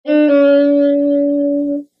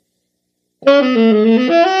Hi,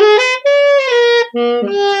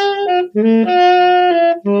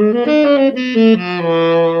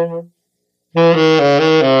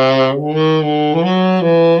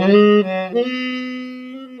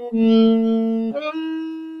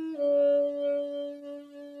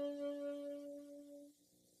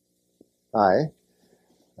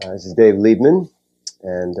 this is Dave Liebman,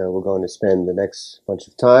 and we're going to spend the next bunch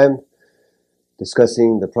of time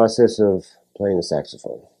discussing the process of playing the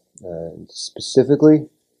saxophone, specifically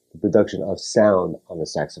the production of sound on the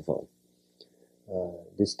saxophone.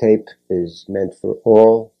 This tape is meant for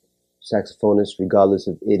all saxophonists, regardless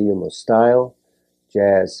of idiom or style,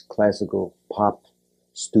 jazz, classical, pop,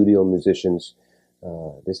 studio musicians.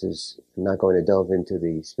 This is not going to delve into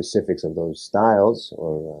the specifics of those styles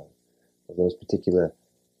or those particular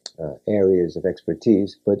areas of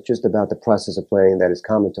expertise, but just about the process of playing that is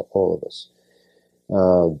common to all of us.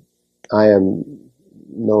 I am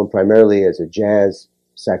known primarily as a jazz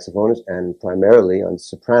saxophonist and primarily on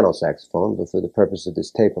soprano saxophone, but for the purpose of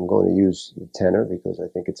this tape, I'm going to use the tenor because I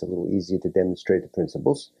think it's a little easier to demonstrate the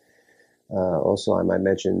principles. Also, I might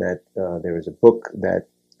mention that there is a book that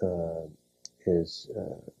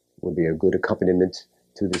would be a good accompaniment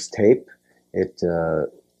to this tape. It's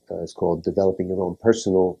called Developing Your Own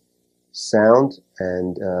Personal Sound,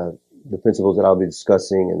 and the principles that I'll be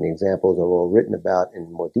discussing and the examples are all written about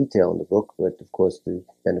in more detail in the book, but of course the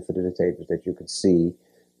benefit of the tape is that you can see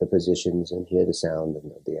the positions and hear the sound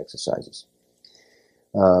and the exercises.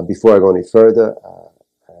 Before I go any further,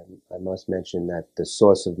 I must mention that the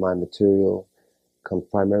source of my material comes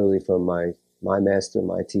primarily from my master,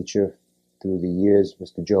 my teacher through the years,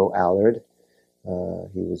 Mr. Joe Allard.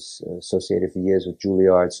 He was associated for years with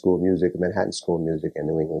Juilliard School of Music, Manhattan School of Music, and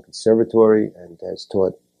New England Conservatory, and has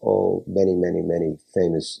taught many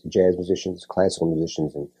famous jazz musicians, classical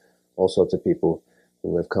musicians, and all sorts of people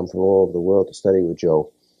who have come from all over the world to study with Joe.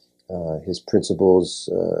 His principles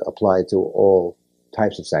apply to all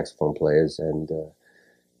types of saxophone players, and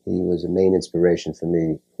he was a main inspiration for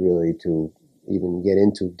me, really, to even get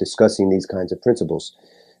into discussing these kinds of principles.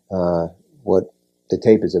 What the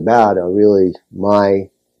tape is about are really my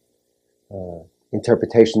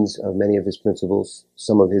interpretations of many of his principles,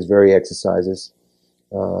 some of his very exercises,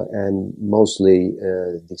 and mostly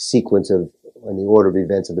the sequence of and the order of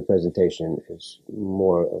events of the presentation is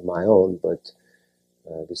more of my own, but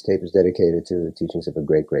this tape is dedicated to the teachings of a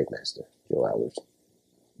great master, Joe Allard.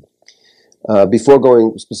 Before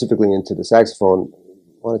going specifically into the saxophone,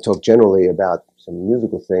 I want to talk generally about some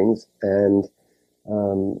musical things and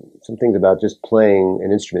some things about just playing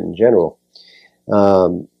an instrument in general.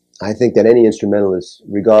 I think that any instrumentalist,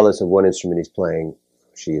 regardless of what instrument he's playing,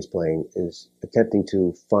 she is playing, is attempting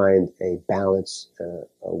to find a balance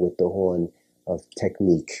with the horn of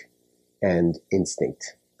technique and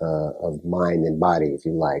instinct, of mind and body, if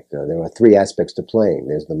you like. There are three aspects to playing.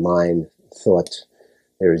 There's the mind, thought.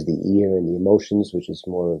 There is the ear and the emotions, which is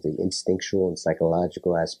more of the instinctual and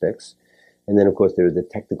psychological aspects. And then, of course, there are the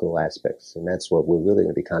technical aspects, and that's what we're really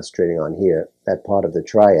going to be concentrating on here, that part of the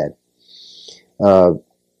triad.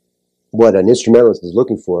 What an instrumentalist is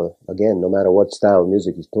looking for, again, no matter what style of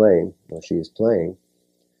music he's playing, or she is playing,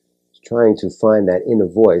 is trying to find that inner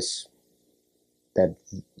voice, that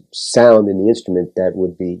sound in the instrument that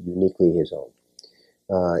would be uniquely his own.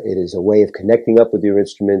 It is a way of connecting up with your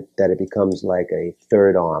instrument that it becomes like a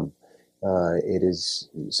third arm. It is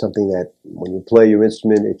something that when you play your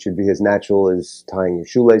instrument, it should be as natural as tying your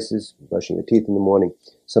shoelaces, brushing your teeth in the morning,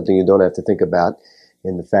 something you don't have to think about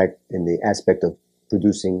in the aspect of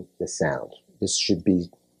producing the sound. This should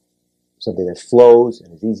be something that flows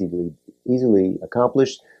and is easily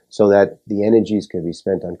accomplished so that the energies can be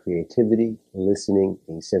spent on creativity, listening,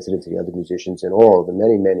 being sensitive to the other musicians, and all of the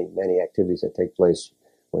many activities that take place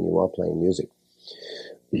when you are playing music.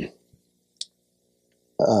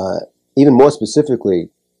 Even more specifically,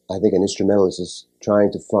 I think an instrumentalist is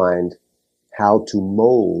trying to find how to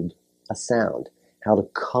mold a sound, how to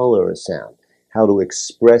color a sound, how to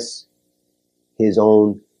express his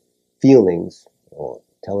own feelings or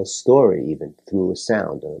tell a story even through a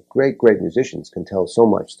sound. Great musicians can tell so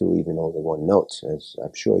much through even only one note, as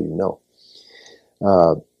I'm sure you know.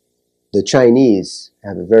 The Chinese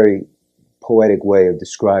have a very poetic way of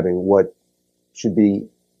describing what should be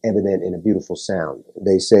evident in a beautiful sound.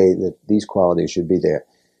 They say that these qualities should be there: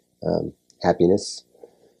 happiness,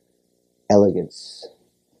 elegance,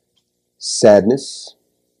 sadness,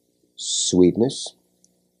 sweetness,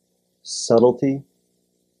 subtlety,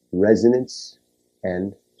 resonance,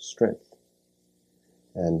 and strength.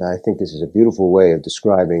 And I think this is a beautiful way of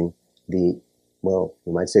describing you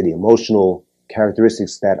might say the emotional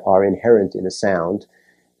characteristics that are inherent in a sound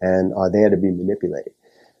and are there to be manipulated.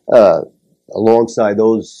 Uh, Alongside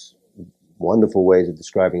those wonderful ways of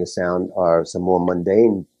describing a sound are some more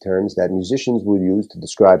mundane terms that musicians would use to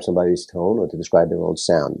describe somebody's tone or to describe their own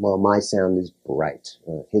sound. Well, my sound is bright.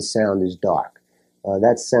 His sound is dark.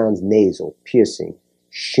 That sounds nasal, piercing,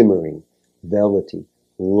 shimmering, velvety,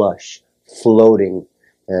 lush, floating,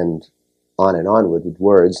 and on onward with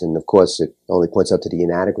words. And of course, it only points out to the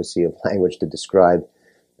inadequacy of language to describe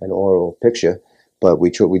an oral picture. But we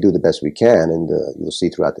do the best we can, and you'll see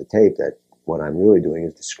throughout the tape that what I'm really doing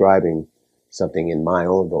is describing something in my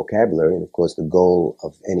own vocabulary. And of course, the goal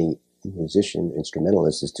of any musician,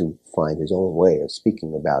 instrumentalist, is to find his own way of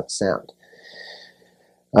speaking about sound.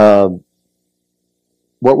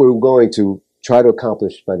 What we're going to try to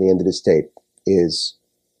accomplish by the end of this tape is,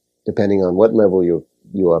 depending on what level you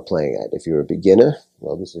are playing at. If you're a beginner,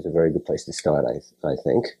 well, this is a very good place to start, I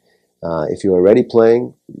think. If you're already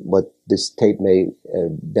playing, what this tape may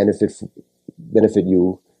benefit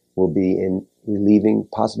you will be in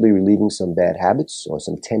possibly relieving some bad habits or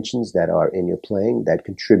some tensions that are in your playing that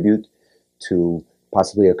contribute to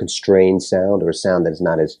possibly a constrained sound or a sound that is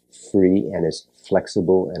not as free and as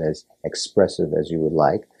flexible and as expressive as you would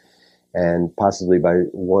like. And possibly by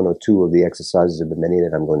one or two of the exercises of the many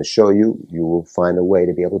that I'm going to show you, you will find a way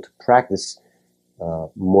to be able to practice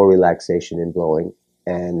more relaxation in blowing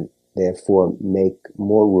and therefore make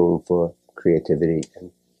more room for creativity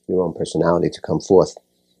and your own personality to come forth.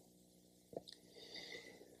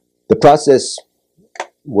 The process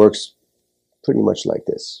works pretty much like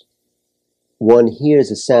this. One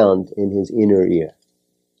hears a sound in his inner ear,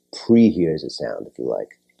 pre-hears a sound, if you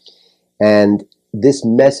like. And this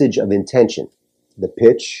message of intention, the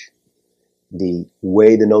pitch, the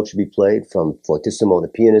way the note should be played from fortissimo to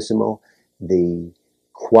pianissimo, the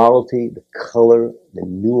quality, the color, the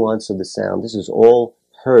nuance of the sound, this is all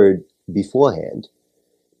heard beforehand.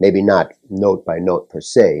 Maybe not note by note per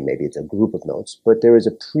se, maybe it's a group of notes, but there is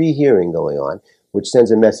a pre-hearing going on which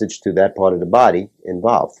sends a message to that part of the body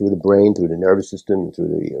involved, through the brain, through the nervous system, through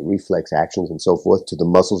the reflex actions and so forth, to the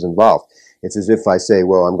muscles involved. It's as if I say,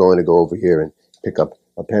 well, I'm going to go over here and pick up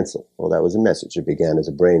a pencil. Well, that was a message. It began as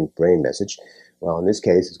a brain message. Well, in this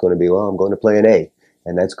case, it's going to be, well, I'm going to play an A.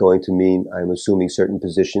 And that's going to mean I'm assuming certain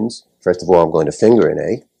positions. First of all, I'm going to finger an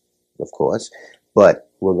A, of course, but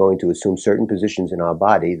we're going to assume certain positions in our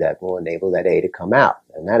body that will enable that A to come out.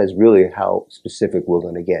 And that is really how specific we're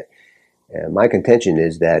going to get. And my contention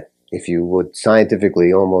is that if you would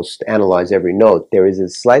scientifically almost analyze every note, there is a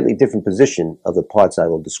slightly different position of the parts I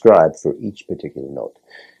will describe for each particular note.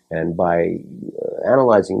 And by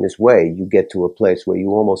analyzing this way, you get to a place where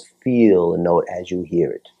you almost feel a note as you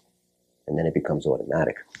hear it. And then it becomes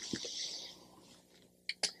automatic.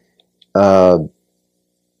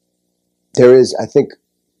 There is, I think,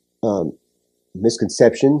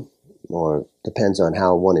 misconception, or depends on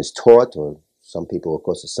how one is taught, or some people, of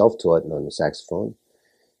course, are self-taught on the saxophone,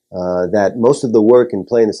 that most of the work in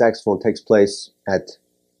playing the saxophone takes place at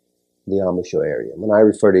the embouchure area. When I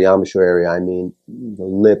refer to the embouchure area, I mean the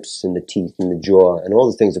lips and the teeth and the jaw and all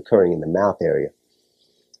the things occurring in the mouth area.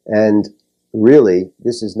 And really,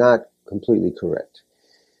 this is not completely correct.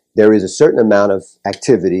 There is a certain amount of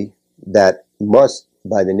activity that must,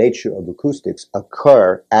 by the nature of acoustics,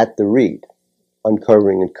 occur at the reed,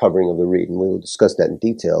 uncovering and covering of the reed, and we will discuss that in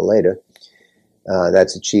detail later.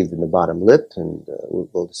 That's achieved in the bottom lip, and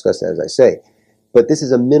we'll discuss that as I say. But this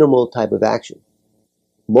is a minimal type of action.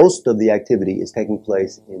 Most of the activity is taking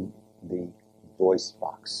place in the voice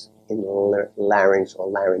box, in the larynx or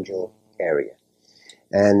laryngeal area.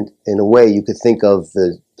 And in a way, you could think of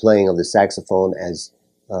the playing of the saxophone as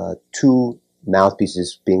two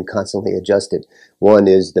mouthpieces being constantly adjusted. One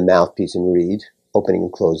is the mouthpiece and reed, opening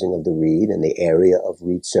and closing of the reed and the area of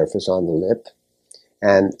reed surface on the lip.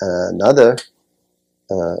 And another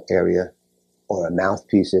area, or a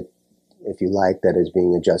mouthpiece, if you like, that is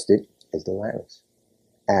being adjusted is the larynx.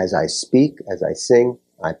 As I speak, as I sing,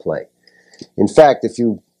 I play. In fact, if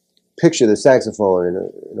you picture the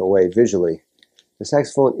saxophone in a way visually, the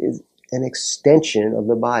saxophone is an extension of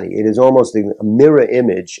the body. It is almost a mirror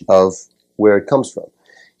image of where it comes from.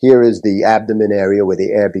 Here is the abdomen area where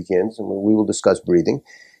the air begins, and we will discuss breathing.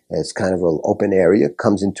 It's kind of an open area,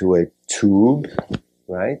 comes into a tube,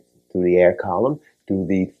 right, through the air column, through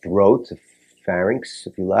the throat, the pharynx,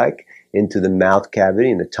 if you like, into the mouth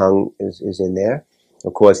cavity, and the tongue is in there.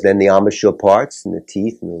 Of course, then the embouchure parts, and the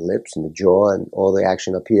teeth, and the lips, and the jaw, and all the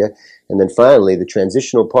action up here. And then finally, the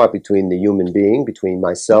transitional part between the human being, between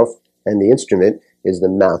myself and the instrument, is the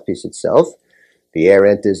mouthpiece itself. The air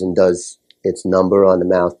enters and does its number on the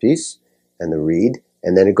mouthpiece and the reed,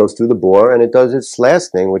 and then it goes through the bore, and it does its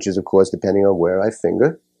last thing, which is, of course, depending on where I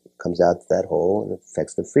finger, comes out that hole and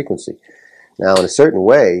affects the frequency. Now, in a certain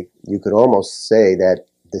way, you could almost say that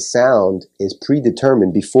the sound is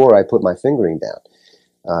predetermined before I put my fingering down.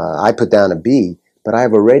 I put down a B, but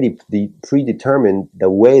I've already predetermined the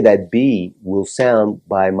way that B will sound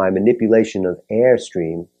by my manipulation of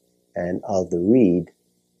airstream and of the reed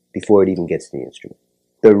before it even gets to the instrument.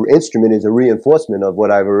 The instrument is a reinforcement of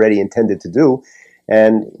what I've already intended to do,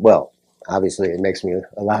 and, well, obviously it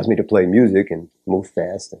allows me to play music and move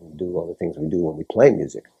fast and do all the things we do when we play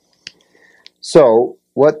music. So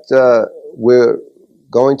what we're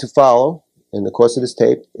going to follow in the course of this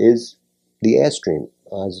tape is the airstream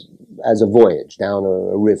as a voyage down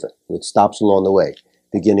a river, which stops along the way,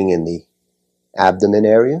 beginning in the abdomen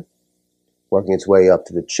area, working its way up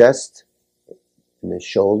to the chest and the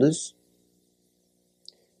shoulders,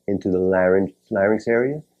 into the larynx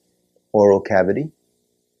area, oral cavity,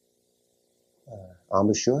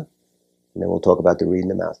 embouchure, and then we'll talk about the reed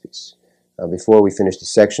and the mouthpiece. Before we finish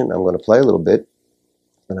this section, I'm going to play a little bit,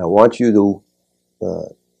 and I want you to,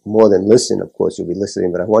 more than listen, of course you'll be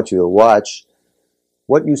listening, but I want you to watch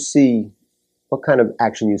what you see, what kind of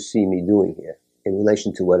action you see me doing here in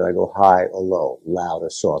relation to whether I go high or low, loud or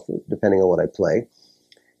soft, depending on what I play.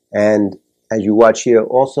 And as you watch here,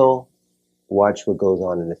 also watch what goes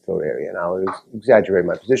on in the throat area. And I'll exaggerate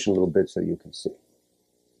my position a little bit so you can see.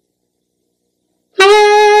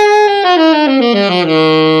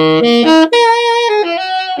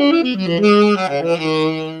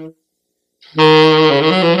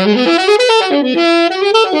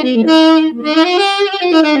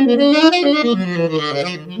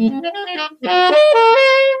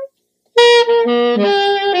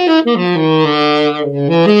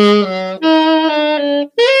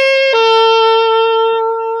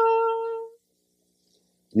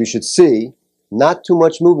 You should see not too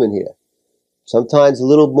much movement here. Sometimes a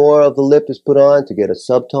little more of the lip is put on to get a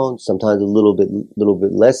subtone. Sometimes a little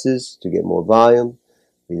bit less is to get more volume.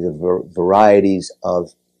 These are varieties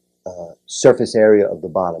of surface area of the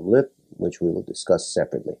bottom lip, which we will discuss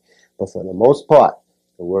separately. But for the most part,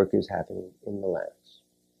 the work is happening in the larynx.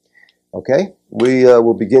 Okay, we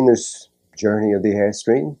will begin this journey of the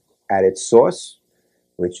airstream at its source,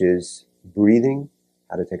 which is breathing,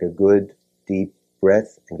 how to take a good, deep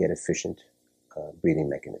breath and get efficient breathing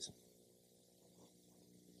mechanism.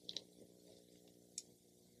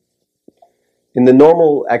 In the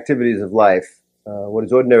normal activities of life, what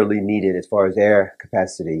is ordinarily needed as far as air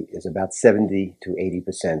capacity is about 70 to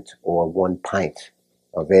 80%, or 1 pint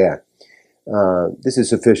of air. This is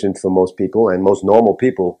sufficient for most people, and most normal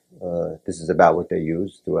people, this is about what they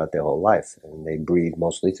use throughout their whole life. And they breathe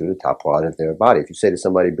mostly through the top part of their body. If you say to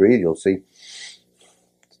somebody, breathe, you'll see,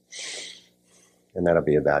 and that'll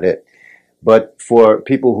be about it. But for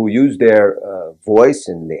people who use their voice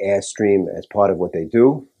and the airstream as part of what they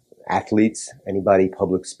do, athletes, anybody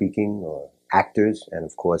public speaking, or actors, and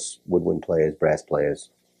of course woodwind players, brass players,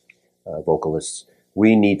 vocalists,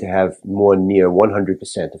 we need to have more near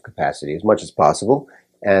 100% of capacity, as much as possible,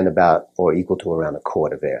 and about or equal to around a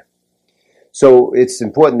quart of air. So it's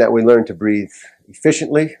important that we learn to breathe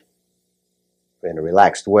efficiently, in a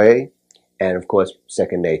relaxed way, and of course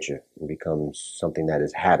second nature. It becomes something that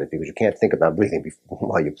is habit, because you can't think about breathing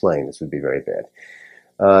while you're playing. This would be very bad.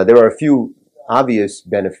 There are a few obvious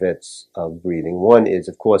benefits of breathing. One is,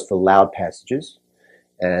 of course, for loud passages,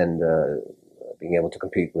 and being able to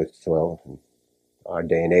compete with, well, our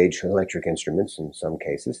day and age, electric instruments in some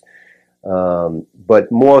cases,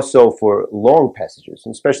 but more so for long passages,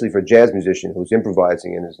 and especially for a jazz musician who's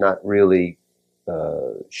improvising and is not really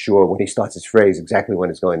sure when he starts his phrase exactly when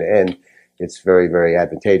it's going to end. It's very, very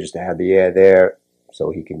advantageous to have the air there so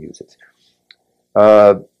he can use it.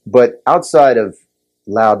 But outside of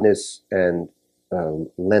loudness and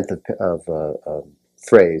length of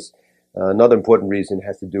phrase, another important reason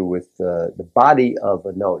has to do with the body of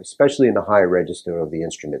a note, especially in the higher register of the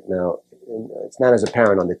instrument. Now, it's not as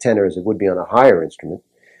apparent on the tenor as it would be on a higher instrument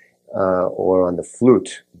or on the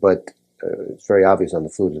flute, but it's very obvious on the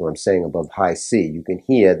flute, is what I'm saying, above high C. You can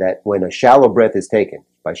hear that when a shallow breath is taken,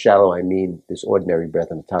 by shallow I mean this ordinary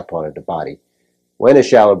breath on the top part of the body. When a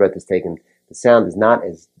shallow breath is taken, the sound is not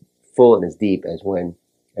as full and as deep as when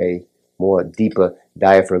a more deeper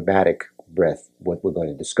diaphragmatic breath, what we're going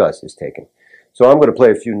to discuss, is taken. So I'm going to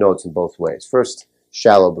play a few notes in both ways. First,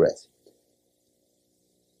 shallow breath.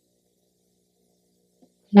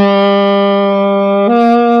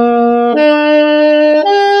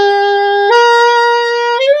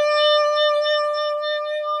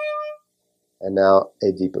 And now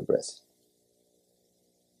a deeper breath.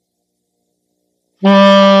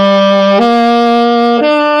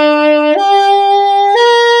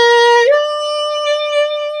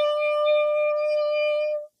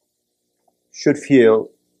 should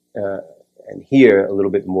feel and hear a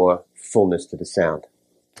little bit more fullness to the sound,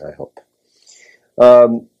 I hope.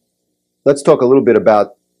 Let's talk a little bit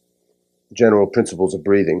about general principles of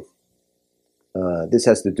breathing. This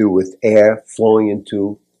has to do with air flowing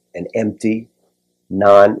into an empty,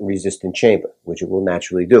 non-resistant chamber, which it will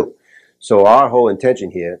naturally do. So our whole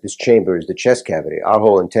intention here, this chamber is the chest cavity. Our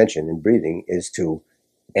whole intention in breathing is to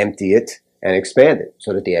empty it and expand it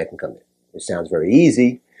so that the air can come in. It sounds very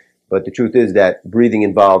easy, but the truth is that breathing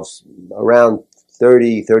involves around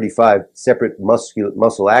 30, 35 separate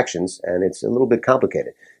muscle actions, and it's a little bit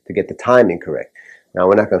complicated to get the timing correct. Now,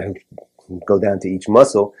 we're not going to go down to each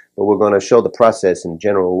muscle, but we're going to show the process in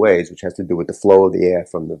general ways, which has to do with the flow of the air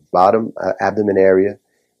from the bottom abdomen area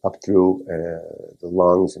up through the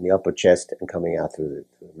lungs and the upper chest and coming out through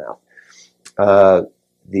the mouth.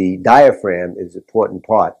 The diaphragm is an important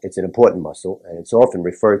part. It's an important muscle, and it's often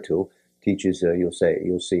referred to. Teachers, you'll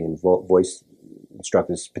see in voice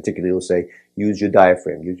instructors particularly will say, use your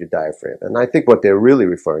diaphragm, use your diaphragm. And I think what they're really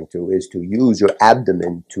referring to is to use your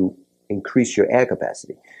abdomen to increase your air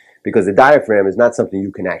capacity, because the diaphragm is not something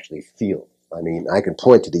you can actually feel. I mean, I can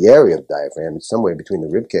point to the area of the diaphragm. It's somewhere between the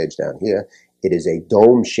rib cage down here. It is a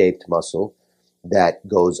dome-shaped muscle that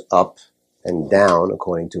goes up and down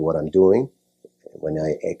according to what I'm doing. When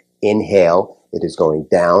I inhale, it is going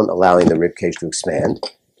down, allowing the rib cage to expand,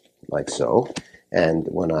 like so. And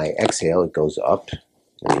when I exhale, it goes up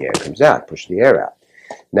and the air comes out, push the air out.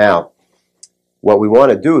 Now, what we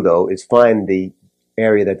want to do, though, is find the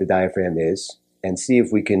area that the diaphragm is and see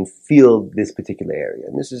if we can feel this particular area.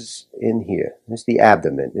 And this is in here. This is the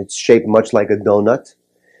abdomen. It's shaped much like a donut.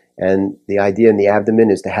 And the idea in the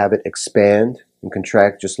abdomen is to have it expand and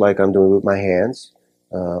contract just like I'm doing with my hands,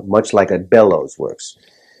 much like a bellows works.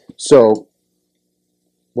 So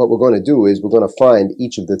what we're going to do is we're going to find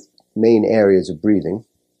each of the main areas of breathing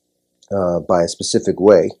by a specific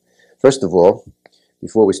way. First of all,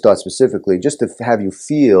 before we start specifically, just to have you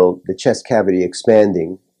feel the chest cavity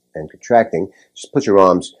expanding and contracting, just put your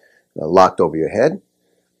arms locked over your head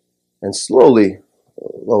and slowly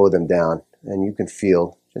lower them down, and you can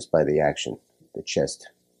feel, just by the action, the chest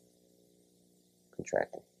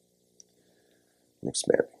contracting and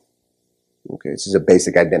expanding. Okay, this is a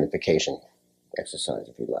basic identification exercise,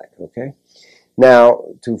 if you like, okay? Now,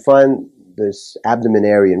 to find this abdomen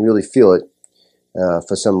area and really feel it,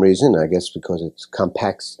 for some reason, I guess because it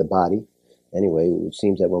compacts the body. Anyway, it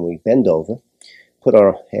seems that when we bend over, put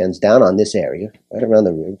our hands down on this area, right around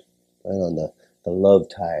the rib, right on the love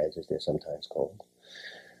ties, as they're sometimes called.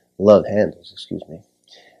 Love handles, excuse me.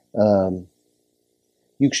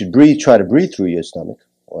 You should try to breathe through your stomach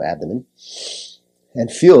or abdomen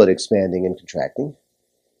and feel it expanding and contracting,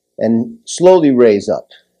 and slowly raise up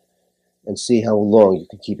and see how long you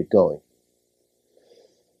can keep it going.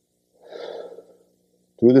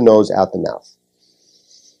 Through the nose, out the mouth.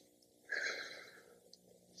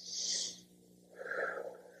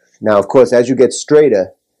 Now, of course, as you get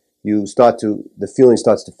straighter, the feeling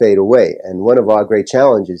starts to fade away. And one of our great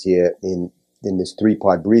challenges here in this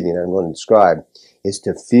three-part breathing that I'm going to describe is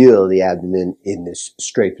to feel the abdomen in this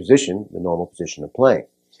straight position, the normal position of playing.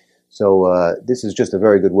 So this is just a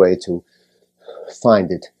very good way to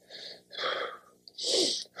find it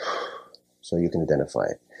so you can identify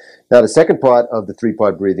it. Now, the second part of the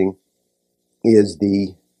three-part breathing is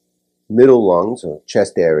the middle lungs or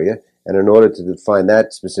chest area. And in order to define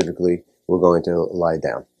that specifically, we're going to lie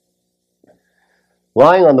down.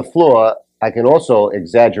 Lying on the floor, I can also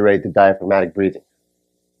exaggerate the diaphragmatic breathing.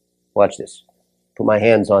 Watch this. Put my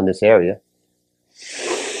hands on this area.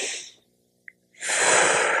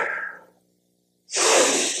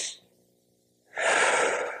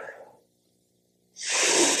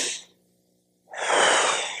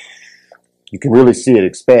 You can really see it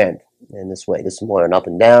expand in this way. This is more an up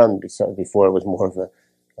and down. Before it was more of a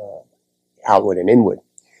outward and inward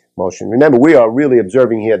motion. Remember, we are really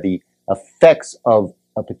observing here the effects of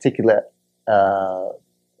a particular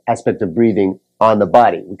aspect of breathing on the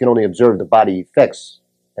body. We can only observe the body effects.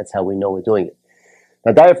 That's how we know we're doing it.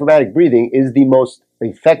 Now, diaphragmatic breathing is the most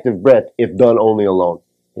effective breath if done only alone.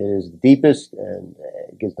 It is the deepest and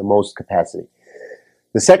it gives the most capacity.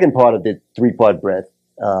 The second part of the three-part breath,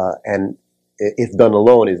 and if done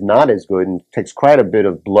alone, is not as good and takes quite a bit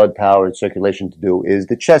of blood power and circulation to do, is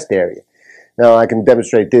the chest area. Now, I can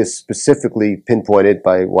demonstrate this specifically pinpointed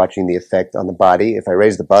by watching the effect on the body. If I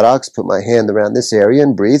raise the buttocks, put my hand around this area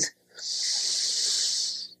and breathe.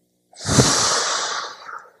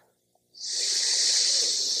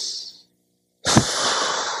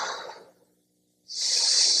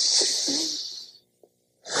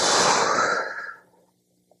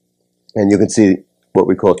 And you can see what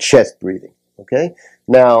we call chest breathing. Okay.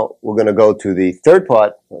 Now we're going to go to the third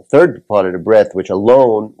part of the breath, which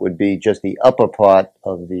alone would be just the upper part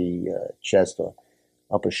of the chest or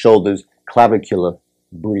upper shoulders, clavicular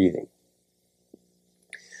breathing.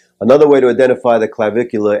 Another way to identify the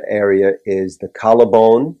clavicular area is the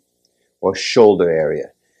collarbone or shoulder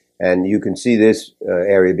area. And you can see this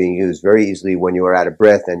area being used very easily when you are out of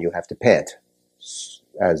breath and you have to pant,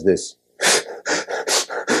 as this.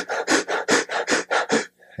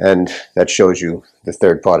 And that shows you the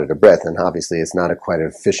third part of the breath. And obviously it's not quite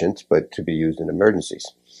efficient, but to be used in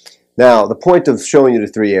emergencies. Now, the point of showing you the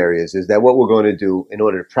three areas is that what we're going to do in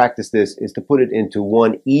order to practice this is to put it into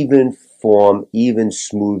one even form, even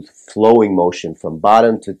smooth flowing motion from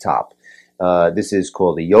bottom to top. This is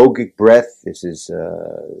called the yogic breath. This is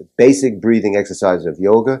basic breathing exercise of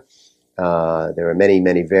yoga. There are many,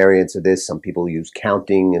 many variants of this. Some people use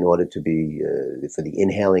counting in order to be, for the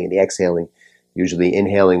inhaling and the exhaling. Usually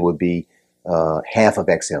inhaling would be half of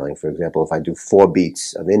exhaling. For example, if I do 4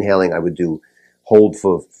 beats of inhaling, I would do hold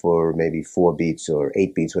for maybe 4 beats or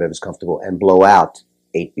 8 beats, whatever's comfortable, and blow out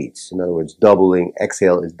 8 beats. In other words, doubling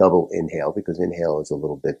exhale is double inhale, because inhale is a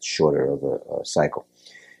little bit shorter of a cycle.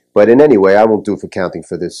 But in any way, I won't do for counting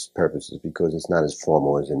for this purposes because it's not as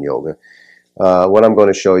formal as in yoga. What I'm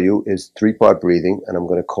going to show you is 3-part breathing, and I'm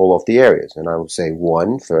going to call off the areas. And I will say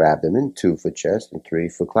 1 for abdomen, 2 for chest, and 3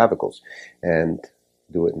 for clavicles. And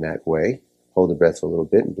do it in that way. Hold the breath for a little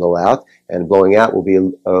bit and blow out. And blowing out will be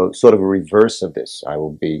a sort of a reverse of this.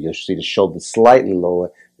 You'll see the shoulders slightly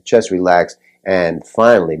lower, the chest relaxed, and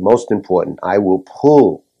finally, most important, I will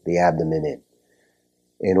pull the abdomen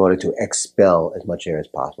in order to expel as much air as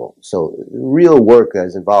possible. So real work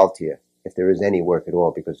is involved here, if there is any work at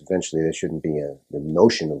all, because eventually there shouldn't be the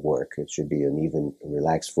notion of work. It should be an even,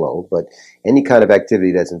 relaxed flow. But any kind of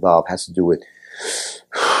activity that's involved has to do with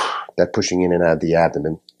that pushing in and out of the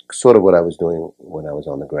abdomen, sort of what I was doing when I was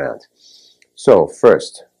on the ground. So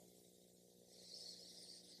first,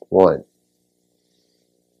 1,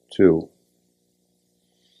 2,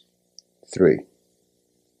 3.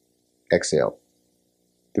 Exhale.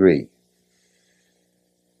 3,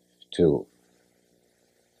 2,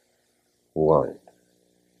 1.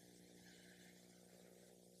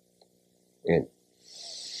 In.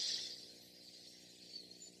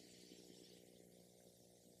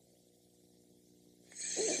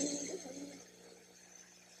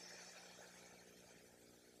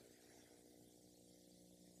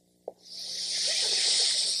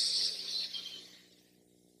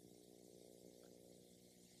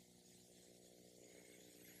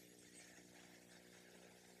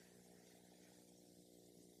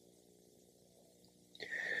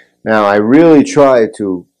 Now, I really try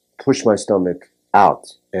to push my stomach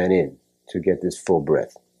out and in to get this full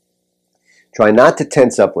breath. Try not to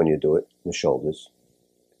tense up when you do it, the shoulders.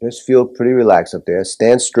 Just feel pretty relaxed up there.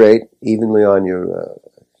 Stand straight, evenly on your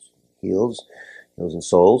heels and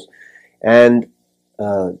soles. And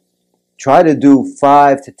try to do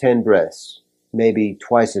 5 to 10 breaths, maybe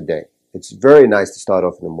twice a day. It's very nice to start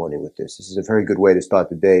off in the morning with this. This is a very good way to start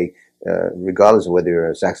the day. Regardless of whether you're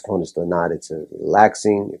a saxophonist or not, it's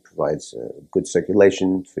relaxing. It provides good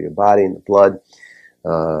circulation for your body and the blood.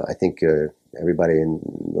 I think everybody in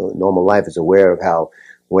normal life is aware of how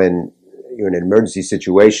when you're in an emergency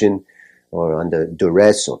situation or under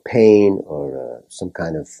duress or pain or some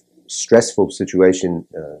kind of stressful situation,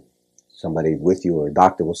 somebody with you or a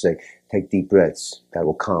doctor will say, take deep breaths. That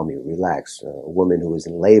will calm you, relax. A woman who is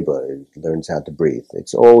in labor learns how to breathe.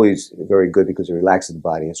 It's always very good because it relaxes the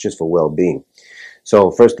body. It's just for well-being.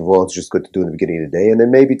 So first of all, it's just good to do in the beginning of the day. And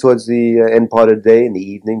then maybe towards the end part of the day, in the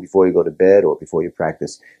evening, before you go to bed or before you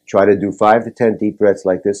practice, try to do 5 to 10 deep breaths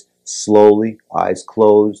like this, slowly, eyes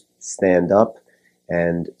closed, stand up,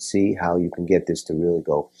 and see how you can get this to really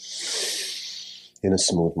go in a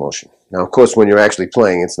smooth motion. Now, of course, when you're actually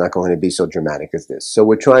playing, it's not going to be so dramatic as this. So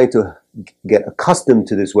we're trying to get accustomed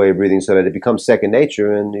to this way of breathing so that it becomes second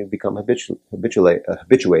nature and you become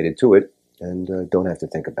habituated to it and don't have to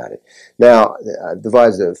think about it. Now, I've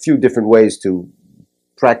devised a few different ways to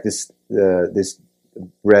practice this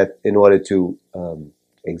breath in order to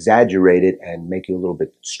exaggerate it and make you a little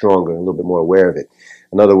bit stronger, a little bit more aware of it.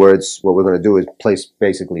 In other words, what we're going to do is place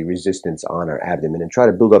basically resistance on our abdomen and try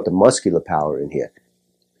to build up the muscular power in here.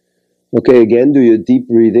 Okay, again, do your deep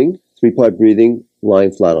breathing, 3-part breathing,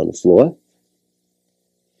 lying flat on the floor.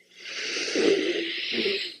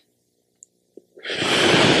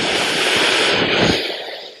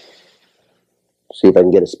 See if I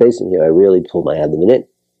can get a space in here. I really pull my abdomen in.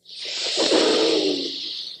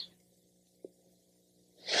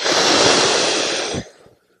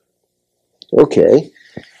 Okay,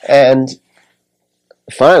 and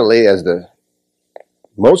finally, as the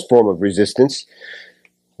most form of resistance,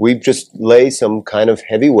 we just lay some kind of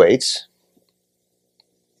heavy weights.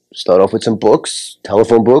 Start off with some books,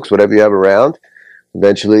 telephone books, whatever you have around.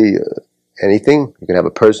 Eventually, anything. You can have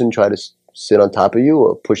a person try to sit on top of you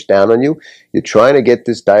or push down on you. You're trying to get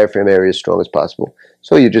this diaphragm area as strong as possible.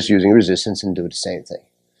 So you're just using resistance and do the same thing.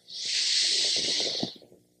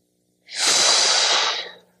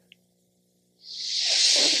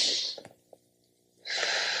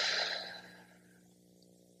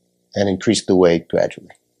 And increase the weight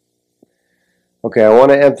gradually. Okay, I want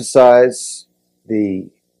to emphasize the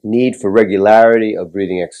need for regularity of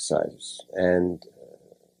breathing exercises, and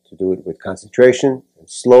to do it with concentration and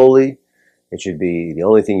slowly. It should be the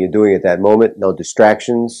only thing you're doing at that moment, no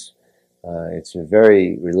distractions. It's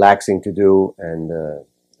very relaxing to do, and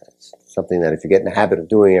it's something that if you get in the habit of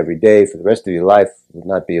doing every day for the rest of your life, will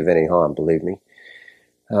not be of any harm, believe me.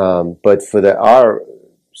 But for our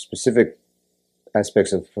specific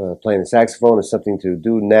aspects of playing the saxophone, is something to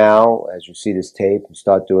do now as you see this tape, and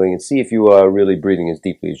start doing and see if you are really breathing as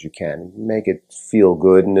deeply as you can. Make it feel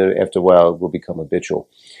good, and after a while it will become habitual.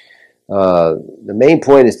 The main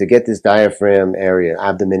point is to get this diaphragm area,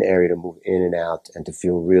 abdomen area, to move in and out and to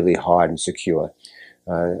feel really hard and secure.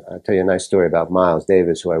 I'll tell you a nice story about Miles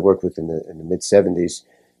Davis, who I worked with in the mid-70s.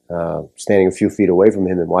 Standing a few feet away from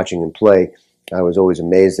him and watching him play, I was always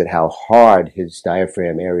amazed at how hard his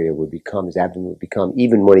diaphragm area would become, his abdomen would become,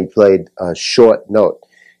 even when he played a short note.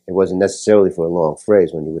 It wasn't necessarily for a long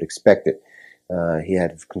phrase when you would expect it. He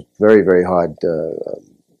had very, very hard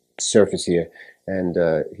surface here. And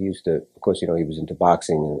he used to, of course, he was into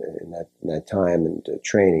boxing in that time, and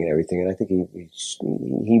training and everything. And I think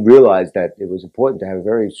he realized that it was important to have a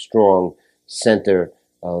very strong center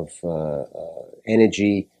of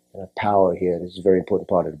energy and power here. This is a very important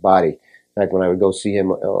part of the body. In fact, when I would go see him,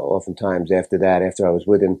 oftentimes after I was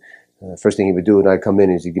with him, first thing he would do when I'd come in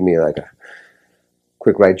is he'd give me like a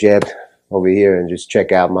quick right jab over here and just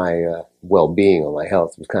check out my well-being or my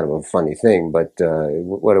health. It was kind of a funny thing, but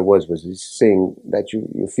what it was seeing that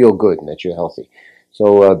you feel good and that you're healthy.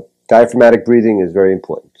 So diaphragmatic breathing is very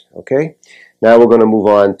important. Okay, now we're going to move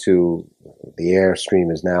on to the air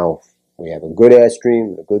stream. Is now we have a good air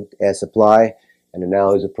stream, a good air supply, and it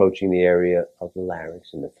now is approaching the area of the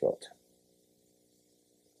larynx and the throat.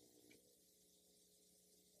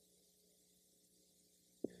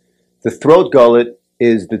 The throat gullet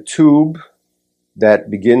is the tube that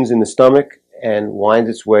begins in the stomach and winds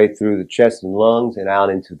its way through the chest and lungs and out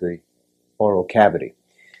into the oral cavity.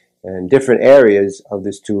 And different areas of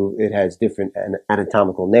this tube, it has different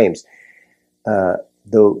anatomical names.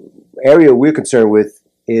 The area we're concerned with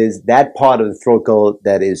is that part of the throat gullet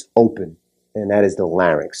that is open, and that is the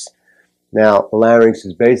larynx. Now, the larynx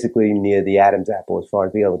is basically near the Adam's apple as far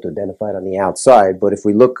as being able to identify it on the outside, but if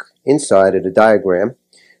we look inside at a diagram,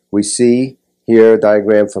 we see here a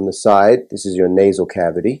diagram from the side. This is your nasal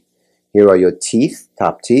cavity. Here are your teeth,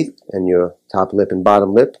 top teeth, and your top lip and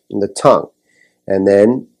bottom lip, and the tongue. And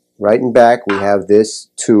then right in back we have this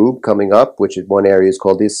tube coming up, which in one area is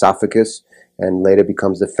called the esophagus, and later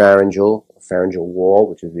becomes the pharyngeal wall,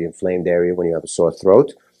 which is the inflamed area when you have a sore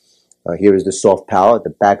throat. Here is the soft palate, the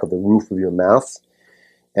back of the roof of your mouth.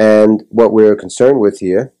 And what we're concerned with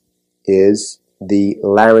here is the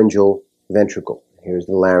laryngeal ventricle. Here's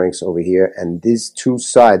the larynx over here, and these two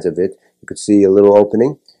sides of it, you could see a little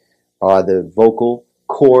opening, are the vocal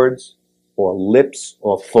cords or lips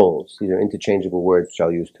or folds. These are interchangeable words which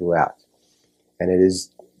I'll use throughout. And it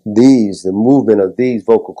is the movement of these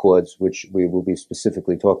vocal cords, which we will be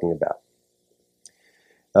specifically talking about.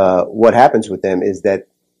 What happens with them is that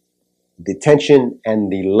the tension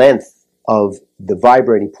and the length of the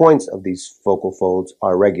vibrating points of these vocal folds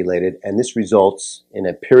are regulated, and this results in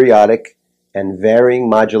a periodic and varying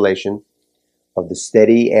modulation of the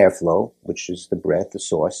steady airflow, which is the breath, the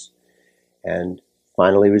source, and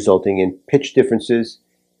finally resulting in pitch differences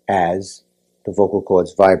as the vocal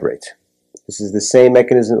cords vibrate. This is the same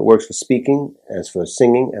mechanism that works for speaking, as for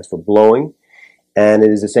singing, as for blowing, and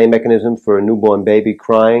it is the same mechanism for a newborn baby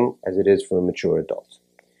crying as it is for a mature adult.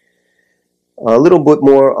 A little bit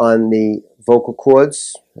more on the vocal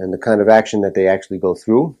cords and the kind of action that they actually go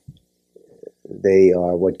through. They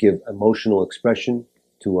are what give emotional expression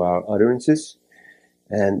to our utterances.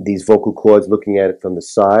 And these vocal cords, looking at it from the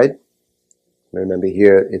side, remember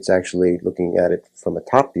here it's actually looking at it from a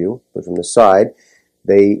top view, but from the side,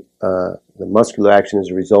 the muscular action is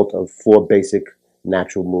a result of four basic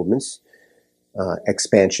natural movements: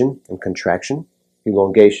 expansion and contraction,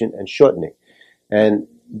 elongation and shortening. And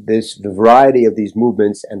the variety of these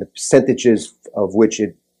movements and the percentages of which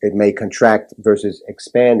it may contract versus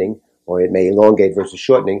expanding, or it may elongate versus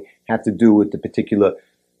shortening, have to do with the particular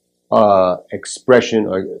expression,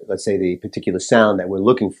 or let's say the particular sound that we're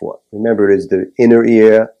looking for. Remember, it is the inner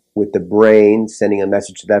ear with the brain sending a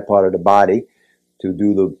message to that part of the body to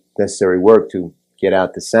do the necessary work to get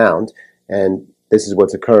out the sound. And this is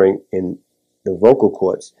what's occurring in the vocal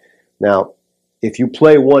cords. Now, if you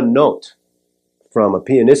play one note from a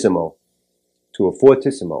pianissimo to a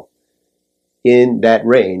fortissimo, in that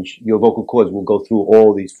range, your vocal cords will go through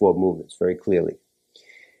all these four movements very clearly.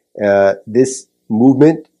 This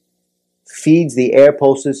movement feeds the air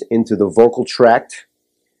pulses into the vocal tract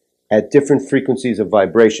at different frequencies of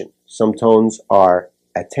vibration. Some tones are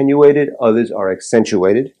attenuated, others are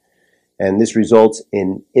accentuated, and this results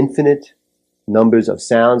in infinite numbers of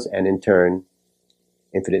sounds and in turn,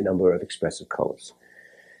 infinite number of expressive colors.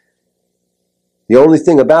 The only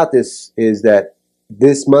thing about this is that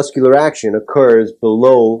this muscular action occurs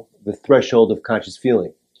below the threshold of conscious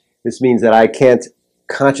feeling. This means that I can't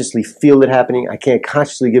consciously feel it happening. I can't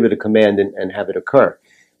consciously give it a command and have it occur.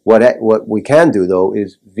 What we can do, though,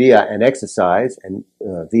 is via an exercise and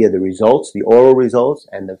via the results, the oral results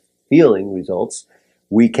and the feeling results,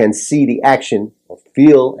 we can see the action or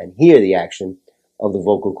feel and hear the action of the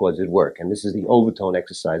vocal cords at work. And this is the overtone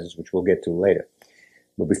exercises, which we'll get to later.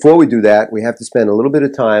 But before we do that, we have to spend a little bit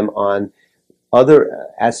of time on other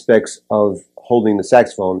aspects of holding the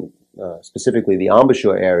saxophone, specifically the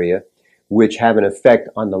embouchure area, which have an effect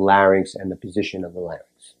on the larynx and the position of the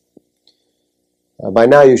larynx. By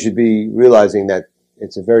now you should be realizing that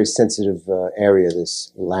it's a very sensitive area,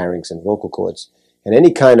 this larynx and vocal cords. And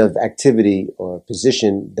any kind of activity or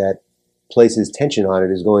position that places tension on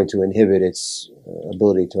it is going to inhibit its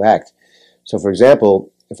ability to act. So for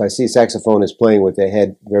example, if I see a saxophonist playing with their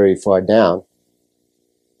head very far down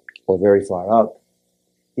or very far up,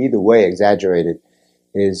 either way exaggerated,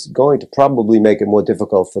 is going to probably make it more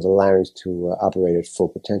difficult for the larynx to operate at full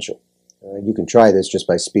potential. You can try this just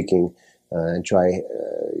by speaking and try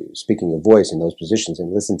speaking your voice in those positions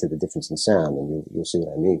and listen to the difference in sound, and you'll see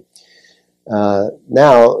what I mean.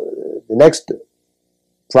 Now, the next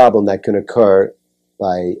problem that can occur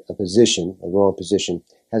by a position, a wrong position,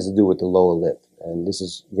 has to do with the lower lip. And this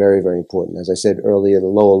is very, very important. As I said earlier, the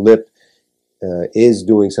lower lip is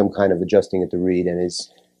doing some kind of adjusting at the reed and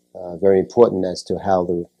is very important as to how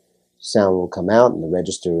the sound will come out and the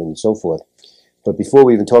register and so forth. But before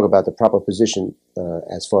we even talk about the proper position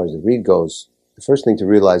as far as the reed goes, the first thing to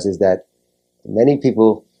realize is that many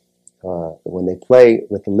people, when they play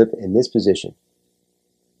with the lip in this position,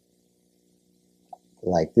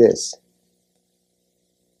 like this,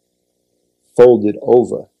 folded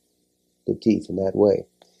over the teeth in that way,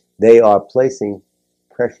 they are placing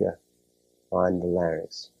pressure on the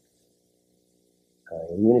larynx.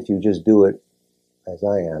 Even if you just do it as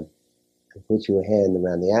I am and put your hand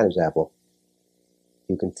around the Adam's apple,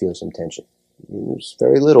 you can feel some tension. It's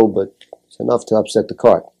very little, but it's enough to upset the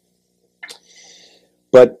cart.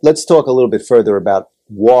 But let's talk a little bit further about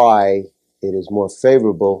why it is more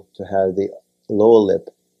favorable to have the lower lip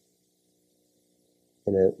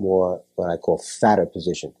in a more, what I call, fatter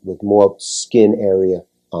position, with more skin area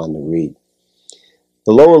on the reed.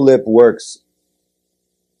 The lower lip works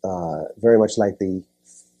very much like the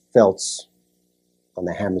felts on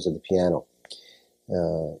the hammers of the piano.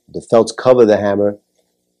 The felts cover the hammer,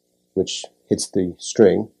 which hits the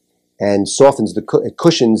string, and softens it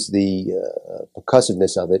cushions the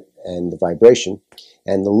percussiveness of it and the vibration.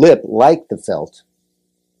 And the lip, like the felt,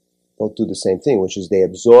 both do the same thing, which is they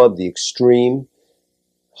absorb the extreme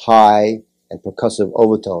high and percussive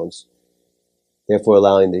overtones, therefore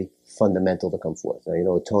allowing the fundamental to come forth. Now, you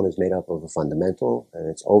know, a tone is made up of a fundamental and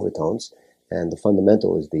its overtones, and the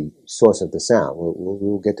fundamental is the source of the sound.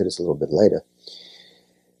 We'll get to this a little bit later.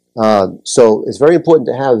 So it's very important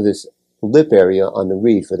to have this lip area on the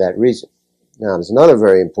reed for that reason. Now, there's another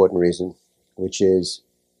very important reason, which is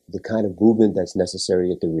the kind of movement that's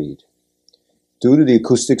necessary at the reed. Due to the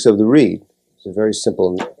acoustics of the reed, it's a very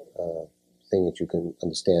simple thing that you can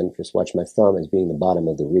understand. Just watch my thumb as being the bottom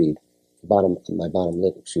of the reed, my bottom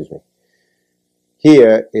lip, excuse me.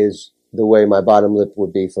 Here is the way my bottom lip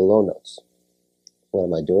would be for low notes. What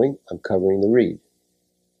am I doing? I'm covering the reed,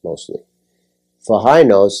 mostly. For high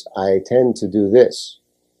notes, I tend to do this,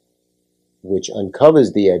 which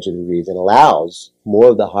uncovers the edge of the reed and allows more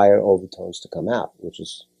of the higher overtones to come out, which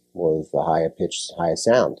is more of the higher pitched, higher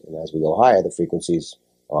sound. And as we go higher, the frequencies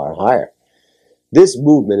are higher. This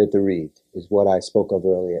movement at the reed is what I spoke of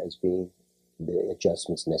earlier as being the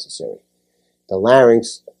adjustments necessary. The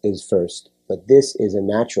larynx is first, but this is a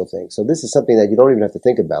natural thing. So this is something that you don't even have to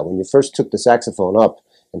think about. When you first took the saxophone up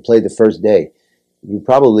and played the first day, you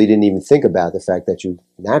probably didn't even think about the fact that you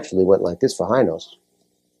naturally went like this for high notes.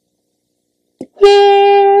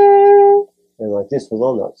 and like this for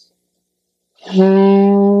low notes.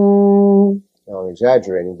 Now I'm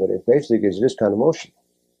exaggerating, but it basically gives this kind of motion,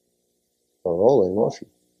 or rolling motion.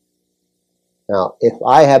 Now, if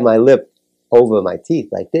I have my lip over my teeth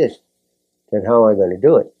like this, then how am I going to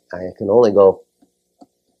do it? I can only go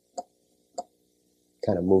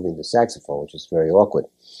kind of moving the saxophone, which is very awkward.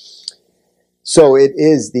 So it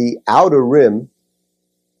is the outer rim,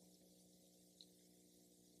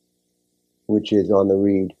 which is on the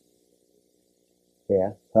reed,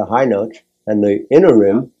 the high notes, and the inner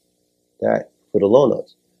rim, that for the low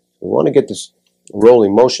notes. We want to get this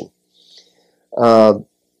rolling motion.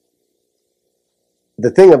 The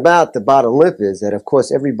thing about the bottom lip is that, of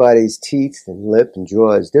course, everybody's teeth and lip and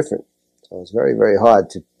jaw is different. So it's very, very hard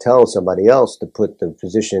to tell somebody else to put the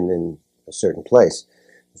position in a certain place.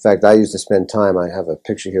 In fact, I used to spend time, I have a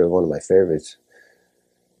picture here of one of my favorite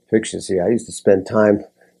pictures here. I used to spend time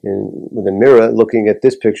with a mirror looking at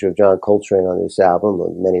this picture of John Coltrane on this album,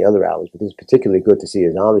 and many other albums, but this is particularly good to see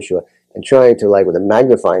his embouchure, and trying to, like with a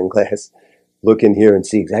magnifying glass, look in here and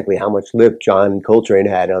see exactly how much lip John Coltrane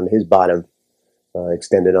had on his bottom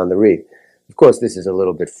extended on the reed. Of course, this is a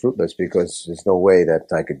little bit fruitless because there's no way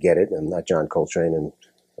that I could get it. I'm not John Coltrane, and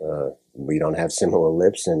we don't have similar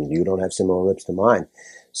lips, and you don't have similar lips to mine.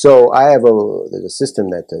 So I have there's a system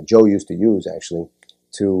that Joe used to use, actually,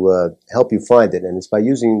 to help you find it, and it's by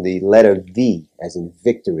using the letter V as in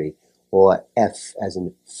victory, or F as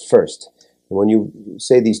in first. And when you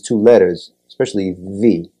say these two letters, especially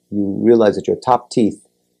V, you realize that your top teeth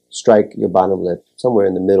strike your bottom lip somewhere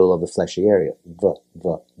in the middle of the fleshy area. V,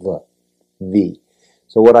 V, V, V.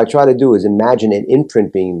 So what I try to do is imagine an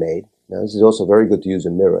imprint being made. Now this is also very good to use a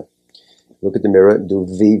mirror. Look at the mirror, do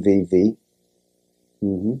V, V, V.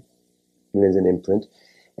 And there's an imprint.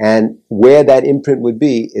 And where that imprint would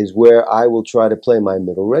be is where I will try to play my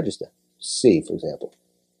middle register. C, for example.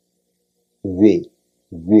 V,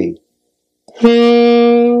 V.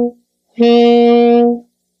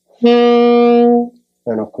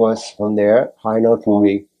 And of course, from there, high note will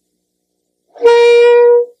be,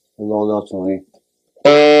 and low notes will be.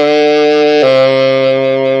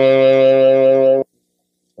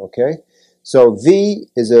 Okay? So V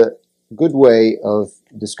is a good way of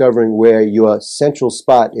discovering where your central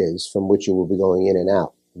spot is from which you will be going in and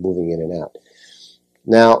out, moving in and out.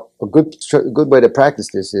 Now, a good way to practice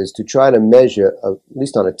this is to try to measure, at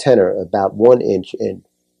least on a tenor, about 1 inch in.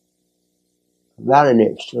 About an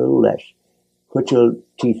inch, a little less. Put your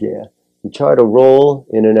teeth there and try to roll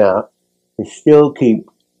in and out and still keep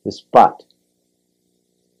the spot.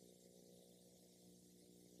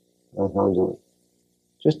 That's how I'm doing.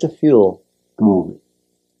 Just to feel the movement.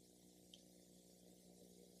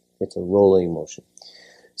 It's a rolling motion.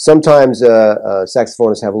 Sometimes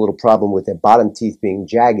saxophonists have a little problem with their bottom teeth being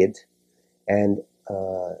jagged and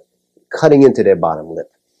cutting into their bottom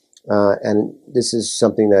lip. And this is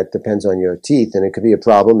something that depends on your teeth, and it could be a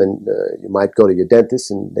problem, and you might go to your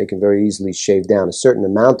dentist, and they can very easily shave down a certain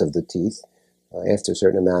amount of the teeth. After a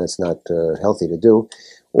certain amount, it's not healthy to do.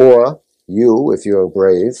 Or you, if you're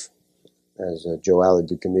brave, as Joe Allard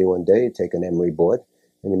did to me one day, take an emery board,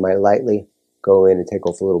 and you might lightly go in and take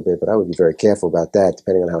off a little bit, but I would be very careful about that,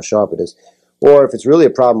 depending on how sharp it is. Or if it's really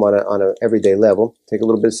a problem on an everyday level, take a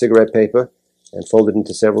little bit of cigarette paper and fold it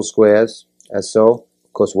into several squares, as so.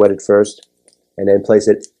 Of course, wet it first, and then place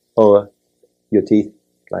it over your teeth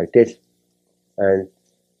like this, and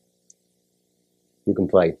you can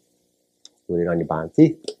play with it on your bottom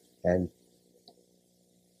teeth, and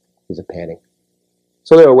there's a panning.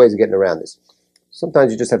 So there are ways of getting around this.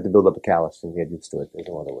 Sometimes you just have to build up a callus and get used to it. There's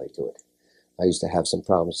no other way to it. I used to have some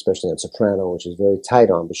problems, especially on soprano, which is very tight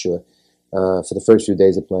embouchure, for the first few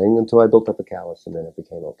days of playing, until I built up a callus, and then it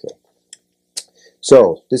became okay.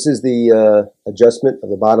 So this is the adjustment of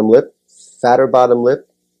the bottom lip. Fatter bottom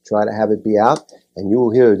lip, try to have it be out, and you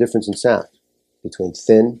will hear a difference in sound between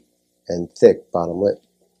thin and thick bottom lip.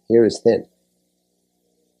 Here is thin.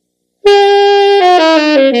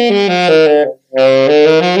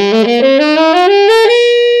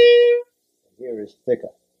 Here is thicker.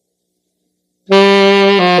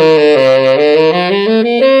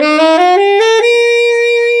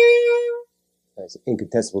 That's an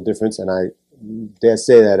incontestable difference, and I dare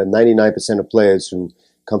say that 99% of players who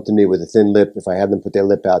come to me with a thin lip, if I have them put their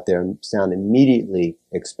lip out there, sound immediately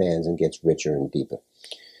expands and gets richer and deeper.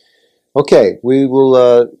 Okay, we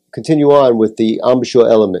will continue on with the embouchure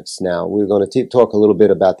elements now. We're going to talk a little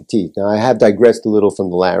bit about the teeth. Now, I have digressed a little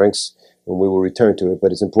from the larynx, and we will return to it,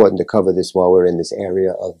 but it's important to cover this while we're in this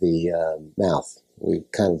area of the mouth. We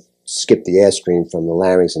kind of skip the airstream from the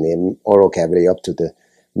larynx and the oral cavity up to the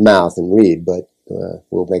mouth and reed, but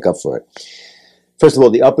we'll make up for it. First of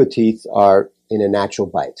all, the upper teeth are in a natural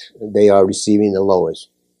bite. They are receiving the lowers.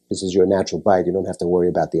 This is your natural bite. You don't have to worry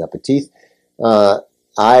about the upper teeth.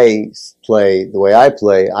 I play, the way I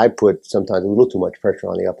put sometimes a little too much pressure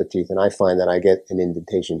on the upper teeth, and I find that I get an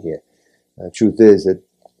indentation here. Truth is, it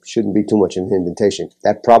shouldn't be too much of an indentation.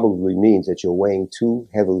 That probably means that you're weighing too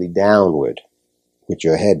heavily downward with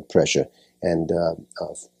your head pressure and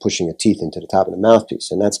pushing your teeth into the top of the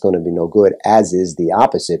mouthpiece, and that's going to be no good, as is the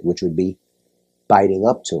opposite, which would be biting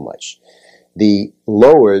up too much. The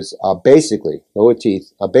lowers are basically, lower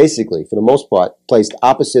teeth are basically, for the most part, placed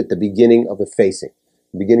opposite the beginning of the facing.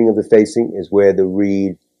 The beginning of the facing is where the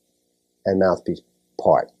reed and mouthpiece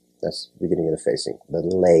part. That's the beginning of the facing, the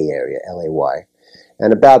lay area, L-A-Y.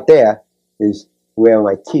 And about there is where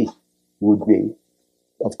my teeth would be,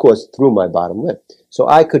 of course, through my bottom lip. So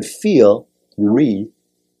I could feel the reed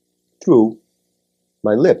through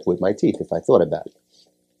my lip with my teeth if I thought about it.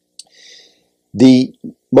 The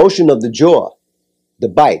motion of the jaw, the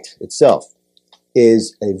bite itself,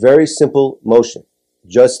 is a very simple motion,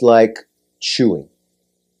 just like chewing.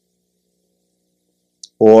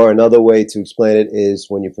 Or another way to explain it is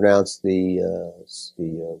when you pronounce the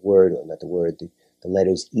word, or not the word, the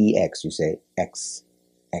letters EX, you say X,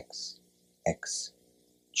 X, X,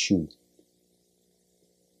 chew.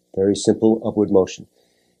 Very simple upward motion.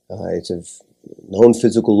 It's a known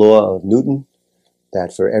physical law of Newton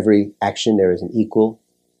that for every action there is an equal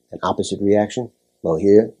and opposite reaction. Well,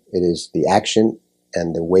 here it is the action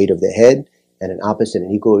and the weight of the head and an opposite and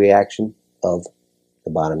equal reaction of the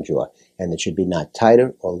bottom jaw. And it should be not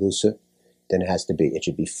tighter or looser than it has to be. It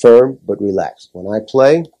should be firm but relaxed. When I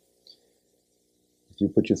play, if you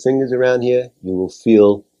put your fingers around here, you will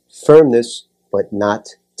feel firmness but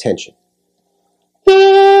not tension.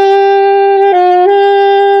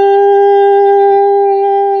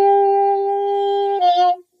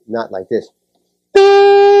 Not like this.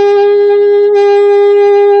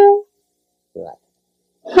 Relax.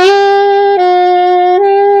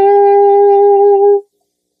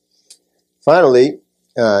 Finally,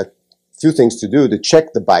 a few things to do to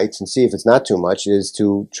check the bites and see if it's not too much is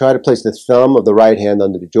to try to place the thumb of the right hand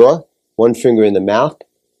under the jaw, one finger in the mouth,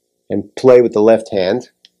 and play with the left hand,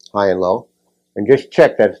 high and low, and just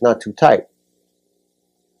check that it's not too tight.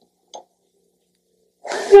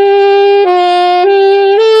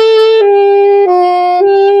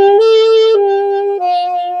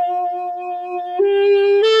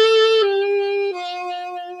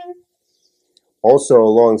 Also,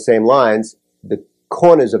 along the same lines, the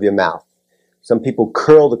corners of your mouth. Some people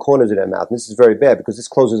curl the corners of their mouth, and this is very bad because this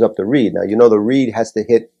closes up the reed. Now, you know the reed has to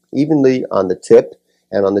hit evenly on the tip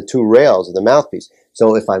and on the two rails of the mouthpiece.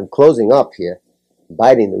 So if I'm closing up here,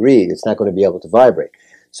 biting the reed, it's not going to be able to vibrate.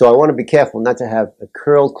 So I want to be careful not to have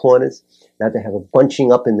curled corners, not to have a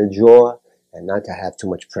bunching up in the jaw, and not to have too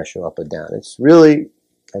much pressure up or down. It's really,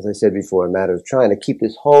 as I said before, a matter of trying to keep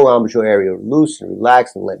this whole embouchure area loose and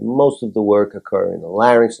relaxed and let most of the work occur in the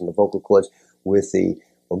larynx and the vocal cords with the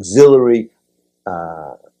auxiliary,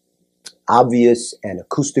 obvious and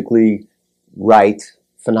acoustically right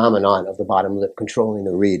phenomenon of the bottom lip controlling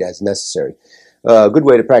the reed as necessary. A good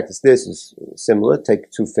way to practice this is similar.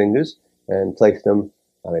 Take two fingers and place them,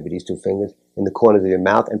 maybe these two fingers, in the corners of your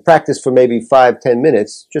mouth and practice for maybe 5-10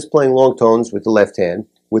 minutes just playing long tones with the left hand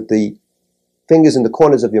with the fingers in the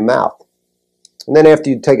corners of your mouth. And then after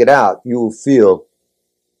you take it out, you will feel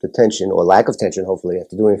the tension or lack of tension, hopefully,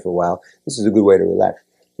 after doing it for a while. This is a good way to relax.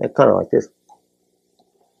 Kind of like this.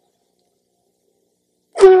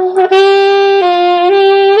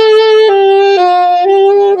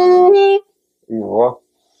 Even more.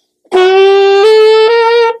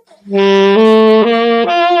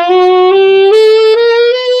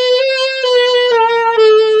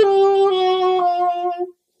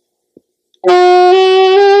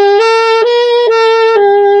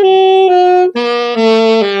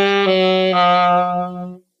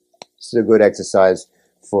 This is a good exercise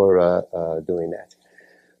for doing that.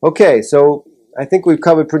 Okay, so I think we've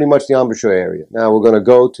covered pretty much the embouchure area. Now we're going to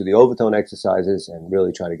go to the overtone exercises and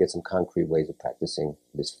really try to get some concrete ways of practicing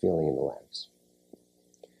this feeling in the larynx.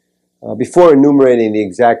 Before enumerating the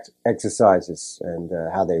exact exercises and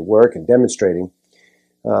how they work and demonstrating,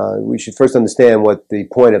 we should first understand what the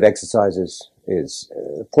point of exercises is.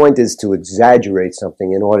 The point is to exaggerate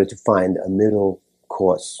something in order to find a middle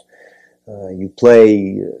course. You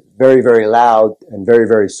play very, very loud and very,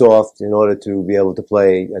 very soft in order to be able to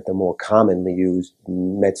play at the more commonly used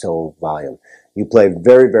mezzo volume. You play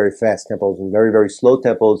very, very fast tempos and very, very slow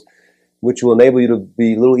tempos, which will enable you to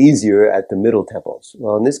be a little easier at the middle tempos.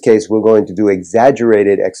 Well, in this case, we're going to do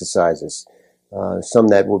exaggerated exercises some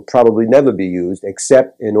that would probably never be used,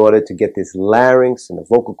 except in order to get this larynx and the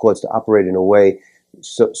vocal cords to operate in a way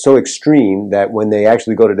so extreme that when they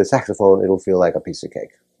actually go to the saxophone, it'll feel like a piece of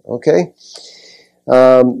cake. Okay?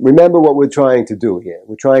 Remember what we're trying to do here.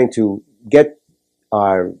 We're trying to get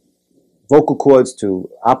our vocal cords to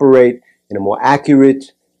operate in a more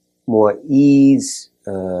accurate, more ease,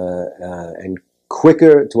 and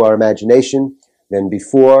quicker to our imagination than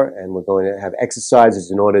before, and we're going to have exercises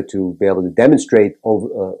in order to be able to demonstrate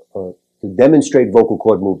vocal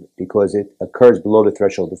cord movement, because it occurs below the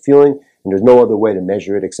threshold of feeling, and there's no other way to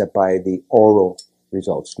measure it except by the oral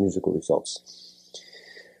results, musical results.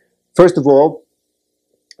 First of all,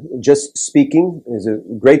 just speaking is a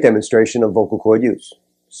great demonstration of vocal cord use.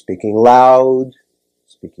 Speaking loud,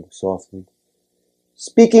 speaking softly,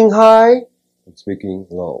 speaking high, and speaking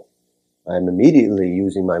low. I'm immediately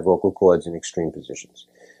using my vocal cords in extreme positions.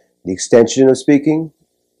 The extension of speaking,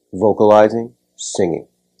 vocalizing, singing.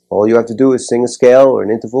 All you have to do is sing a scale or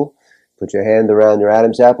an interval, put your hand around your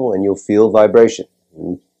Adam's apple, and you'll feel vibration.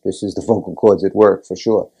 And this is the vocal cords at work, for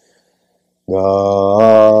sure.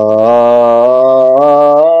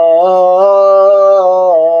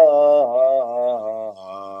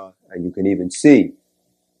 And you can even see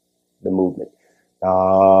the movement.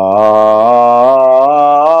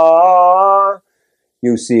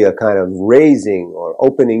 You see a kind of raising or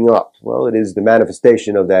opening up. Well, it is the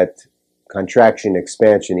manifestation of that contraction,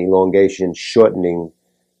 expansion, elongation, shortening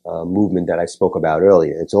movement that I spoke about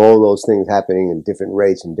earlier. It's all those things happening in different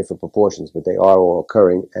rates and different proportions, but they are all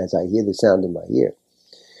occurring as I hear the sound in my ear.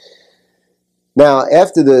 Now,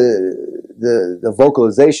 after the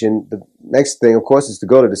vocalization, the next thing, of course, is to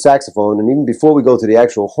go to the saxophone, and even before we go to the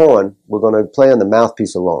actual horn, we're going to play on the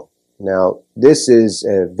mouthpiece alone. Now, this is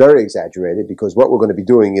very exaggerated, because what we're going to be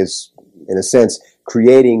doing is, in a sense,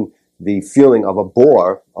 creating the feeling of a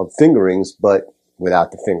bore of fingerings, but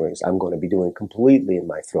without the fingerings. I'm going to be doing completely in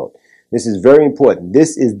my throat. This is very important.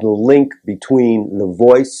 This is the link between the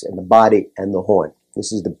voice and the body and the horn.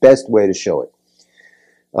 This is the best way to show it.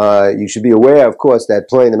 You should be aware, of course, that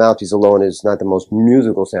playing the mouthpiece alone is not the most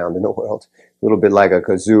musical sound in the world. A little bit like a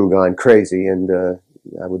kazoo gone crazy, and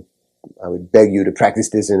I would beg you to practice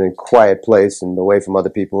this in a quiet place and away from other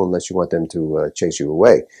people, unless you want them to chase you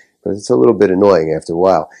away, because it's a little bit annoying after a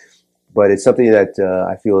while. But it's something that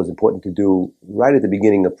I feel is important to do right at the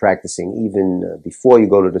beginning of practicing, even before you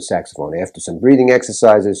go to the saxophone. After some breathing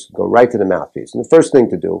exercises, go right to the mouthpiece. And the first thing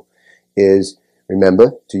to do is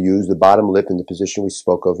remember to use the bottom lip in the position we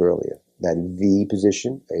spoke of earlier. That V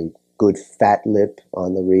position, a good fat lip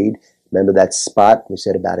on the reed. Remember that spot we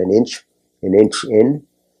said about an inch in,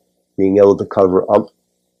 being able to cover up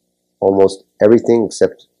almost everything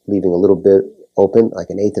except leaving a little bit open, like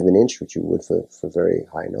 1/8 of an inch, which you would for very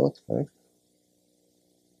high notes, right?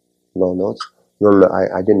 Low notes. No,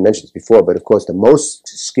 I didn't mention this before, but of course the most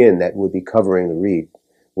skin that would be covering the reed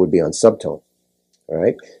would be on subtone. All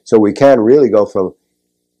right? So we can really go from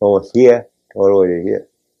almost here all the way to here.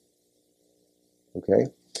 Okay?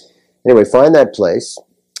 Anyway, find that place,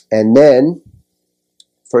 and then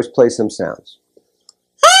first play some sounds.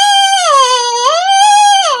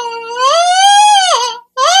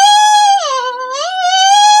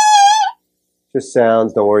 Just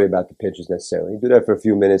sounds, don't worry about the pitches necessarily. You do that for a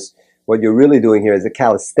few minutes. What you're really doing here is a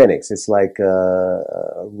calisthenics. It's like a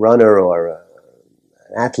runner or an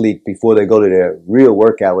athlete, before they go to their real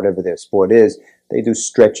workout, whatever their sport is, they do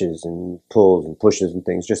stretches and pulls and pushes and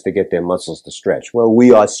things just to get their muscles to stretch. Well,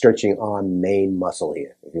 we are stretching our main muscle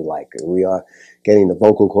here, if you like. We are getting the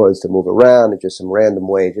vocal cords to move around in just some random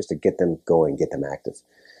way, just to get them going, get them active.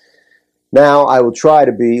 Now, I will try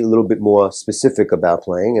to be a little bit more specific about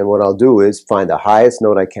playing, and what I'll do is find the highest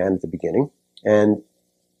note I can at the beginning and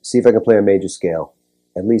see if I can play a major scale.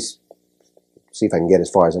 At least see if I can get as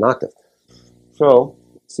far as an octave. So,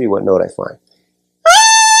 see what note I find.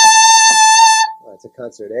 That's a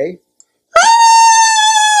concert A.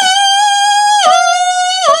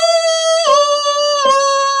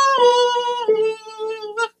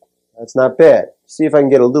 That's not bad. See if I can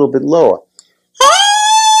get a little bit lower.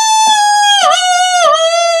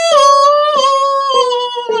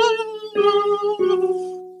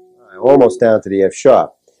 Almost down to the F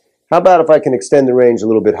sharp. How about if I can extend the range a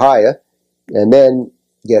little bit higher and then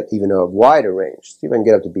get even a wider range? See if I can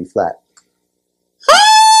get up to B flat.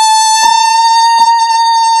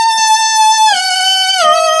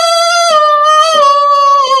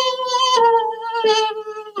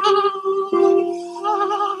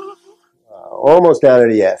 Almost down to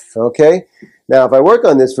the F, okay? Now, if I work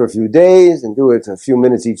on this for a few days and do it a few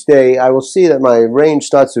minutes each day, I will see that my range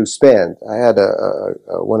starts to expand. I had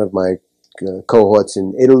one of my cohorts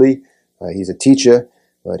in Italy He's a teacher,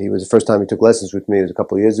 but he was the first time he took lessons with me. It was a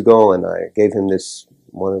couple of years ago, and I gave him this.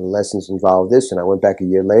 One of the lessons involved this, and I went back a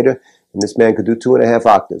year later, and this man could do 2.5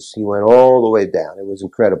 octaves. He went all the way down. It was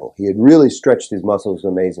incredible. He had really stretched his muscles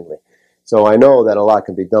amazingly. So I know that a lot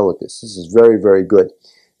can be done with this. This is very, very good.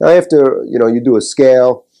 Now, after you do a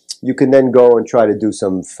scale, you can then go and try to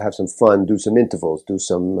have some fun, do some intervals, do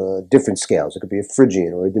some different scales. It could be a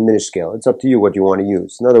Phrygian or a diminished scale. It's up to you what you want to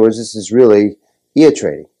use. In other words, this is really ear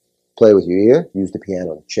training. Play with your ear. Use the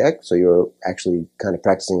piano to check. So you're actually kind of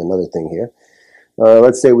practicing another thing here.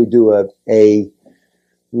 Let's say we do a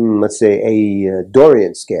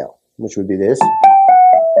Dorian scale, which would be this.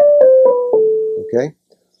 Okay.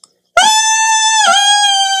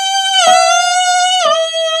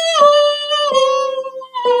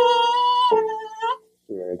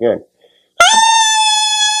 Here again.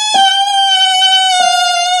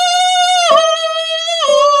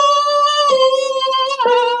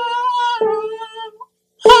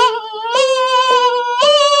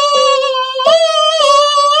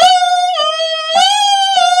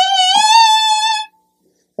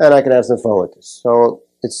 And I can have some fun with this. So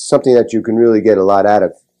it's something that you can really get a lot out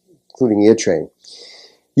of, including ear training.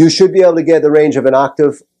 You should be able to get the range of an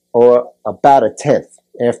octave or about a tenth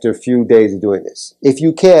after a few days of doing this. If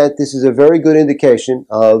you can't, this is a very good indication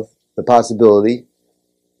of the possibility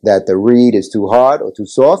that the reed is too hard or too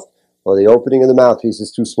soft, or the opening of the mouthpiece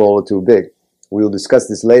is too small or too big. We'll discuss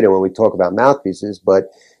this later when we talk about mouthpieces, but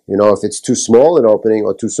if it's too small an opening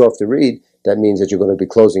or too soft to reed, that means that you're going to be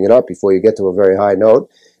closing it up before you get to a very high note.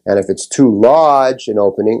 And if it's too large an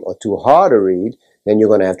opening or too hard to read, then you're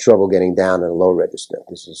going to have trouble getting down in a low register.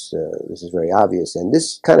 This is very obvious. And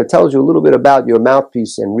this kind of tells you a little bit about your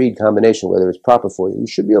mouthpiece and reed combination, whether it's proper for you. You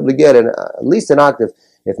should be able to get at least an octave,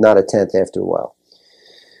 if not a tenth, after a while.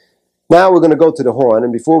 Now we're going to go to the horn.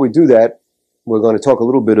 And before we do that, we're going to talk a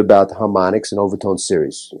little bit about the harmonics and overtone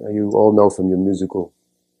series. You all know from your musical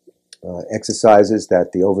exercises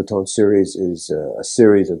that the overtone series is a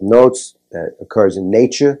series of notes that occurs in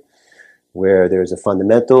nature, where there's a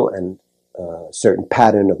fundamental and a certain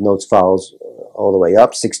pattern of notes follows all the way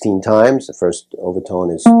up 16 times. The first overtone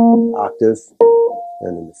is octave,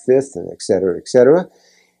 and then the fifth, and et cetera, et cetera.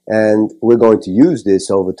 And we're going to use this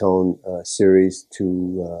overtone series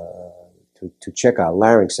to check our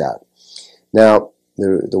larynx out. Now,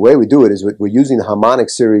 the way we do it is we're using the harmonic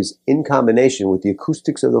series in combination with the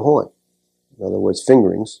acoustics of the horn, in other words,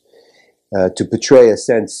 fingerings, to portray a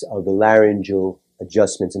sense of the laryngeal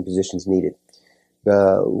adjustments and positions needed.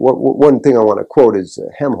 One thing I want to quote is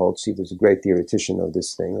Helmholtz. He was a great theoretician of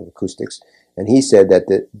this thing, of acoustics, and he said that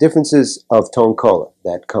the differences of tone color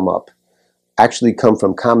that come up actually come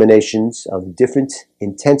from combinations of different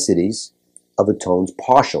intensities of a tone's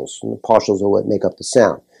partials. And the partials are what make up the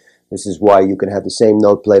sound. This is why you can have the same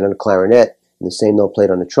note played on a clarinet and the same note played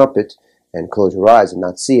on a trumpet and close your eyes and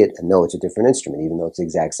not see it and know it's a different instrument, even though it's the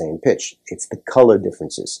exact same pitch. It's the color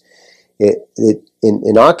differences.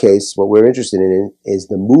 In our case, what we're interested in is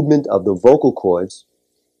the movement of the vocal cords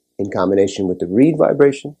in combination with the reed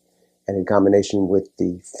vibration and in combination with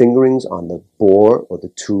the fingerings on the bore or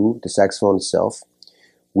the tube, the saxophone itself,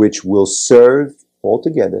 which will serve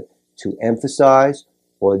altogether to emphasize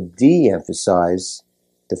or de-emphasize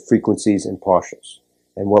the frequencies and partials.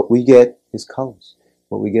 And what we get is colors.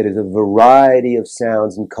 What we get is a variety of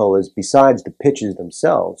sounds and colors besides the pitches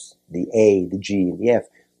themselves, the A, the G, and the F.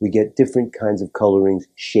 We get different kinds of colorings,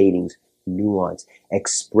 shadings, nuance,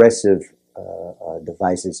 expressive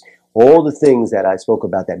devices. All the things that I spoke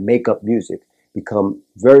about that make up music become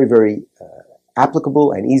very, very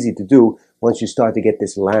applicable and easy to do once you start to get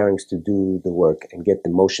this larynx to do the work and get the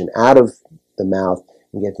motion out of the mouth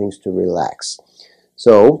and get things to relax.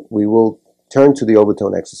 So we will turn to the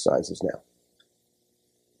overtone exercises now.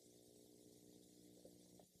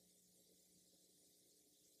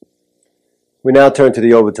 We now turn to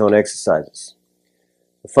the overtone exercises.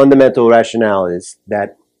 The fundamental rationale is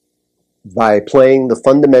that by playing the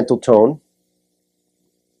fundamental tone,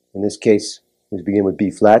 in this case we begin with B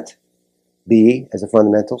flat, B as a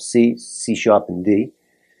fundamental, C, C sharp, and D.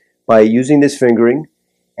 By using this fingering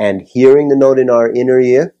and hearing the note in our inner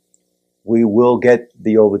ear, we will get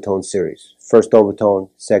the overtone series. First overtone,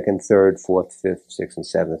 second, third, fourth, fifth, sixth, and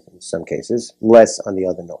seventh in some cases, less on the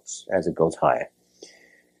other notes as it goes higher.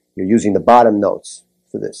 You're using the bottom notes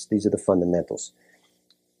for this. These are the fundamentals.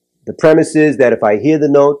 The premise is that if I hear the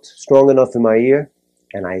note strong enough in my ear,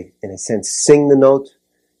 and I, in a sense, sing the note,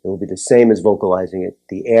 it will be the same as vocalizing it.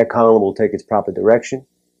 The air column will take its proper direction.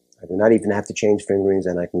 I do not even have to change fingerings,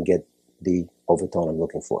 and I can get the overtone I'm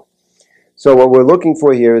looking for. So what we're looking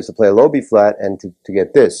for here is to play a low B flat and to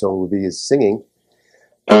get this. So it will be singing.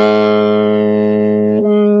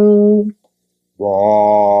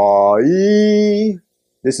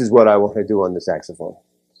 this is what I want to do on the saxophone.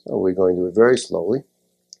 So we're going to do it very slowly.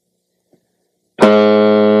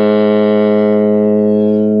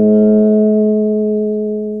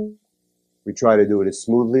 We try to do it as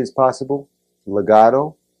smoothly as possible,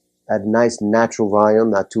 legato, at a nice natural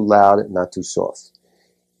volume, not too loud, not too soft.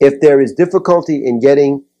 If there is difficulty in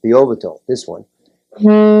getting the overtone, this one,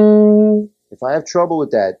 if I have trouble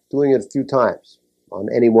with that, doing it a few times on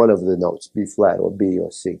any one of the notes, B flat or B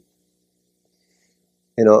or C.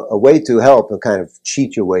 You know, a way to help and kind of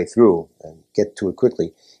cheat your way through and get to it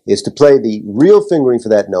quickly is to play the real fingering for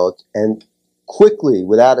that note and quickly,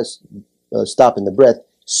 without a stop in the breath,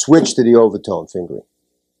 switch to the overtone fingering.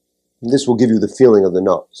 And this will give you the feeling of the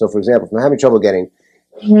note. So, for example, if I'm having trouble getting,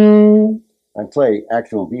 I play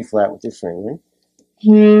actual B flat with this fingering,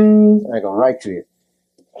 and I go right to it.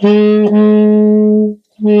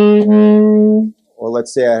 Or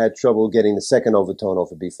let's say I had trouble getting the second overtone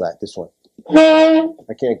off of B flat, this one.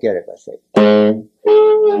 I can't get it, let's say. Having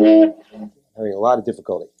a lot of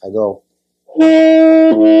difficulty. I go.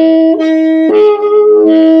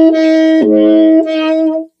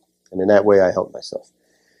 And in that way I help myself.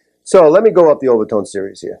 So let me go up the overtone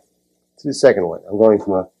series here. To the second one. I'm going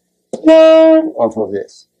from off of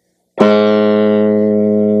this.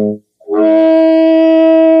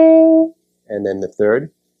 And then the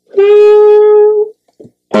third.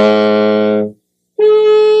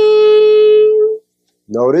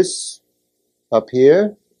 Notice up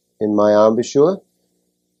here in my embouchure,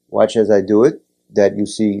 watch as I do it, that you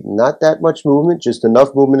see not that much movement, just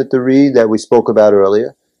enough movement at the reed that we spoke about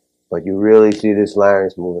earlier, but you really see this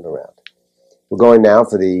larynx moving around. We're going now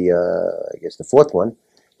for the, I guess the fourth one.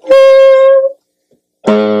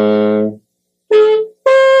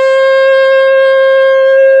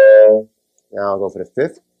 Now I'll go for the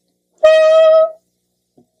fifth.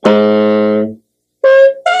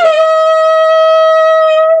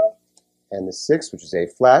 And the sixth, which is A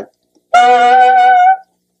flat.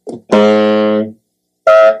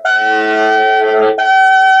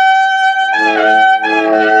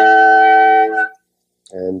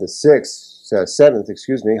 And the seventh,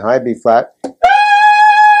 excuse me, high B flat.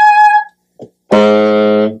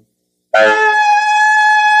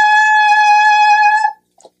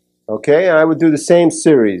 Okay, and I would do the same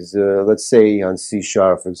series, let's say on C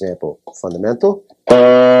sharp, for example, fundamental.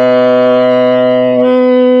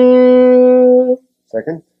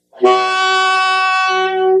 Second.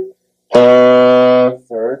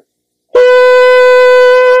 Third.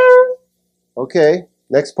 Okay,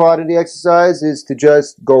 next part of the exercise is to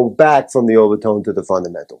just go back from the overtone to the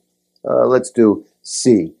fundamental. Let's do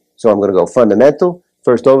C. So I'm going to go fundamental,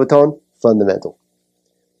 first overtone, fundamental.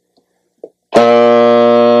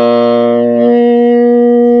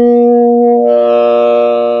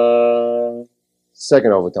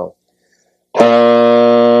 Second overtone.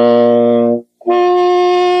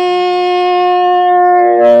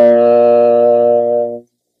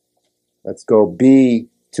 Let's go B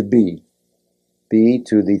to B. B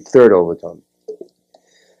to the third overtone.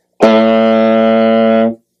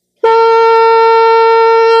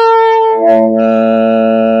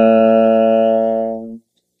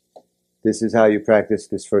 This is how you practice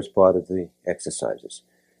this first part of the exercises.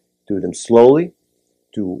 Do them slowly.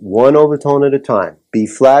 Do one overtone at a time. B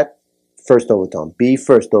flat, first overtone. B,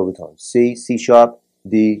 first overtone. C, C sharp.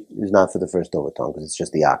 D is not for the first overtone because it's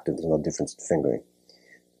just the octave. There's no difference in fingering.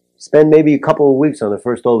 Spend maybe a couple of weeks on the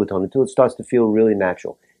first overtone until it starts to feel really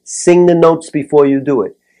natural. Sing the notes before you do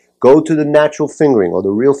it. Go to the natural fingering or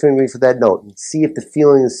the real fingering for that note and see if the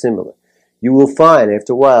feeling is similar. You will find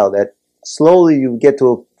after a while that slowly you get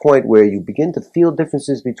to a point where you begin to feel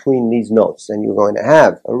differences between these notes, and you're going to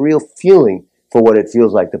have a real feeling for what it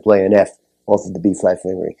feels like to play an F off of the B flat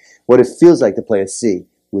fingering, what it feels like to play a C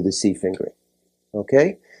with a C fingering.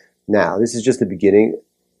 Okay? Now, this is just the beginning.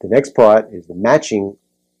 The next part is the matching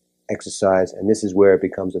exercise, and this is where it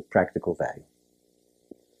becomes of practical value.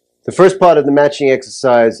 The first part of the matching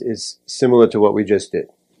exercise is similar to what we just did.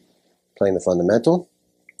 Playing the fundamental,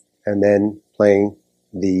 and then playing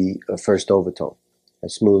the first overtone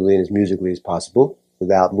as smoothly and as musically as possible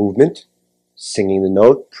without movement, singing the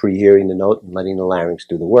note, pre-hearing the note, and letting the larynx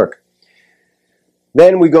do the work.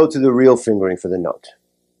 Then we go to the real fingering for the note.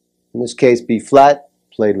 In this case, B flat,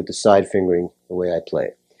 played with the side fingering the way I play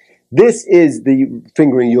it. This is the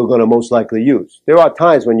fingering you're going to most likely use. There are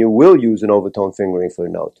times when you will use an overtone fingering for a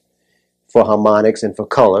note, for harmonics and for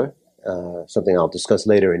color, something I'll discuss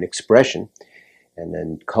later in expression, and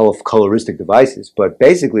then coloristic devices. But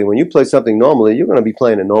basically, when you play something normally, you're going to be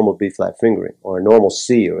playing a normal B flat fingering, or a normal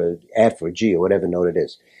C, or an F, or G, or whatever note it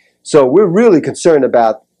is. So we're really concerned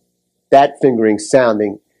about that fingering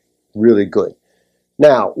sounding really good.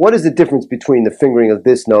 Now, what is the difference between the fingering of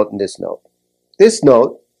this note and this note? This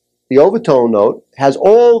note, the overtone note, has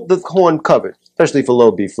all the horn covered, especially for low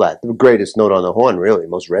B flat, the greatest note on the horn, really,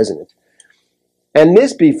 most resonant. And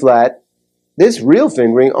this B flat, this real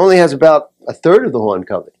fingering, only has about a third of the horn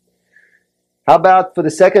covered. How about for the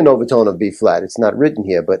second overtone of B flat? It's not written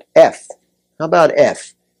here, but F. How about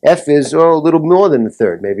F? F is a little more than a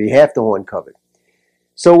third, maybe half the horn covered.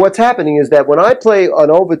 So what's happening is that when I play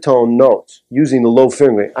an overtone note using the low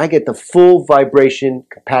fingering, I get the full vibration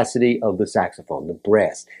capacity of the saxophone, the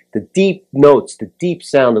brass, the deep notes, the deep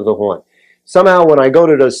sound of the horn. Somehow when I go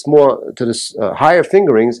to the higher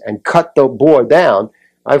fingerings and cut the bore down,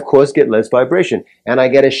 I of course get less vibration, and I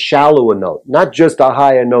get a shallower note, not just a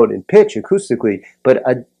higher note in pitch acoustically, but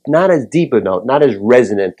not as deep a note, not as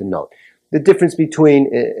resonant a note. The difference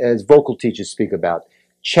between, as vocal teachers speak about,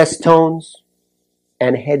 chest tones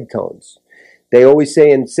and head tones. They always say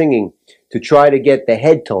in singing to try to get the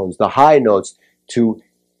head tones, the high notes, to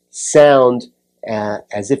sound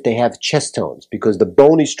as if they have chest tones, because the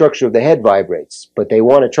bony structure of the head vibrates, but they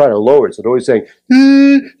want to try to lower it, so they're always saying,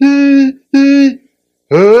 you're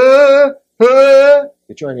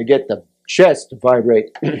trying to get the chest to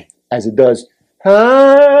vibrate as it does,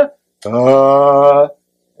 and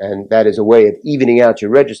that is a way of evening out your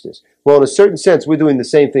registers. Well, in a certain sense, we're doing the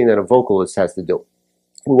same thing that a vocalist has to do.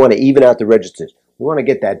 We want to even out the registers. We want to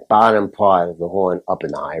get that bottom part of the horn up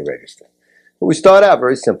in the high register. But we start out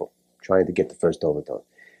very simple, trying to get the first overtone.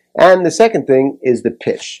 And the second thing is the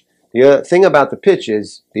pitch. The thing about the pitch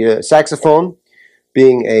is the saxophone,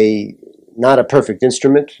 being not a perfect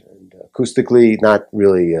instrument, and acoustically not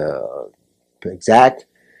really exact.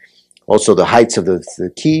 Also, the heights of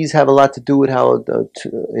the keys have a lot to do with how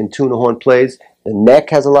in tune a horn plays. The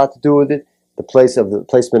neck has a lot to do with it. The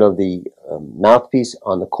placement of the mouthpiece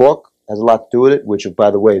on the cork has a lot to do with it, which,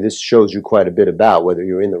 by the way, this shows you quite a bit about whether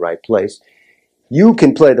you're in the right place. You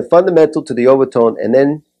can play the fundamental to the overtone and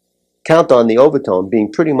then count on the overtone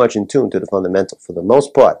being pretty much in tune to the fundamental for the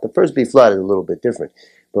most part. The first B flat is a little bit different,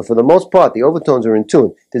 but for the most part, the overtones are in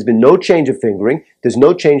tune. There's been no change of fingering. There's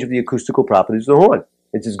no change of the acoustical properties of the horn.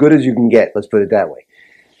 It's as good as you can get, let's put it that way.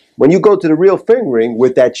 When you go to the real fingering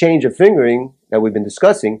with that change of fingering that we've been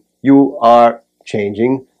discussing, you are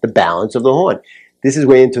changing the balance of the horn. This is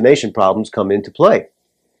where intonation problems come into play.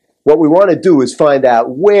 What we want to do is find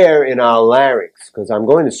out where in our larynx, because I'm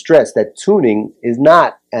going to stress that tuning is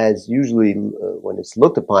not as usually when it's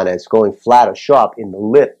looked upon as going flat or sharp in the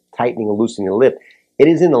lip, tightening or loosening the lip. It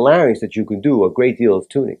is in the larynx that you can do a great deal of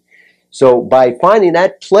tuning. So by finding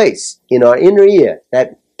that place in our inner ear,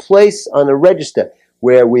 that place on the register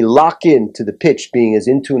where we lock in to the pitch being as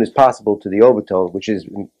in tune as possible to the overtone, which is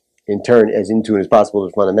in turn as in tune as possible to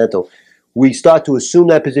the fundamental, we start to assume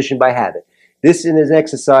that position by habit. This is an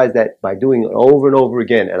exercise that by doing it over and over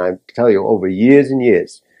again, and I tell you over years and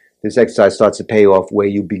years, this exercise starts to pay off where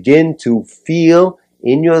you begin to feel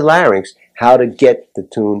in your larynx how to get the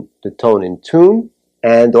tone in tune,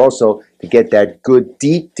 and also to get that good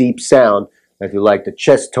deep, deep sound, if you like, the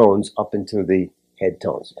chest tones up into the head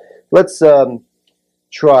tones. Let's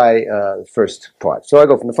try the first part. So I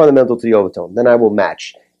go from the fundamental to the overtone, then I will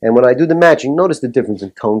match. And when I do the matching, notice the difference in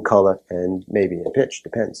tone color and maybe in pitch,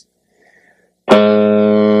 depends.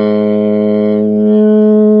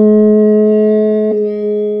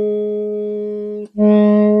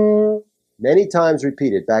 Many times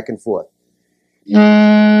repeated, back and forth.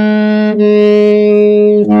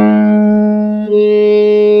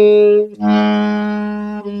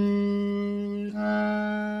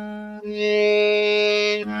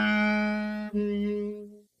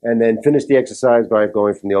 And then finish the exercise by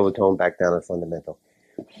going from the overtone back down to the fundamental.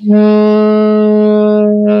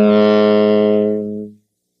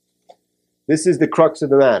 This is the crux of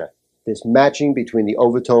the matter, this matching between the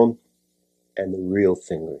overtone and the real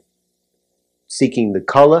fingering. Seeking the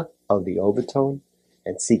color of the overtone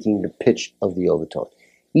and seeking the pitch of the overtone.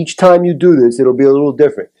 Each time you do this, it'll be a little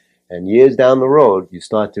different. And years down the road, you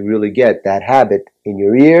start to really get that habit in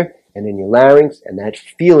your ear and in your larynx and that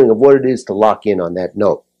feeling of what it is to lock in on that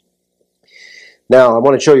note. Now, I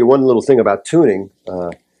want to show you one little thing about tuning.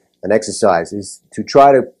 An exercise is to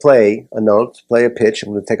try to play a note, play a pitch. I'm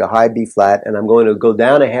going to take a high B flat, and I'm going to go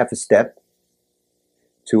down a half a step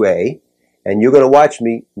to A, and you're going to watch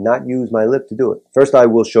me not use my lip to do it. First, I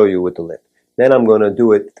will show you with the lip. Then I'm going to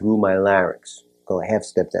do it through my larynx. Go a half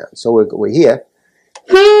step down. So we're here,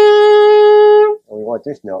 and we want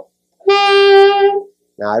this note.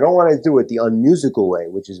 Now, I don't want to do it the unmusical way,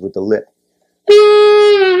 which is with the lip.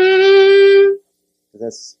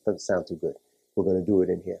 That doesn't sound too good. We're going to do it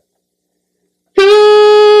in here.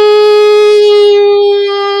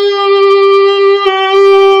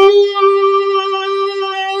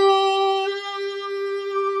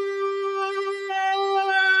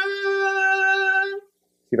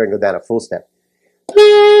 if I can go down a full step.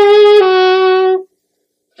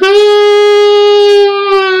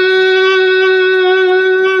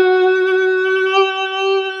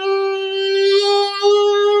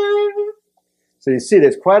 So you see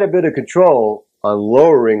there's quite a bit of control on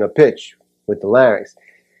lowering a pitch with the larynx.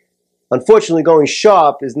 Unfortunately, going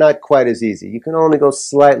sharp is not quite as easy. You can only go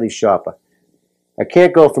slightly sharper. I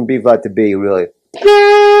can't go from B flat to B, really.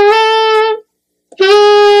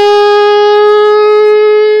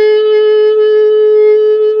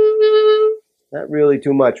 Not really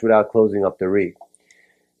too much without closing up the reed.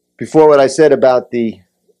 Before what I said about the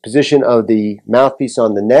position of the mouthpiece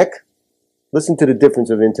on the neck, listen to the difference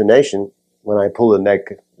of intonation when I pull the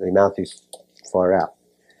mouthpiece far out.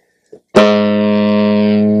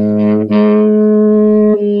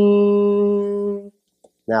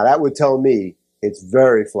 Now that would tell me it's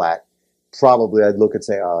very flat. Probably I'd look and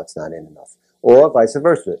say, oh, it's not in enough. Or vice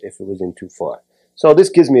versa, if it was in too far. So this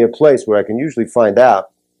gives me a place where I can usually find out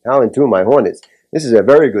how in tune my horn is. This is a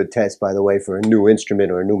very good test, by the way, for a new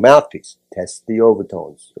instrument or a new mouthpiece. Test the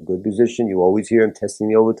overtones. A good musician, you always hear him testing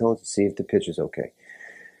the overtones to see if the pitch is okay.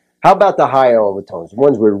 How about the higher overtones, the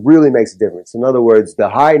ones where it really makes a difference? In other words, the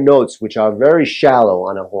high notes, which are very shallow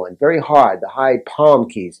on a horn, very hard, the high palm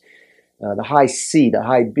keys, the high C, the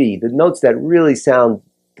high B, the notes that really sound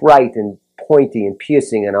bright and pointy and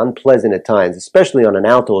piercing and unpleasant at times, especially on an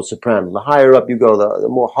alto or soprano. The higher up you go, the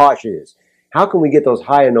more harsh it is. How can we get those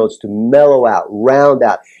higher notes to mellow out, round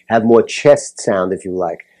out, have more chest sound, if you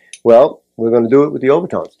like? Well, we're going to do it with the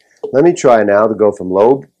overtones. Let me try now to go from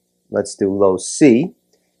low, let's do low C,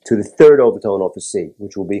 to the third overtone off of C,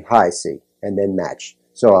 which will be high C, and then match.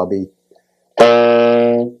 So I'll be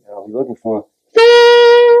looking for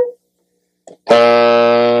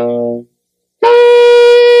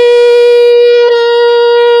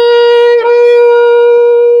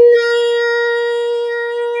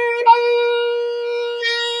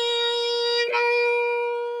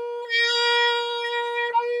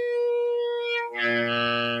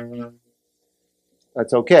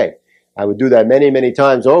That's okay. I would do that many, many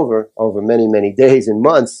times over many, many days and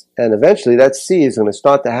months, and eventually that C is going to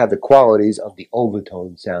start to have the qualities of the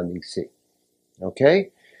overtone sounding C. Okay?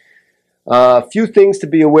 A few things to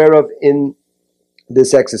be aware of in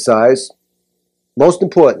this exercise. Most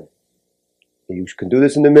important, you can do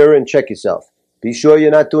this in the mirror and check yourself. Be sure you're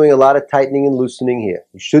not doing a lot of tightening and loosening here.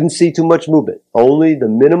 You shouldn't see too much movement. Only the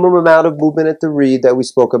minimum amount of movement at the reed that we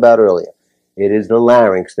spoke about earlier. It is the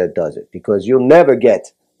larynx that does it, because you'll never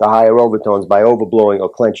get the higher overtones by overblowing or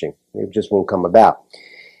clenching. It just won't come about.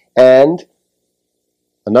 And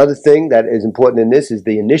another thing that is important in this is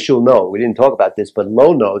the initial note. We didn't talk about this, but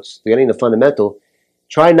low notes, getting the fundamental,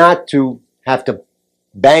 try not to have to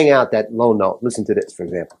bang out that low note. Listen to this, for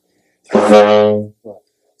example. You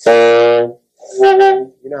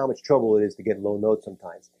know how much trouble it is to get low notes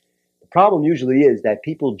sometimes. The problem usually is that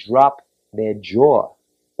people drop their jaw.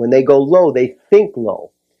 When they go low, they think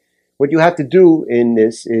low. What you have to do in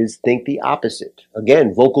this is think the opposite.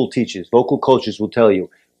 Again, vocal teachers, vocal coaches will tell you,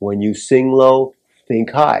 when you sing low, think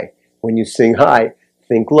high. When you sing high,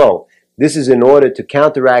 think low. This is in order to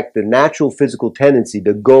counteract the natural physical tendency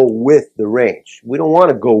to go with the range. We don't want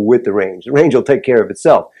to go with the range. The range will take care of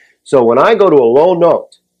itself. So when I go to a low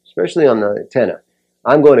note, especially on the tenor,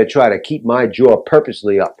 I'm going to try to keep my jaw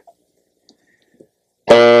purposely up.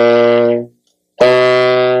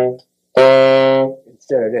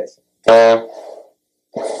 Instead of this.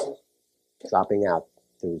 Dropping out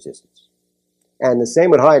the resistance. And the same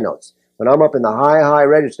with high notes. When I'm up in the high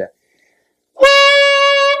register,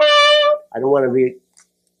 I don't want to be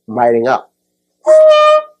biting up.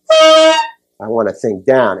 I want to think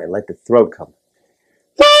down and let the throat come.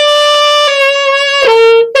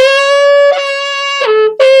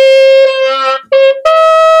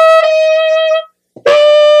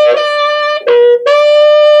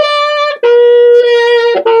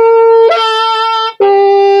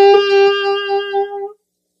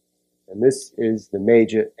 And this is the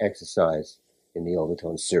major exercise in the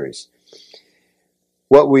overtone series.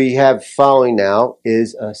 What we have following now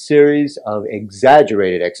is a series of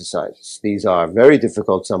exaggerated exercises. These are very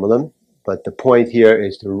difficult, some of them, but the point here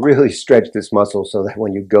is to really stretch this muscle so that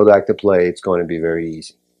when you go back to play, it's going to be very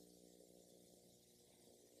easy.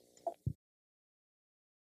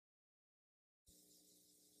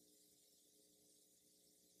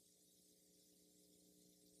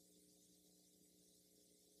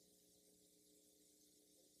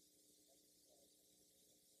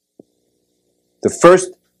 The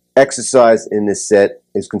first exercise in this set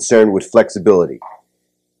is concerned with flexibility,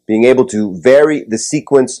 being able to vary the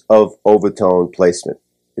sequence of overtone placement.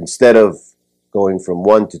 Instead of going from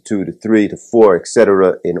 1 to 2 to 3 to 4,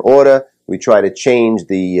 etc. in order. We try to change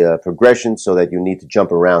the progression so that you need to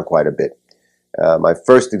jump around quite a bit. My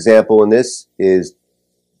first example in this is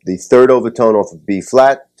the third overtone off of B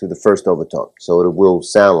flat to the first overtone. So it will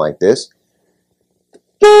sound like this.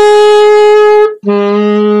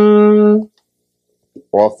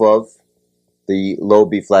 Off of the low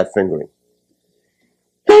B flat fingering.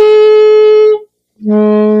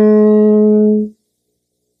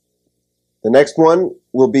 The next one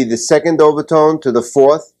will be the second overtone to the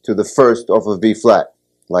fourth to the first off of B flat,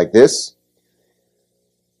 like this.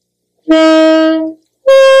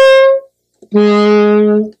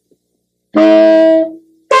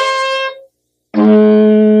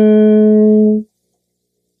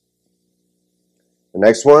 The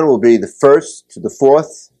next one will be the first to the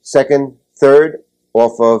fourth, second, third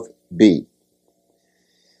off of B.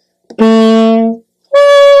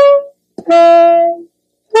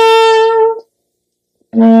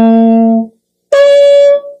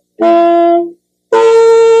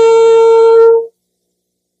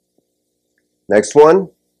 Next one,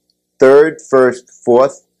 third, first,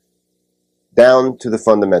 fourth, down to the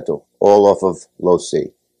fundamental, all off of low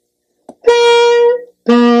C.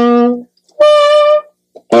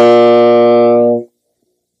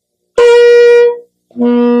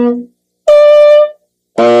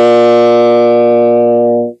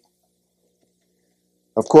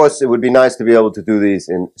 Of course, it would be nice to be able to do these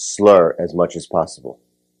in slur as much as possible.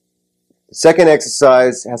 The second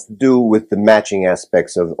exercise has to do with the matching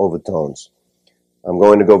aspects of overtones. I'm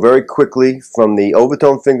going to go very quickly from the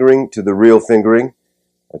overtone fingering to the real fingering,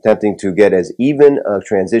 attempting to get as even a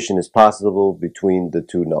transition as possible between the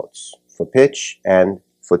two notes, for pitch and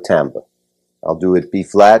for timbre. I'll do it B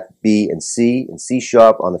flat, B and C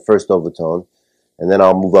sharp on the first overtone, and then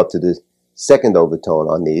I'll move up to the second overtone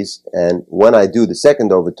on these. And when I do the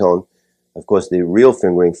second overtone, of course the real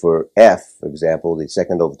fingering for F, for example, the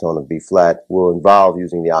second overtone of B flat, will involve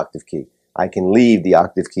using the octave key. I can leave the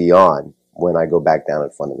octave key on when I go back down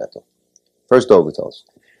at fundamental. First overtones.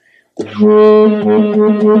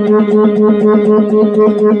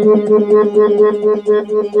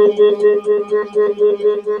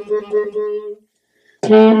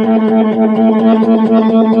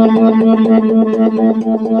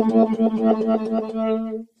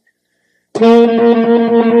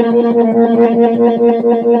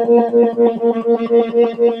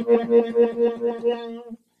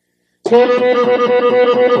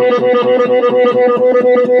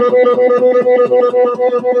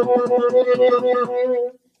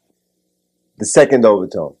 The second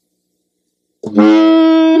overtone.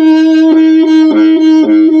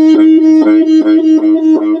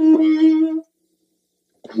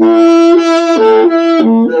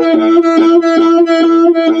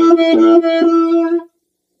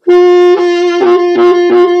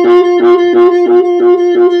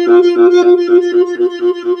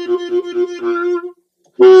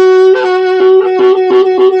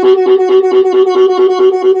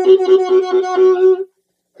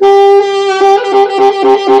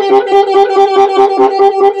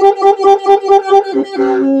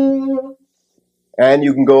 And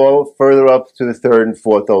you can go further up to the third and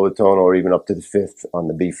fourth overtone, or even up to the fifth on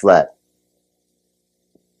the B flat.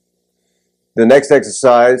 The next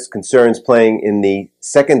exercise concerns playing in the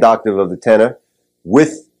second octave of the tenor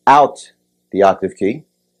without the octave key,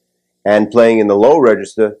 and playing in the low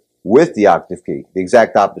register with the octave key, the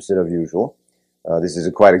exact opposite of usual. This is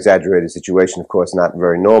a quite exaggerated situation, of course, not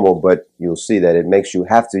very normal, but you'll see that it makes you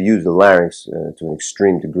have to use the larynx to an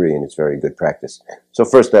extreme degree, and it's very good practice. So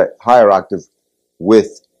first, that higher octave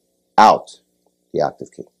without the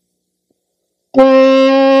octave key.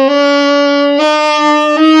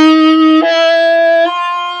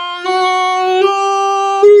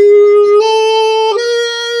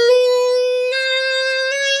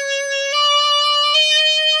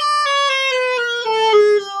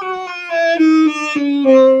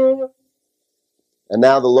 And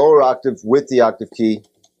now the lower octave with the octave key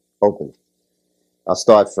open. I'll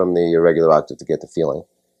start from the irregular octave to get the feeling.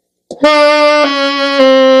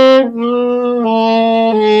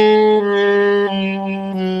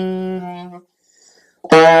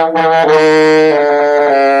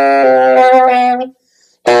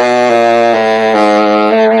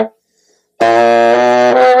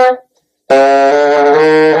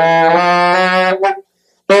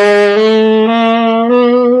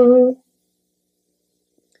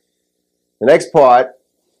 The next part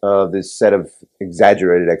of this set of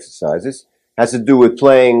exaggerated exercises has to do with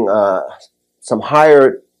playing some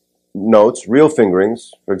higher notes, real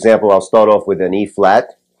fingerings. For example, I'll start off with an E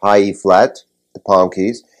flat, high E flat, the palm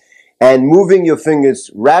keys, and moving your fingers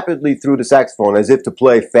rapidly through the saxophone as if to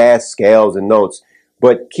play fast scales and notes,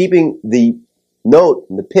 but keeping the note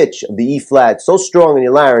and the pitch of the E flat so strong in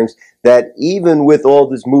your larynx that even with all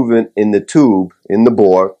this movement in the tube, in the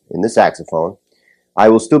bore, in the saxophone, I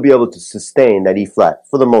will still be able to sustain that E flat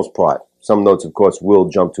for the most part. Some notes, of course, will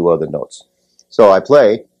jump to other notes. So I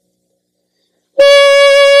play.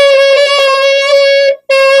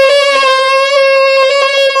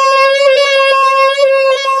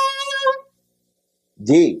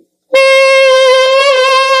 D.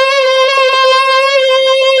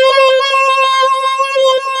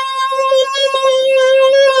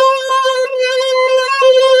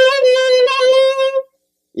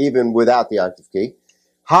 Even without the octave key.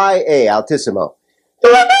 High A, altissimo.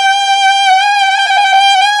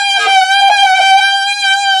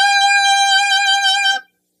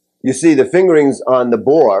 You see, the fingerings on the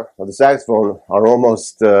bore of the saxophone are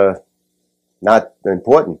almost not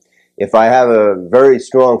important. If I have a very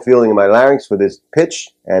strong feeling in my larynx for this pitch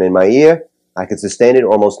and in my ear, I can sustain it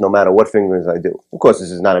almost no matter what fingerings I do. Of course, this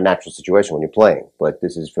is not a natural situation when you're playing, but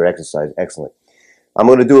this is for exercise excellent. I'm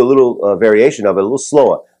going to do a little variation of it, a little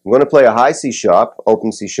slower. I'm going to play a high C sharp,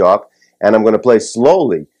 open C sharp, and I'm going to play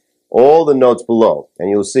slowly all the notes below. And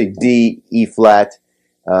you'll see D, E flat,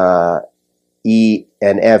 E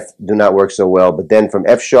and F do not work so well, but then from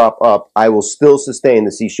F sharp up, I will still sustain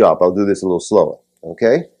the C sharp. I'll do this a little slower,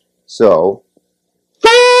 okay? So,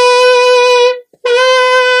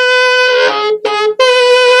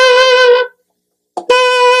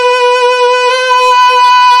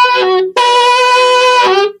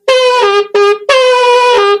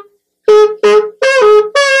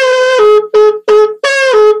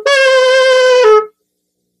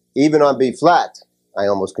 even on B flat, I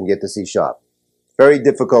almost can get the C sharp. Very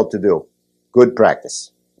difficult to do. Good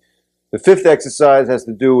practice. The fifth exercise has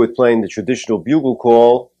to do with playing the traditional bugle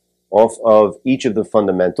call off of each of the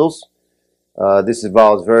fundamentals. This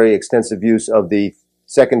involves very extensive use of the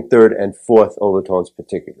second, third, and fourth overtones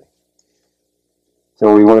particularly.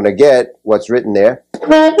 So we want to get what's written there.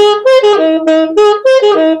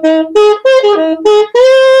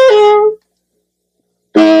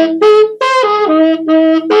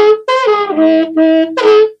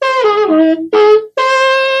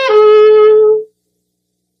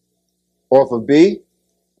 Off of B.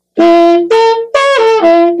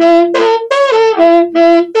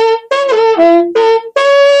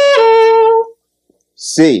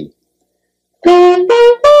 C.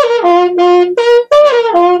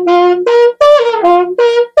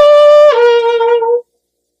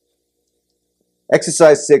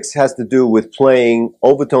 Exercise 6 has to do with playing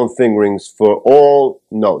overtone fingerings for all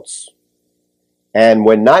notes. And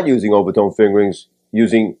when not using overtone fingerings,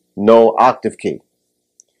 using no octave key.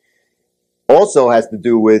 Also has to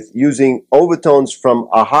do with using overtones from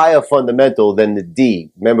a higher fundamental than the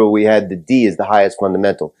D. Remember, we had the D as the highest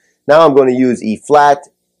fundamental. Now I'm going to use E flat,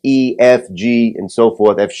 E, F, G, and so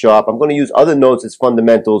forth, F sharp. I'm going to use other notes as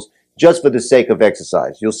fundamentals just for the sake of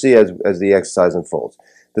exercise. You'll see as the exercise unfolds.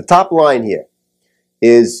 The top line here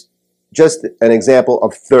is just an example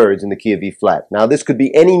of thirds in the key of E flat. Now this could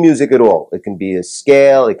be any music at all. It can be a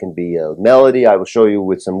scale, it can be a melody. I will show you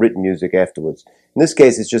with some written music afterwards. In this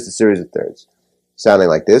case, it's just a series of thirds, sounding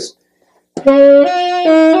like this.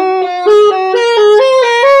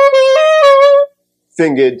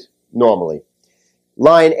 Fingered normally.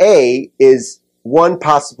 Line A is one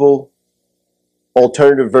possible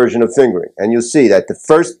alternative version of fingering. And you'll see that the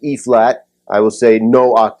first E flat, I will say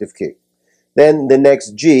no octave key. Then the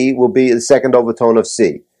next G will be the second overtone of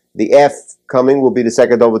C. The F coming will be the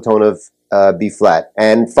second overtone of B flat,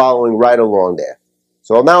 and following right along there.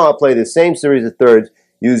 So now I'll play the same series of thirds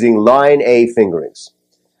using line A fingerings.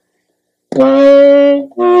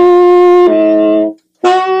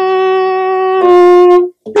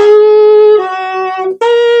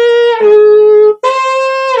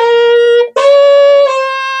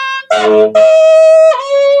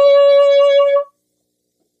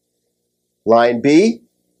 Line B,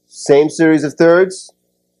 same series of thirds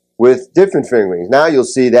with different fingerings. Now you'll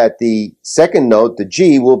see that the second note, the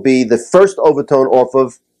G, will be the first overtone off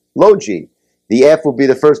of low G. The F will be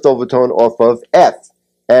the first overtone off of F.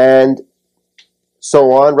 And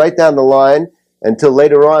so on, right down the line, until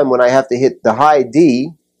later on when I have to hit the high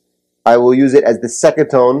D, I will use it as the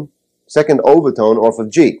second overtone off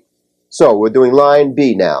of G. So we're doing line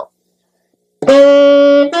B now.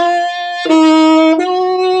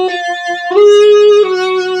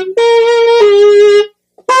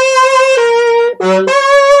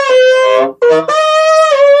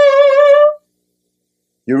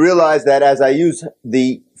 You realize that as I use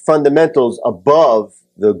the fundamentals above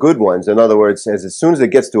the good ones. In other words, as soon as it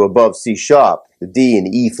gets to above C sharp, the D and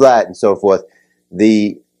the E flat and so forth,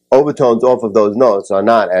 the overtones off of those notes are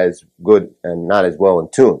not as good and not as well in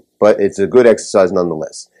tune. But it's a good exercise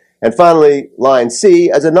nonetheless. And finally, line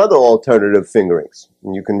C as another alternative fingerings.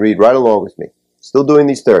 And you can read right along with me. Still doing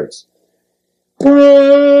these thirds.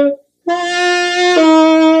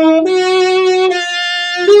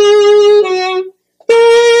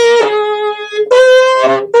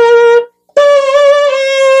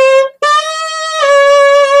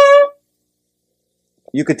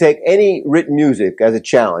 You could take any written music as a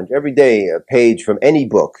challenge. Every day, a page from any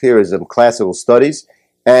book. Here is some classical studies.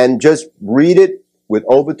 And just read it with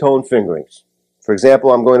overtone fingerings. For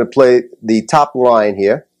example, I'm going to play the top line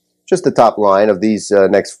here. Just the top line of these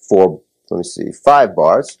next five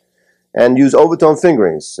bars. And use overtone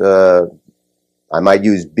fingerings. I might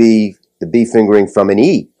use the B fingering from an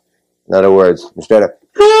E. In other words, instead of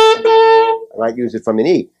I might use it from an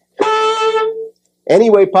E. Any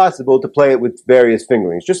way possible to play it with various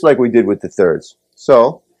fingerings, just like we did with the thirds.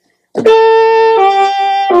 So,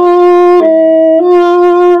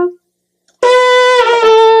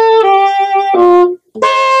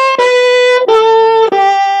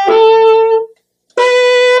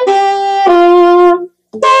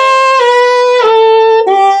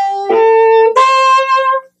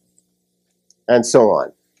 and so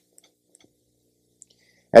on.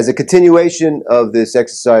 As a continuation of this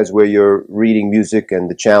exercise where you're reading music and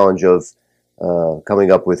the challenge of coming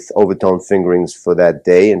up with overtone fingerings for that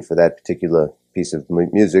day and for that particular piece of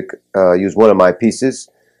music, use one of my pieces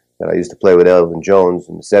that I used to play with Elvin Jones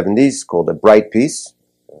in the 70s called a Bright piece.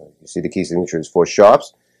 You see the key signature is 4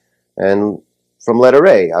 sharps. And from letter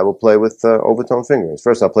A, I will play with overtone fingerings.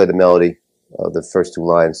 First I'll play the melody of the first 2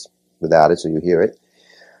 lines without it so you hear it.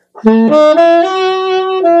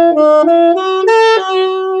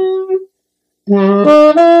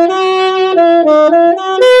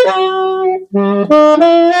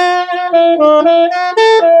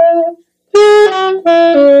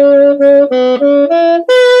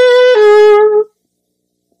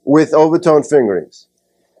 With overtone fingerings.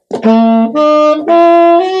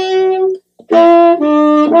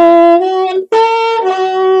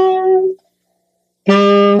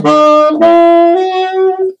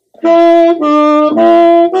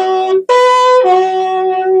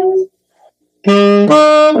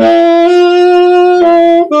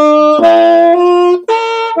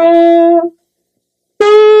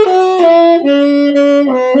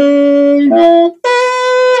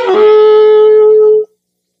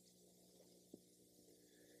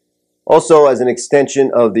 Also, as an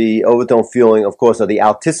extension of the overtone feeling, of course, are the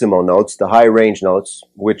altissimo notes, the high range notes,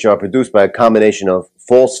 which are produced by a combination of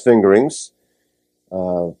false fingerings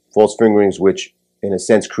which, in a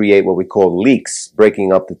sense, create what we call leaks,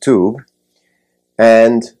 breaking up the tube,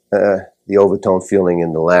 and the overtone feeling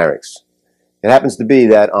in the larynx. It happens to be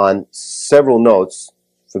that on several notes,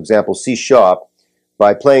 for example, C sharp,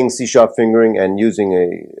 by playing C sharp fingering and using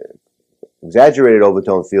a exaggerated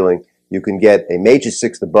overtone feeling, you can get a major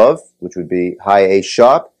 6th above, which would be high A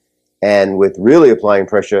sharp, and with really applying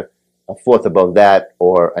pressure, a 4th above that,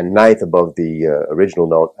 or a 9th above the original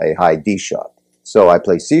note, a high D sharp. So I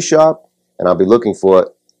play C sharp, and I'll be looking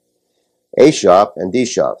for A sharp and D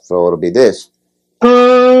sharp. So it'll be this.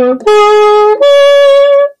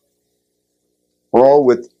 All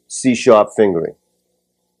with C sharp fingering.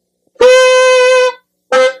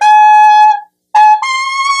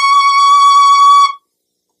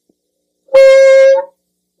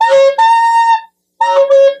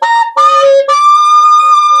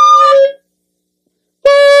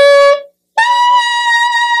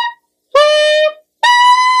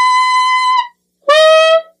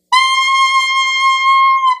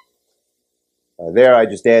 There I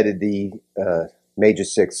just added the major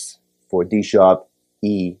 6 for D sharp,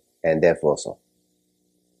 E, and F also.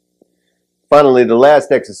 Finally, the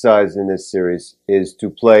last exercise in this series is to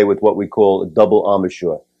play with what we call a double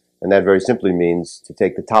embouchure. And that very simply means to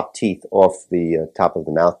take the top teeth off the top of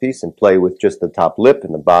the mouthpiece and play with just the top lip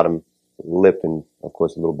and the bottom lip and, of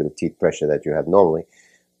course, a little bit of teeth pressure that you have normally.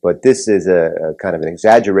 But this is a kind of an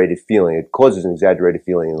exaggerated feeling. It causes an exaggerated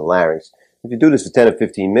feeling in the larynx. If you do this for 10 or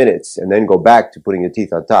 15 minutes and then go back to putting your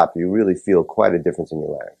teeth on top, you really feel quite a difference in your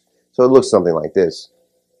larynx. So it looks something like this.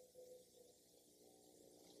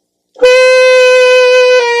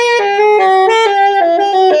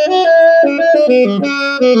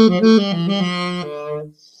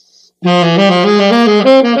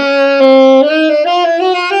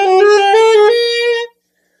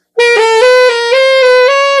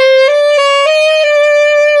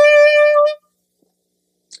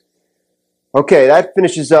 Okay, that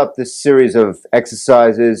finishes up this series of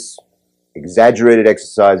exercises, exaggerated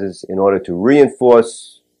exercises, in order to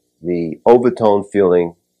reinforce the overtone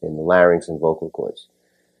feeling in the larynx and vocal cords.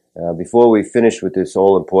 Before we finish with this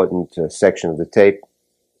all-important section of the tape,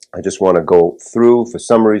 I just want to go through, for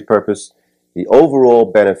summary purpose, the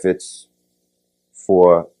overall benefits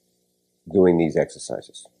for doing these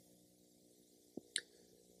exercises.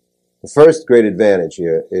 The first great advantage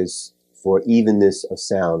here is for evenness of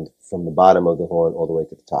sound from the bottom of the horn all the way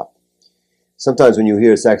to the top. Sometimes when you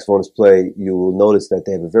hear a saxophonist play, you will notice that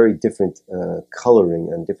they have a very different coloring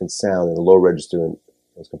and different sound in the low register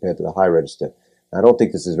as compared to the high register. I don't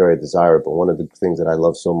think this is very desirable. One of the things that I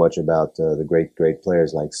love so much about the great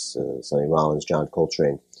players like Sonny Rollins, John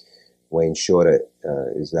Coltrane, Wayne Shorter,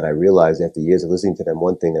 is that I realized after years of listening to them,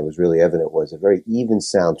 one thing that was really evident was a very even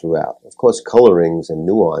sound throughout. Of course, colorings and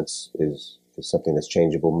nuance is something that's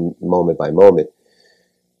changeable moment by moment.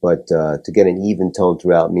 But to get an even tone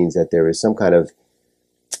throughout means that there is some kind of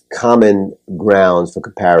common grounds for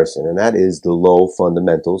comparison, and that is the low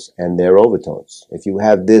fundamentals and their overtones. If you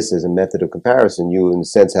have this as a method of comparison, you in a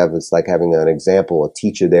sense have, it's like having an example, a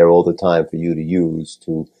teacher there all the time for you to use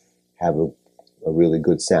to have a really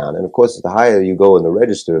good sound. And of course, the higher you go in the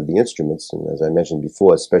register of the instruments, and as I mentioned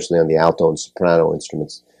before, especially on the alto and soprano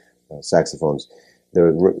instruments, saxophones,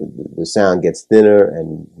 the sound gets thinner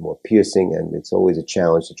and more piercing, and it's always a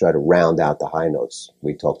challenge to try to round out the high notes.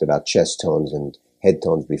 We talked about chest tones and head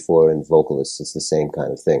tones before, and vocalists, it's the same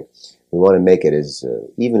kind of thing. We want to make it as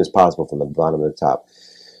even as possible from the bottom to the top.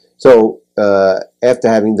 So after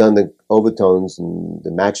having done the overtones and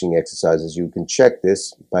the matching exercises, you can check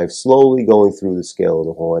this by slowly going through the scale of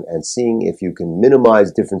the horn and seeing if you can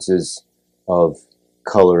minimize differences of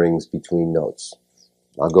colorings between notes.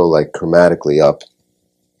 I'll go like chromatically up.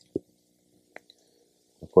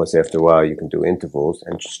 Of course, after a while, you can do intervals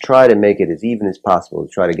and just try to make it as even as possible.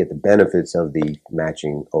 Try to get the benefits of the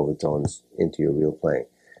matching overtones into your real playing.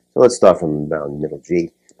 So let's start from around middle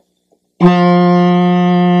G.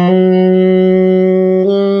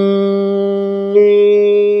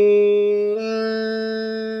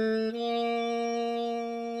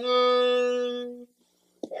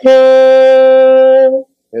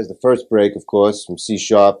 There's the first break, of course, from C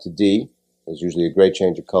sharp to D. There's usually a great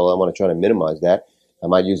change of color. I want to try to minimize that. I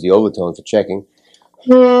might use the overtone for checking.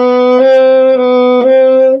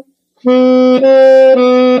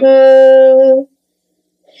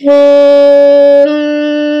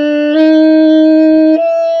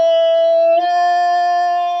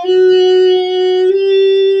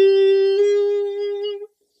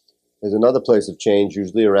 There's another place of change,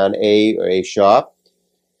 usually around A or A sharp.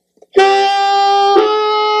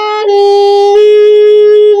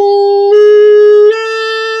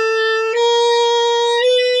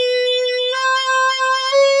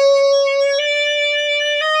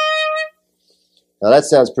 Now that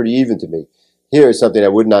sounds pretty even to me. Here is something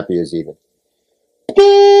that would not be as even.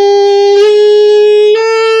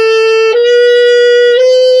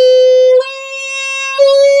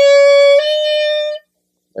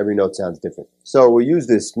 Every note sounds different. So we use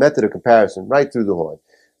this method of comparison right through the horn.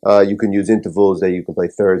 You can use intervals that you can play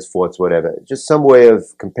thirds, fourths, whatever. Just some way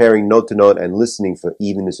of comparing note to note and listening for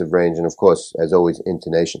evenness of range, and of course, as always,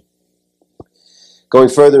 intonation. Going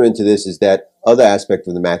further into this is that other aspect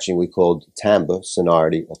of the matching we called timbre,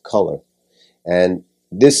 sonority, or color. And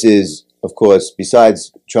this is, of course,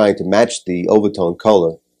 besides trying to match the overtone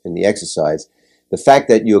color in the exercise, the fact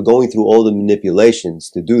that you're going through all the manipulations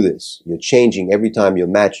to do this. You're changing every time you're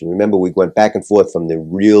matching. Remember, we went back and forth from the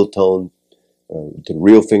real tone to the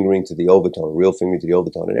real fingering to the overtone, real fingering to the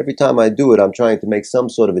overtone. And every time I do it, I'm trying to make some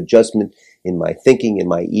sort of adjustment in my thinking, in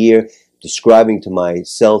my ear, describing to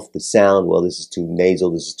myself the sound. Well, this is too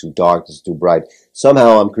nasal, this is too dark, this is too bright.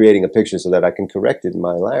 Somehow I'm creating a picture so that I can correct it in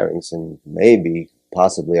my larynx, and maybe,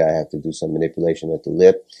 possibly, I have to do some manipulation at the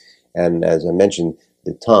lip. And as I mentioned,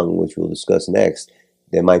 the tongue, which we'll discuss next,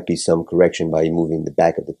 there might be some correction by moving the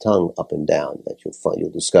back of the tongue up and down that you'll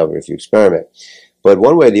discover if you experiment. But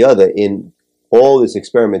one way or the other, in all this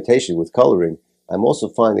experimentation with coloring, I'm also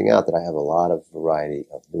finding out that I have a lot of variety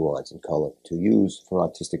of nuance and color to use for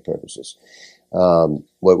artistic purposes.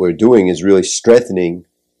 What we're doing is really strengthening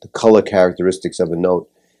the color characteristics of a note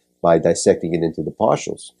by dissecting it into the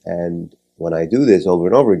partials. And when I do this over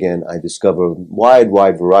and over again, I discover a wide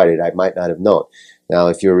variety that I might not have known. Now,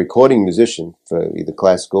 if you're a recording musician for either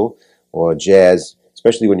classical or jazz,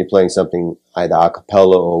 especially when you're playing something either a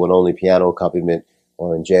cappella or with only piano accompaniment,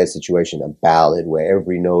 or in jazz situation, a ballad where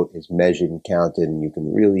every note is measured and counted and you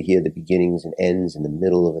can really hear the beginnings and ends in the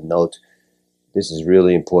middle of a note, this is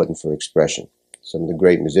really important for expression. Some of the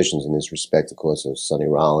great musicians in this respect, of course, are Sonny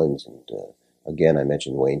Rollins and Again, I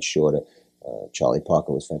mentioned Wayne Shorter. Charlie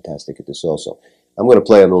Parker was fantastic at this also. I'm going to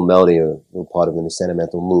play a little melody, a little part of it in a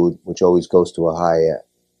sentimental mood, which always goes to a high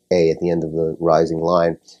A at the end of the rising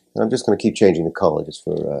line. And I'm just going to keep changing the color just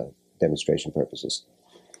for demonstration purposes.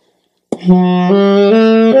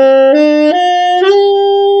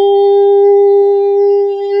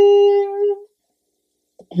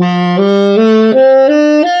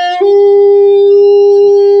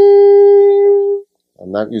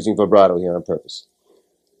 I'm not using vibrato here on purpose.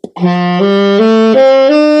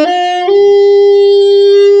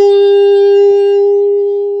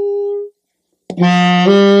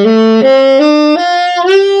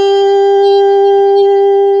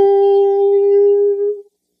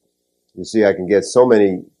 You see, I can get so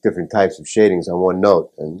many different types of shadings on one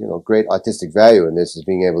note, and great artistic value in this is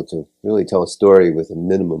being able to really tell a story with a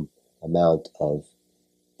minimum amount of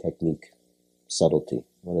technique, subtlety.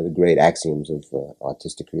 One of the great axioms of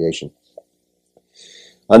artistic creation.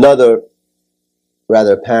 Another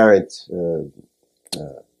rather apparent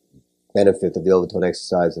benefit of the overtone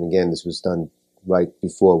exercise, and again, this was done right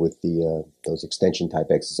before with the those extension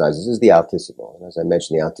type exercises, is the altissimo. And as I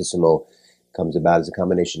mentioned, the altissimo comes about as a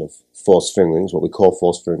combination of false fingerings, what we call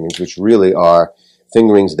false fingerings, which really are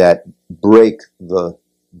fingerings that break the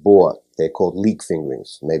bore. They're called leak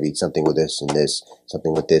fingerings. Maybe something with this and this,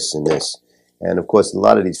 something with this and this. And of course, a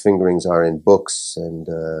lot of these fingerings are in books, and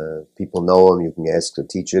people know them. You can ask a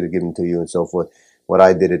teacher to give them to you and so forth. What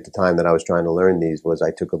I did at the time that I was trying to learn these was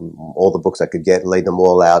I took all the books I could get, laid them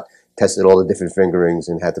all out, tested all the different fingerings,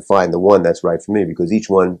 and had to find the one that's right for me, because each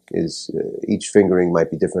one is, each fingering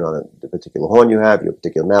might be different on the particular horn you have, your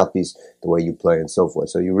particular mouthpiece, the way you play, and so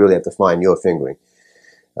forth. So you really have to find your fingering.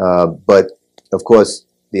 But of course,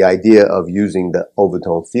 the idea of using the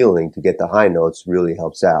overtone feeling to get the high notes really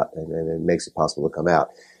helps out, and it makes it possible to come out.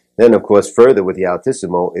 Then, of course, further with the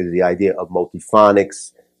altissimo is the idea of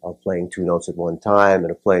multiphonics, of playing two notes at one time,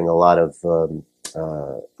 and of playing a lot of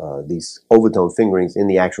these overtone fingerings in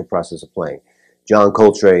the actual process of playing. John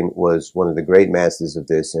Coltrane was one of the great masters of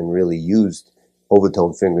this and really used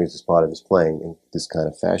overtone fingerings as part of his playing in this kind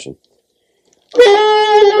of fashion.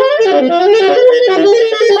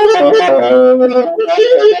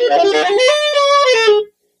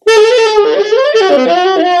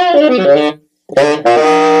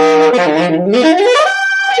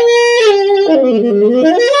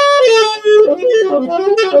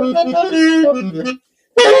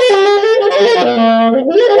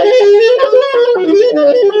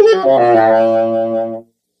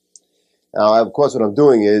 Now, of course, what I'm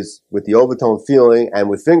doing is, with the overtone feeling and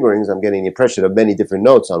with fingerings, I'm getting the impression of many different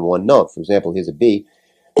notes on one note. For example, here's a B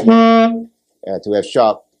to F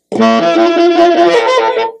sharp.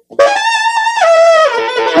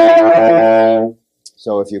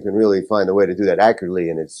 So if you can really find a way to do that accurately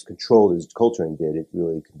and it's controlled as Coltrane did, it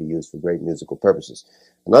really can be used for great musical purposes.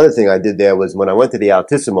 Another thing I did there was when I went to the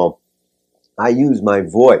altissimo, I used my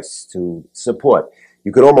voice to support.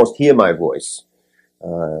 You could almost hear my voice.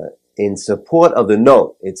 In support of the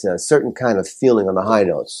note, it's a certain kind of feeling on the high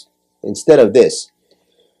notes. Instead of this,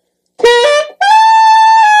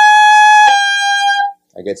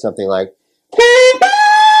 I get something like,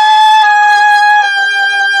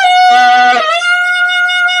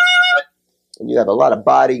 and you have a lot of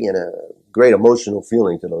body and a great emotional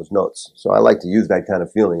feeling to those notes. So I like to use that kind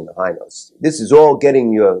of feeling in the high notes. This is all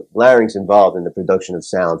getting your larynx involved in the production of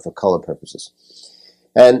sound for color purposes.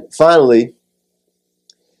 And finally,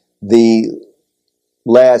 the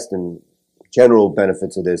last and general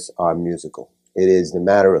benefits of this are musical. It is the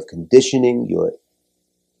matter of conditioning your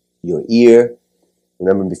ear.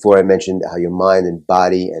 Remember before I mentioned how your mind and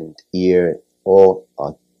body and ear all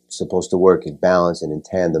are supposed to work in balance and in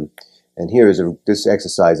tandem. And here is this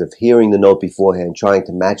exercise of hearing the note beforehand, trying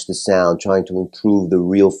to match the sound, trying to improve the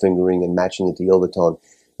real fingering and matching it to the overtone,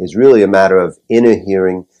 is really a matter of inner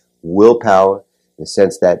hearing, willpower, in the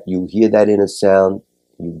sense that you hear that inner sound,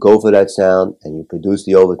 you go for that sound, and you produce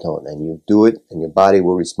the overtone, and you do it, and your body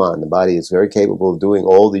will respond. The body is very capable of doing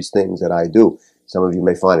all these things that I do. Some of you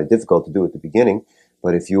may find it difficult to do at the beginning,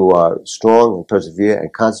 but if you are strong and persevere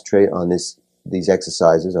and concentrate on these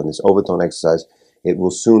exercises, on this overtone exercise, it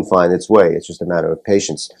will soon find its way. It's just a matter of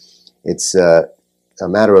patience. It's a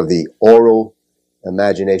matter of the oral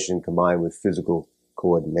imagination combined with physical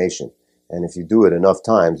coordination. And if you do it enough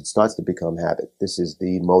times, it starts to become habit. This is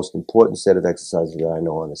the most important set of exercises that I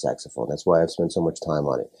know on the saxophone. That's why I've spent so much time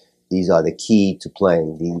on it. These are the key to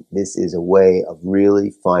playing. This is a way of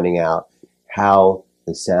really finding out how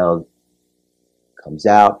the sound comes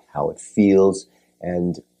out, how it feels,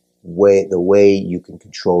 and the way you can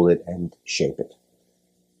control it and shape it.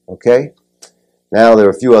 Okay? Now there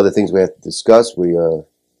are a few other things we have to discuss. We are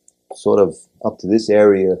sort of up to this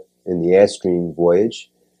area in the airstream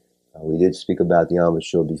voyage. We did speak about the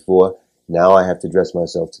embouchure before. Now I have to address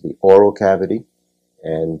myself to the oral cavity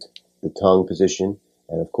and the tongue position,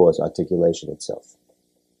 and of course articulation itself.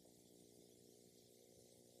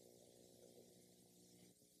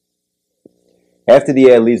 After the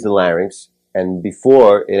air leaves the larynx and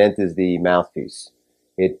before it enters the mouthpiece,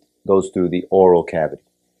 it goes through the oral cavity.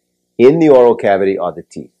 In the oral cavity are the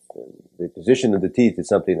teeth. The position of the teeth is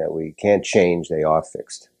something that we can't change. They are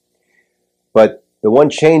fixed. But the one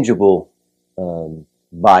changeable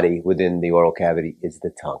body within the oral cavity is the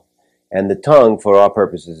tongue. And the tongue, for our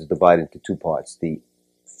purposes, is divided into two parts. The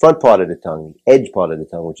front part of the tongue, the edge part of the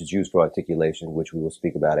tongue, which is used for articulation, which we will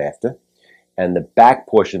speak about after, and the back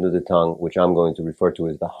portion of the tongue, which I'm going to refer to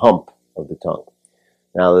as the hump of the tongue.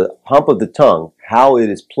 Now, the hump of the tongue, how it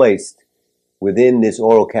is placed within this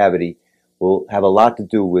oral cavity, will have a lot to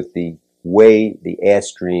do with the way the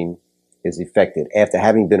airstream is affected. After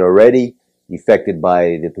having been already affected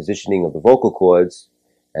by the positioning of the vocal cords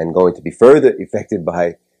and going to be further affected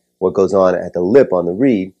by what goes on at the lip on the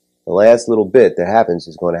reed, the last little bit that happens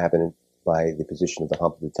is going to happen by the position of the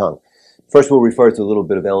hump of the tongue. First, we'll refer to a little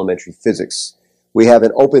bit of elementary physics. We have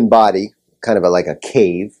an open body, kind of like a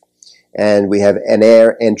cave, and we have an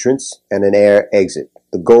air entrance and an air exit.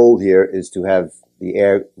 The goal here is to have the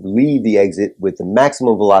air leave the exit with the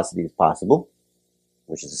maximum velocity as possible,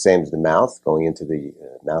 which is the same as the mouth going into the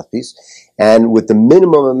mouthpiece, and with the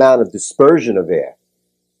minimum amount of dispersion of air,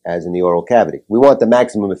 as in the oral cavity. We want the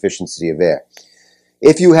maximum efficiency of air.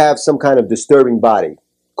 If you have some kind of disturbing body,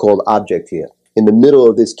 called object here, in the middle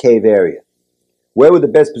of this cave area, where would the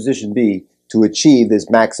best position be to achieve this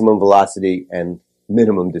maximum velocity and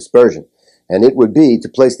minimum dispersion? And it would be to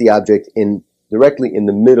place the object directly in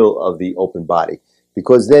the middle of the open body,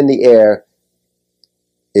 because then the air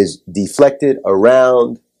is deflected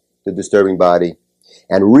around the disturbing body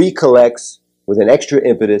and recollects with an extra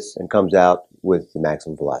impetus and comes out with the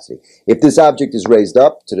maximum velocity. If this object is raised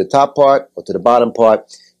up to the top part or to the bottom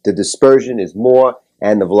part, the dispersion is more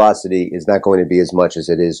and the velocity is not going to be as much as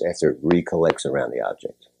it is after it recollects around the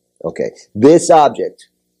object. Okay, this object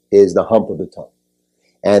is the hump of the tongue,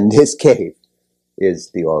 and this cave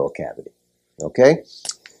is the oral cavity. Okay?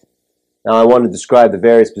 Now I want to describe the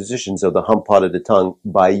various positions of the hump part of the tongue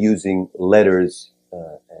by using letters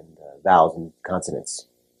and vowels and consonants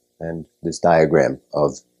and this diagram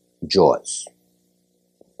of jaws.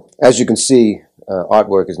 As you can see,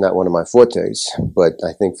 artwork is not one of my fortes, but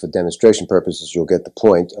I think for demonstration purposes you'll get the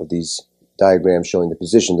point of these diagrams showing the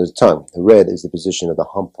position of the tongue. The red is the position of the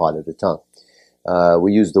hump part of the tongue.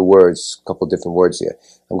 We use the words, a couple different words here.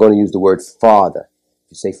 I'm going to use the word father.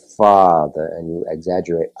 If you say father and you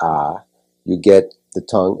exaggerate ah, you get the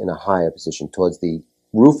tongue in a higher position towards the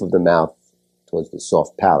roof of the mouth, towards the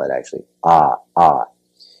soft palate actually. Ah, ah.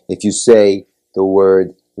 If you say the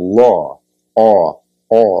word law, aw,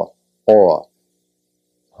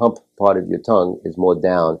 hump part of your tongue is more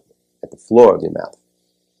down at the floor of your mouth.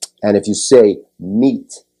 And if you say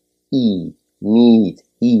meat, meat,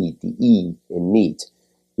 the E in meat,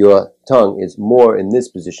 your tongue is more in this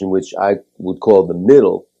position, which I would call the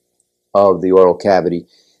middle of the oral cavity.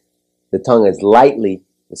 The tongue is lightly,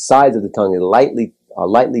 the sides of the tongue are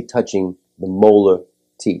lightly touching the molar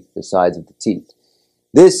teeth, the sides of the teeth.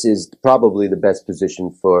 This is probably the best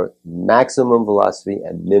position for maximum velocity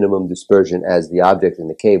and minimum dispersion as the object in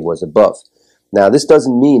the cave was above. Now, this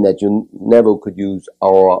doesn't mean that you never could use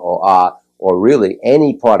or ah, or really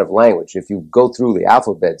any part of language. If you go through the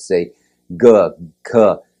alphabet, say g,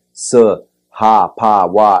 k, s, ha, pa,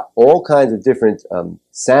 wa, all kinds of different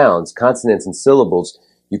sounds, consonants, and syllables,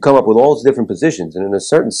 you come up with all these different positions. And in a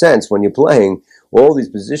certain sense, when you're playing, all these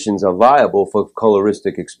positions are viable for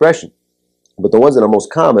coloristic expression. But the ones that are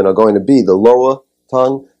most common are going to be the lower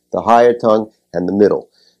tongue, the higher tongue, and the middle.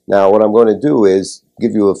 Now, what I'm going to do is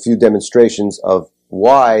give you a few demonstrations of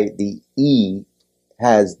why the E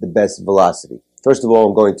has the best velocity. First of all,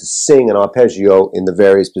 I'm going to sing an arpeggio in the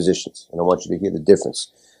various positions, and I want you to hear the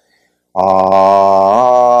difference. Ah,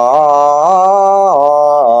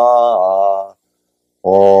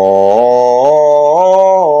 oh,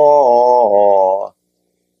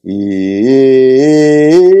 E.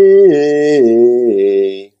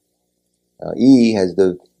 Now, E has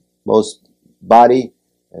the most body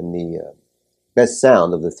and the best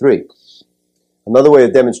sound of the three. Another way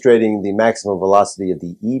of demonstrating the maximum velocity of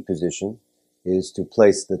the E position is to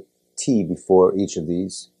place the T before each of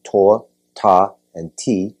these, tor, ta, and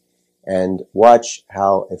T, and watch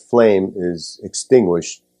how a flame is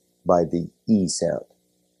extinguished by the E sound.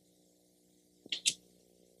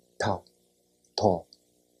 Ta, to,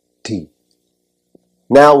 ti.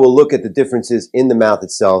 Now we'll look at the differences in the mouth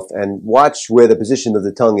itself and watch where the position of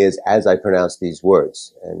the tongue is as I pronounce these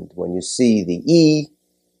words. And when you see the E,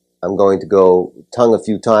 I'm going to go tongue a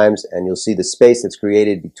few times, and you'll see the space that's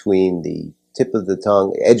created between the tip of the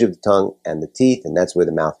tongue, the edge of the tongue, and the teeth, and that's where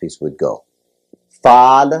the mouthpiece would go.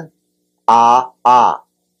 Fad, ah.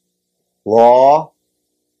 Law,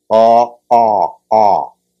 ah.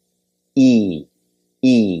 E,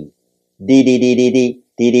 dee,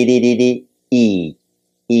 E.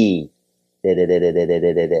 E.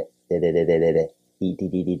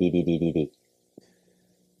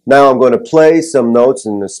 Now I'm going to play some notes,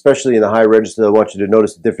 and especially in the high register, I want you to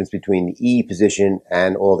notice the difference between the E position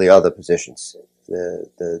and all the other positions,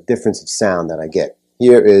 the difference of sound that I get.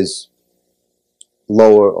 Here is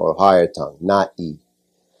lower or higher tongue, not E.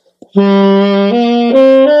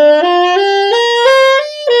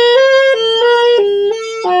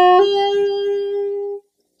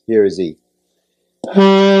 Here is E.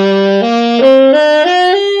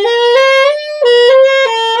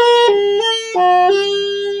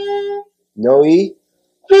 No E.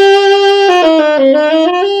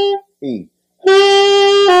 E.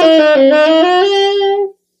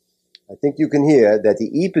 I think you can hear that the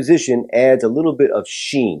E position adds a little bit of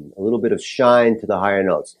sheen, a little bit of shine to the higher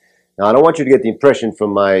notes. Now, I don't want you to get the impression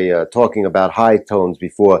from my talking about high tones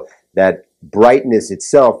before that brightness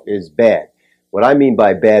itself is bad. What I mean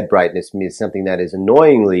by bad brightness means something that is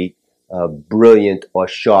annoyingly brilliant or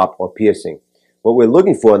sharp or piercing. What we're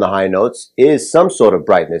looking for in the high notes is some sort of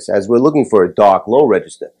brightness, as we're looking for a dark low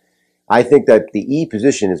register. I think that the E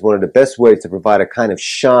position is one of the best ways to provide a kind of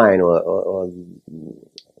shine or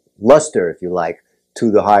luster, if you like, to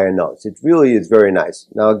the higher notes. It really is very nice.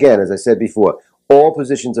 Now, again, as I said before, all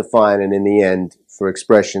positions are fine, and in the end, for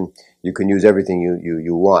expression, you can use everything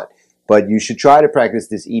you want. But you should try to practice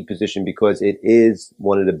this E position because it is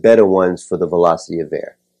one of the better ones for the velocity of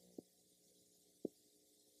air.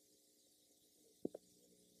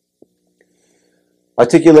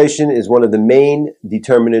 Articulation is one of the main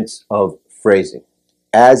determinants of phrasing,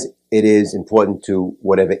 as it is important to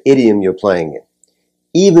whatever idiom you're playing in.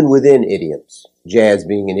 Even within idioms, jazz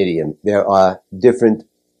being an idiom, there are different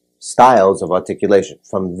styles of articulation,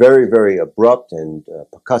 from very, very abrupt and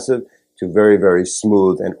percussive to very, very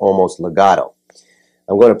smooth and almost legato.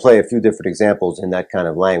 I'm going to play a few different examples in that kind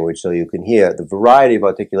of language so you can hear the variety of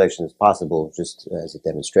articulation that's possible just as a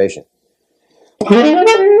demonstration.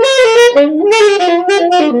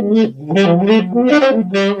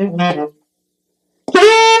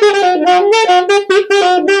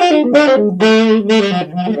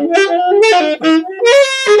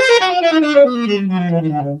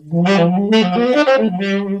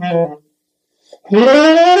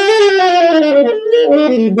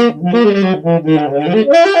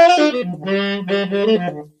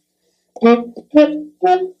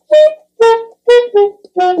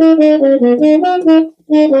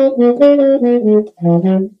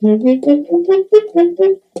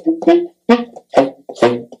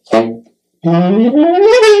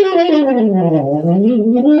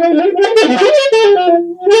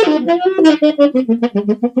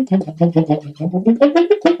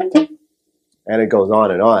 And it goes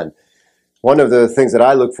on and on. One of the things that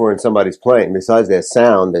I look for in somebody's playing, besides their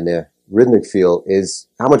sound and their rhythmic feel, is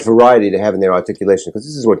how much variety they have in their articulation, because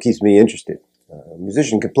this is what keeps me interested. A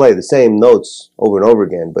musician can play the same notes over and over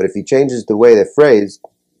again, but if he changes the way they're phrased,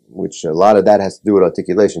 which a lot of that has to do with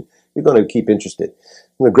articulation, you're going to keep interested.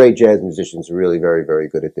 And the great jazz musicians are really very, very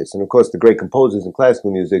good at this. And of course, the great composers in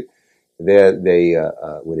classical music, they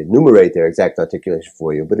would enumerate their exact articulation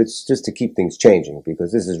for you, but it's just to keep things changing,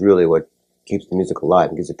 because this is really what keeps the music alive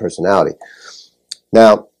and gives it personality.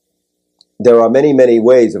 Now, there are many, many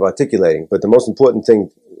ways of articulating, but the most important thing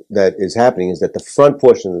that is happening is that the front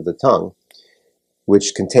portion of the tongue,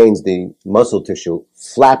 which contains the muscle tissue,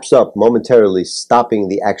 flaps up momentarily, stopping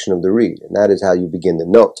the action of the reed, and that is how you begin the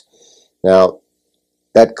note. Now,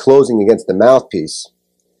 that closing against the mouthpiece,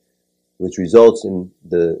 which results in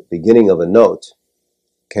the beginning of a note,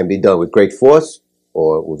 can be done with great force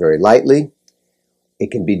or very lightly.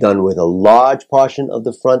 It can be done with a large portion of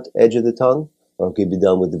the front edge of the tongue, or it can be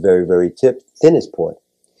done with the very, very tip, thinnest point.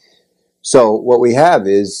 So what we have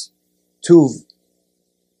is two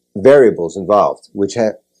variables involved, which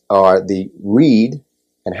are the reed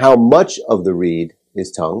and how much of the reed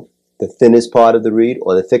is tongued, the thinnest part of the reed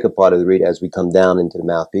or the thicker part of the reed as we come down into the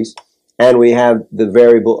mouthpiece. And we have the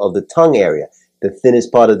variable of the tongue area, the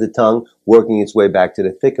thinnest part of the tongue working its way back to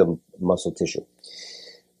the thicker muscle tissue.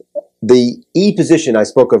 The E position I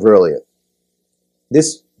spoke of earlier,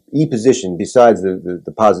 this E position, besides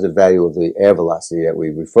the positive value of the air velocity that we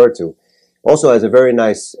refer to, Also has a very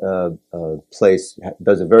nice place,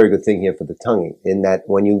 does a very good thing here for the tonguing, in that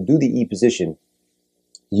when you do the E position,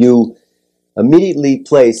 you immediately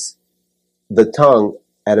place the tongue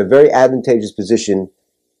at a very advantageous position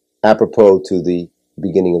apropos to the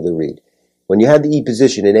beginning of the reed. When you have the E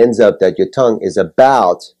position, it ends up that your tongue is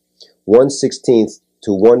about 1/16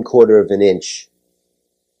 to 1/4 of an inch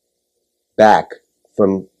back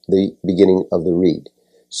from the beginning of the reed.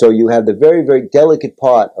 So you have the very, very delicate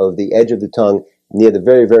part of the edge of the tongue near the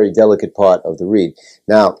very, very delicate part of the reed.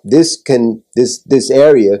 Now, this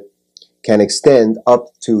area can extend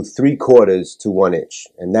up to 3/4 to 1 inch,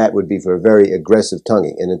 and that would be for a very aggressive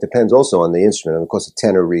tonguing. And it depends also on the instrument. And of course, a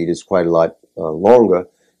tenor reed is quite a lot longer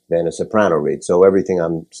than a soprano reed. So everything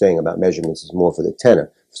I'm saying about measurements is more for the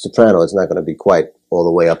tenor. For soprano, it's not going to be quite all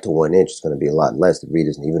the way up to 1 inch. It's going to be a lot less. The reed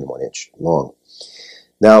isn't even 1 inch long.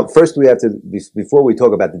 Now, first we have to, before we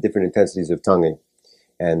talk about the different intensities of tonguing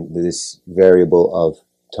and this variable of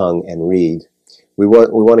tongue and reed, we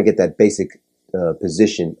want to get that basic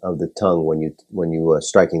position of the tongue when you are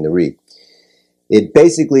striking the reed. It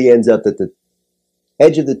basically ends up that the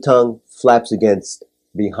edge of the tongue flaps against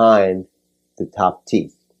behind the top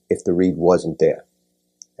teeth if the reed wasn't there.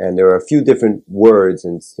 And there are a few different words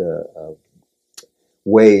and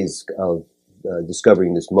ways of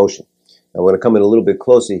discovering this motion. I'm going to come in a little bit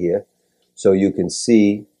closer here so you can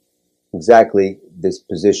see exactly this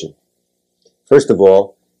position. First of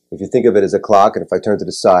all, if you think of it as a clock, and if I turn to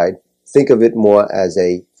the side, think of it more as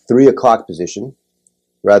a 3 o'clock position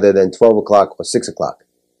rather than 12 o'clock or 6 o'clock.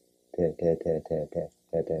 That's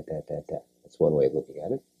one way of looking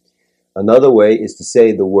at it. Another way is to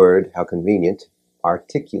say the word, how convenient,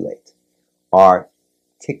 articulate.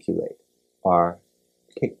 Articulate.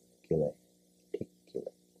 Articulate.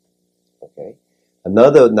 Articulate. Okay.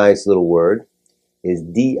 Another nice little word is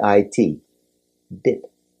D-I-T. Dit.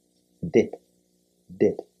 Dit.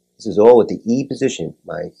 Dit. This is all with the E position,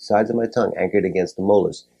 my sides of my tongue anchored against the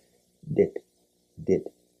molars. Dit.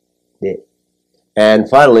 Dit. Dit. And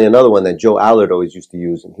finally, another one that Joe Allard always used to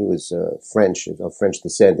use, and he was French, of French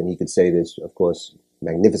descent, and he could say this, of course,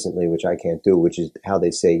 magnificently, which I can't do, which is how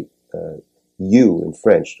they say you in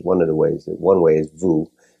French. One way is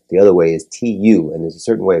vous, the other way is tu, and there's a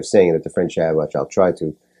certain way of saying it that the French have, which I'll try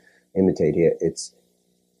to imitate here. It's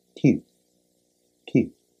tu,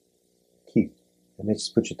 tu, tu, and then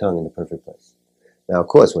just put your tongue in the perfect place. Now, of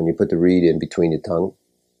course, when you put the reed in between your tongue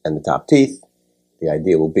and the top teeth, the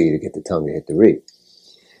idea will be to get the tongue to hit the reed.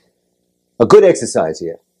 A good exercise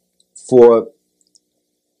here for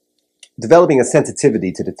developing a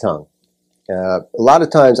sensitivity to the tongue. A lot of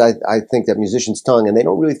times I think that musicians' tongue, and they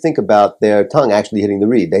don't really think about their tongue actually hitting the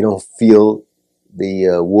reed. They don't feel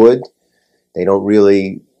the wood. They don't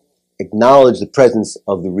really acknowledge the presence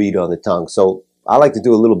of the reed on the tongue. So I like to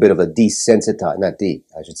do a little bit of a sensitizing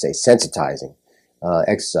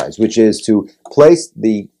exercise, which is to place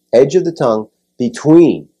the edge of the tongue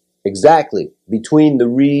exactly between the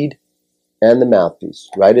reed and the mouthpiece,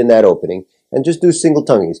 right in that opening, and just do single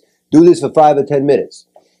tonguings. Do this for 5 or 10 minutes.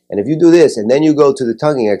 And if you do this, and then you go to the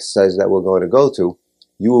tonguing exercise that we're going to go to,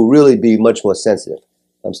 you will really be much more sensitive.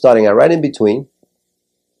 I'm starting out right in between.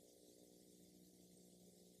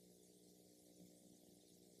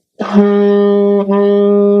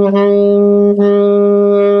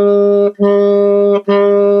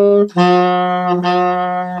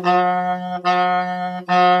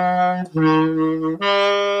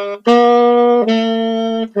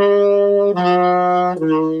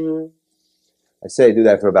 I say do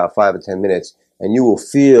that for about 5 or 10 minutes, and you will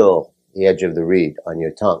feel the edge of the reed on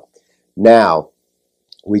your tongue. Now,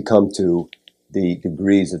 we come to the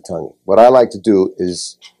degrees of tonguing. What I like to do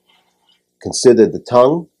is consider the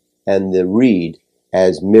tongue and the reed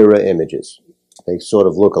as mirror images. They sort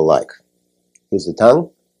of look alike. Here's the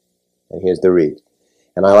tongue, and here's the reed.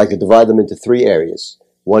 And I like to divide them into 3 areas.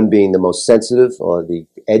 1 being the most sensitive, or the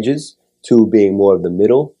edges. 2 being more of the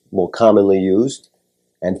middle, more commonly used.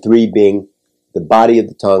 And 3 being the body of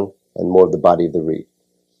the tongue and more of the body of the reed.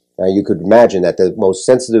 Now you could imagine that the most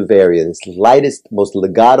sensitive area, this lightest, most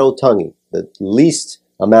legato tonguing, the least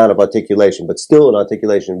amount of articulation, but still an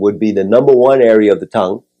articulation, would be the number 1 area of the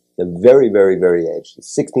tongue, the very, very, very edge, the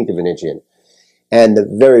 16th of an inch in, and the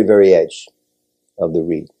very, very edge of the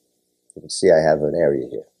reed. You can see I have an area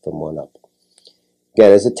here from 1 up.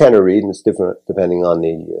 Again, it's a tenor reed, and it's different depending on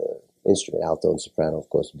the instrument. Alto and soprano, of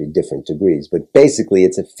course, would be different degrees, but basically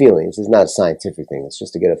it's a feeling. This is not a scientific thing. It's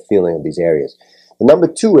just to get a feeling of these areas. The number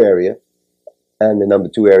 2 area and the number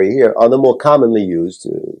 2 area here are the more commonly used.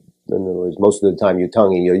 In other words, most of the time you're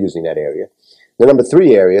tonguing, you're using that area. The number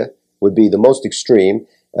 3 area would be the most extreme,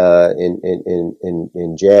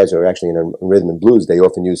 In jazz, or actually in rhythm and blues, they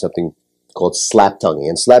often use something called slap tonguing.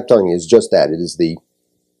 And slap tonguing is just that. It is the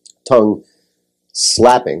tongue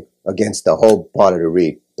slapping against the whole part of the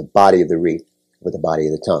reed, the body of the reed with the body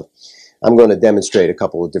of the tongue. I'm going to demonstrate a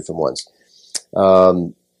couple of different ones.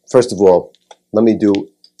 First of all, let me do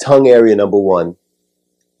tongue area number one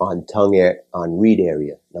on reed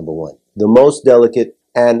area number one. The most delicate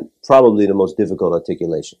and probably the most difficult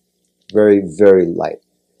articulation. Very, very light.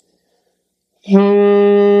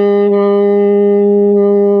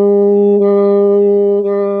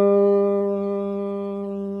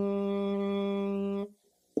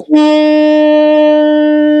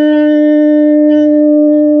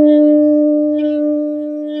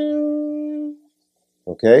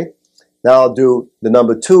 Okay? Now I'll do the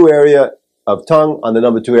number two area of tongue on the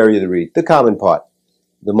number two area of the reed, the common part,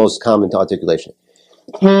 the most common articulation.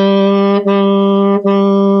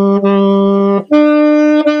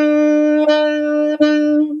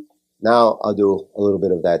 Now I'll do a little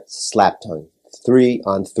bit of that slap tongue, 3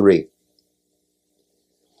 on 3.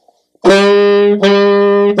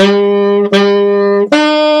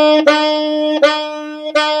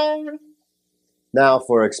 Now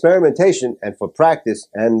for experimentation and for practice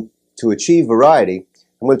and to achieve variety,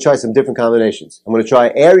 I'm going to try some different combinations. I'm going to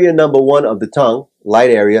try area number one of the tongue, light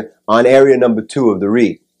area, on area number two of the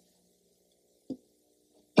reed.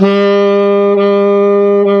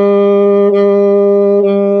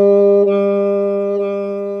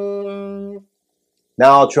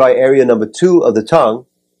 Now I'll try area number two of the tongue,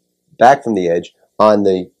 back from the edge, on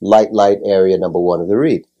the light area number one of the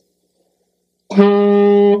reed.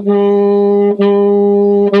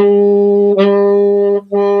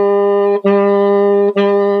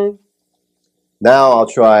 Now I'll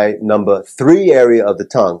try number three area of the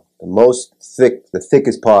tongue, the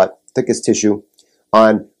thickest part, thickest tissue,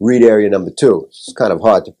 on reed area number two. It's kind of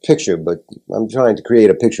hard to picture, but I'm trying to create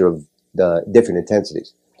a picture of the different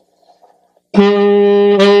intensities.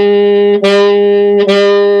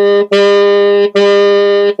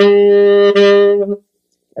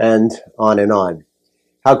 And on and on.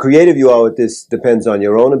 How creative you are with this depends on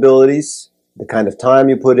your own abilities, the kind of time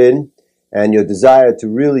you put in, and your desire to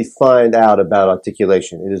really find out about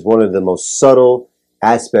articulation. It is one of the most subtle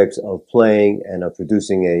aspects of playing and of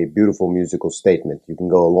producing a beautiful musical statement. You can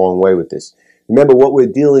go a long way with this. Remember, what we're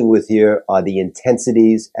dealing with here are the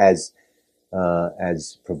intensities as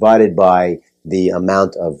provided by the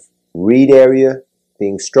amount of reed area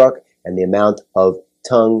being struck and the amount of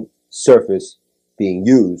tongue surface being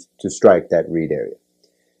used to strike that reed area.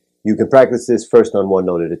 You can practice this first on one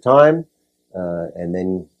note at a time, and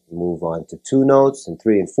then move on to 2 notes and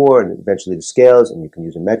 3 and 4, and eventually the scales, and you can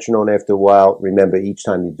use a metronome after a while. Remember, each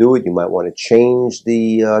time you do it, you might want to change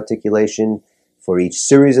the articulation for each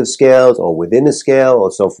series of scales or within a scale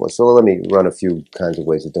or so forth. So let me run a few kinds of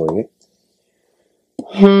ways of doing it.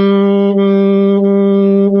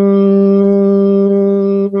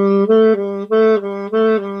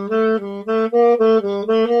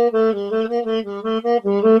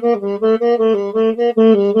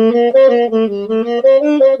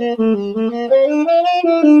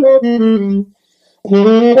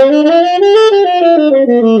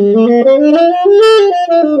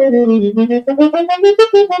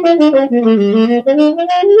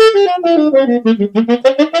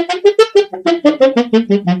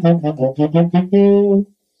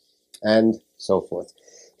 And so forth.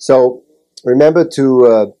 So remember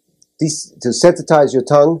to sensitize your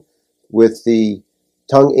tongue with the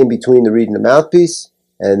tongue in between the reed and the mouthpiece,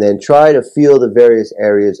 and then try to feel the various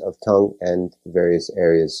areas of tongue and various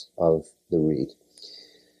areas of the reed.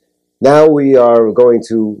 Now we are going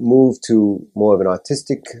to move to more of an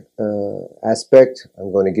artistic aspect.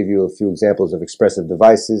 I'm going to give you a few examples of expressive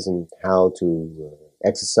devices and how to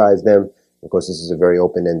exercise them. Of course, this is a very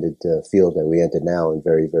open-ended field that we enter now, and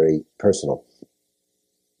very, very personal.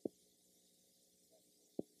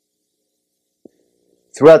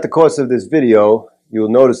 Throughout the course of this video, you'll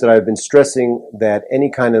notice that I've been stressing that any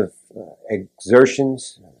kind of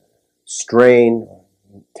exertions, strain,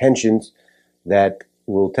 tensions that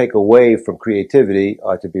will take away from creativity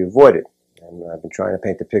are to be avoided. And I've been trying to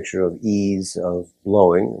paint a picture of ease of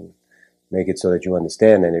blowing, and make it so that you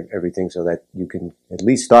understand and everything, so that you can at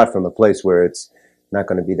least start from a place where it's not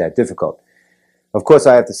going to be that difficult. Of course,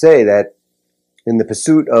 I have to say that in the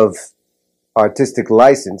pursuit of artistic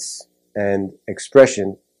license and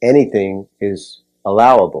expression, anything is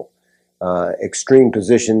allowable. Extreme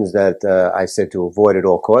positions that I said to avoid at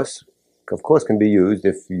all costs, of course, can be used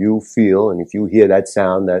if you feel and if you hear that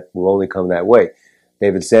sound that will only come that way.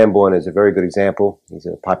 David Sanborn is a very good example. He's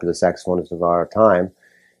a popular saxophonist of our time.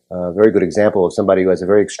 A very good example of somebody who has a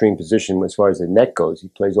very extreme position as far as the neck goes. He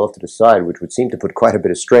plays off to the side, which would seem to put quite a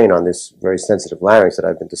bit of strain on this very sensitive larynx that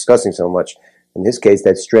I've been discussing so much. In this case,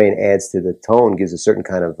 that strain adds to the tone, gives a certain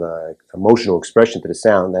kind of emotional expression to the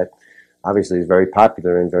sound that obviously is very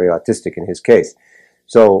popular and very artistic in his case.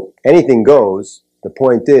 So anything goes. The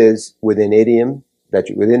point is, within idiom,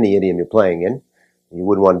 within the idiom you're playing in, you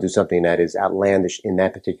wouldn't want to do something that is outlandish in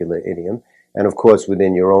that particular idiom. And of course,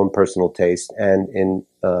 within your own personal taste and in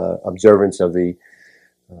observance of the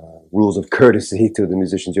rules of courtesy to the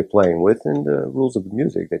musicians you're playing with and the rules of the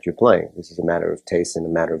music that you're playing. This is a matter of taste and a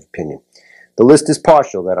matter of opinion. The list is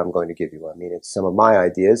partial that I'm going to give you. I mean, it's some of my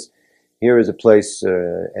ideas. Here is a place,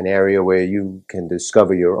 an area where you can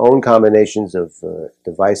discover your own combinations of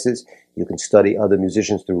devices. You can study other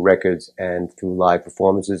musicians through records and through live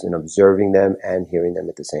performances and observing them and hearing them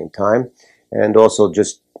at the same time. And also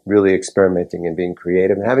just really experimenting and being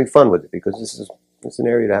creative and having fun with it, because this is an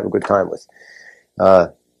area to have a good time with.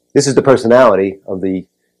 This is the personality of the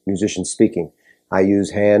musician speaking. I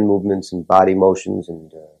use hand movements and body motions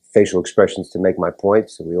and facial expressions to make my point.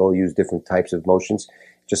 So we all use different types of motions.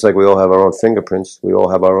 Just like we all have our own fingerprints, we all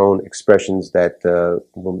have our own expressions that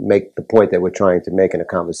will make the point that we're trying to make in a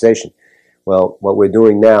conversation. Well, what we're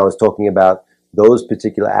doing now is talking about those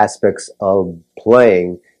particular aspects of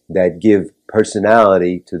playing that give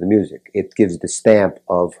personality to the music. It gives the stamp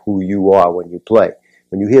of who you are when you play.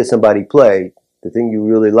 When you hear somebody play, the thing you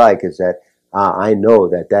really like is that, I know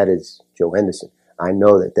that that is Joe Henderson. I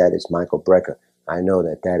know that that is Michael Brecker. I know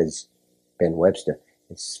that that is Ben Webster.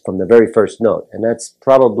 It's from the very first note. And that's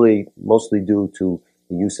probably mostly due to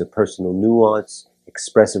the use of personal nuance,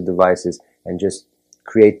 expressive devices, and just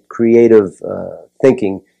creative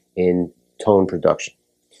thinking in tone production.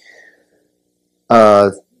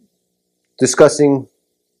 Discussing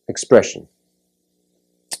expression.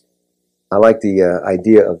 I like the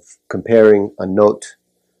idea of comparing a note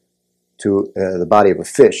to the body of a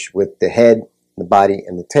fish, with the head, the body,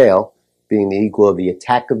 and the tail being the equal of the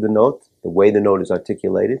attack of the note, the way the note is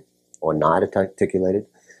articulated or not articulated,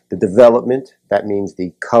 the development, that means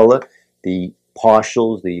the color, the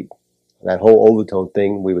partials, that whole overtone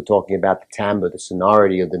thing we were talking about, the timbre, the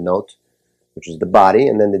sonority of the note, which is the body,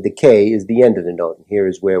 and then the decay is the end of the note. And here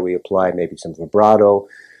is where we apply maybe some vibrato,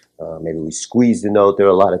 maybe we squeeze the note. There are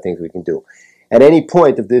a lot of things we can do. At any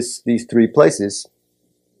point of these three places,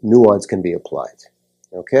 nuance can be applied.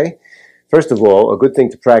 Okay? First of all, a good thing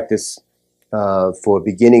to practice for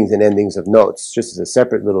beginnings and endings of notes, just as a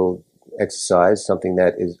separate little exercise, something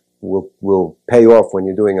that will pay off when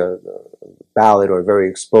you're doing a ballad or a very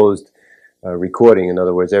exposed recording. In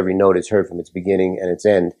other words, every note is heard from its beginning and its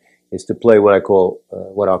end, is to play what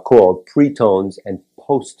are called pre-tones and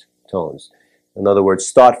post-tones. In other words,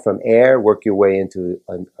 start from air, work your way into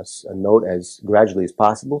a note as gradually as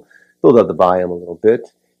possible, build up the volume a little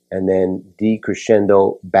bit, and then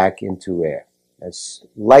decrescendo back into air, as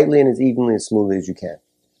lightly and as evenly and smoothly as you can.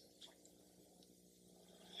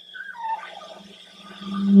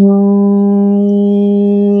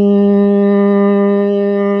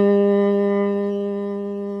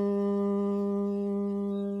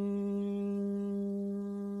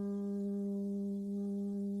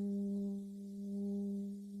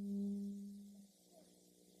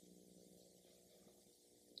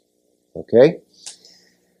 Okay?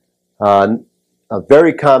 A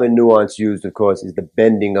very common nuance used, of course, is the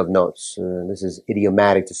bending of notes. This is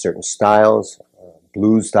idiomatic to certain styles.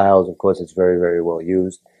 Blues styles, of course, it's very, very well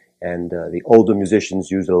used. And the older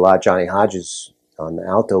musicians use it a lot. Johnny Hodges on the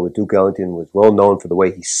alto with Duke Ellington was well known for the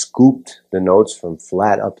way he scooped the notes from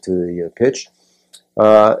flat up to the pitch.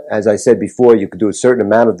 As I said before, you could do a certain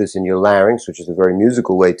amount of this in your larynx, which is a very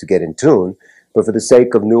musical way to get in tune. But for the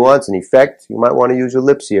sake of nuance and effect, you might want to use your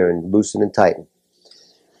lips here and loosen and tighten.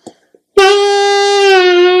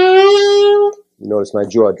 You notice my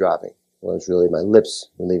jaw dropping. Well, it's really my lips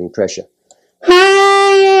relieving pressure.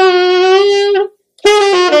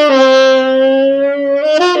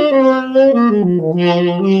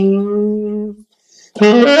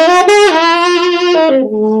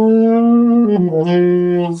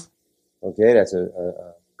 Okay, that's a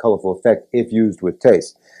colorful effect if used with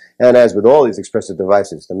taste. And as with all these expressive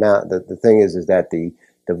devices, the thing is that the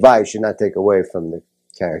device should not take away from the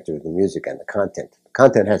character of the music and the content. The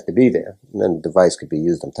content has to be there, and then the device could be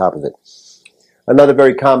used on top of it. Another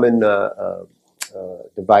very common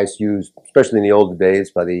device used, especially in the older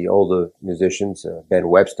days, by the older musicians, Ben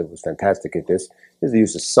Webster was fantastic at this, is the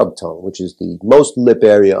use of subtone, which is the most lip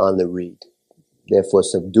area on the reed, therefore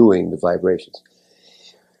subduing the vibrations.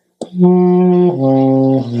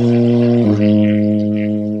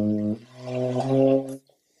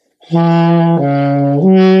 By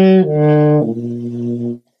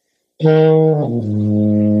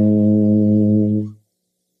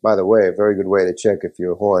the way, a very good way to check if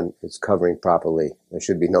your horn is covering properly. There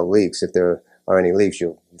should be no leaks. If there are any leaks,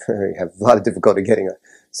 you'll have a lot of difficulty getting a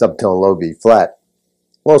subtone low B flat.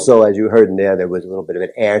 Also, as you heard in there was a little bit of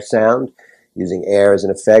an air sound, using air as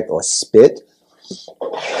an effect, or spit.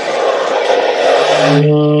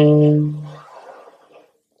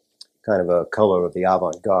 Kind of a color of the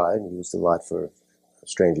avant-garde, used a lot for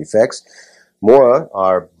strange effects. More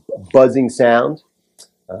are buzzing sound,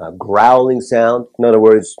 growling sound. In other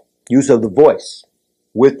words, use of the voice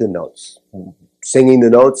with the notes. Singing the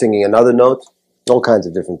note, singing another note, all kinds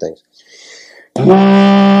of different things.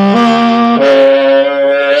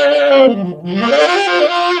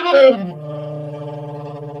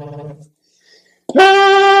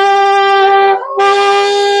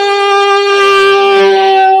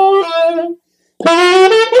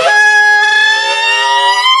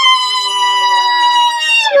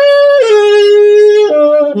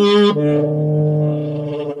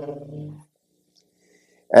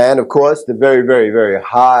 And of course, the very, very, very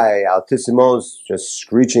high altissimos, just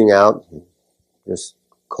screeching out, just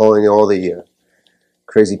calling all the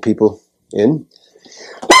crazy people in.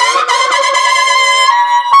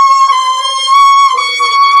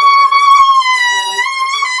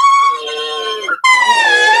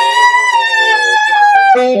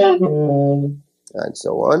 And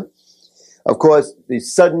so on. Of course, the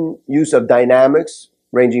sudden use of dynamics,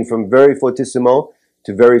 ranging from very fortissimo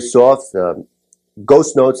to very soft.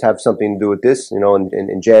 Ghost notes have something to do with this. You know,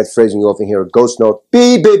 in jazz phrasing, you often hear a ghost note,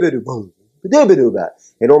 boom,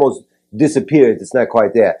 it almost disappears. It's not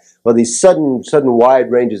quite there. Well, these sudden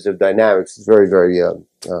wide ranges of dynamics is very, very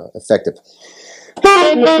effective.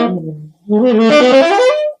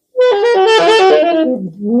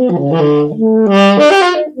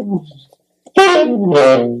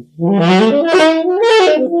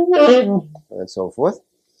 And so forth.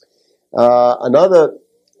 Another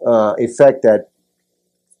effect that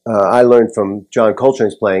I learned from John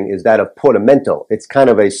Coltrane's playing is that of portamento. It's kind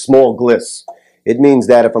of a small gliss. It means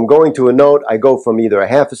that if I'm going to a note, I go from either a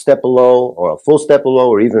half a step below or a full step below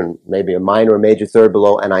or even maybe a minor or major third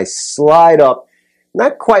below, and I slide up,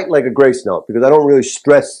 not quite like a grace note because I don't really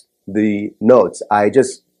stress the notes. I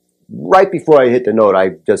just, right before I hit the note,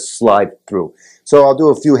 I just slide through. So I'll do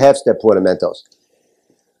a few half step portamentos.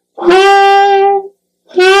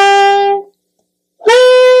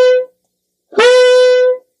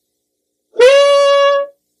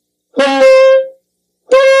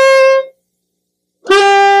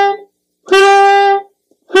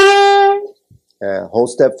 Whole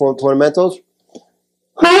step portamentos.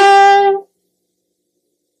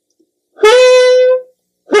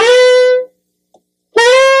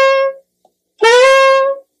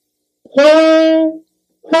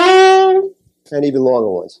 And even longer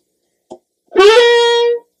ones.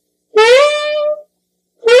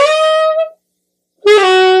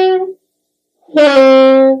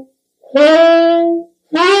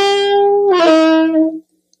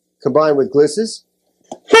 Combined with glisses.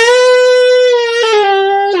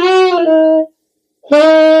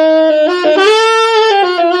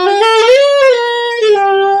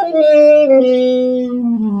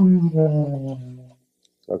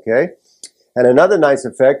 Okay, and another nice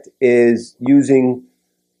effect is using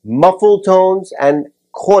muffled tones and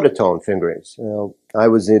quarter tone fingerings. You know, I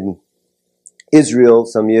was in Israel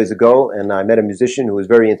some years ago, and I met a musician who was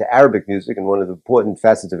very into Arabic music, and one of the important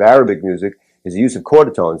facets of Arabic music is the use of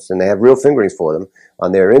quarter tones, and they have real fingerings for them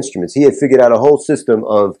on their instruments. He had figured out a whole system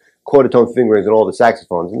of quarter tone fingerings on all the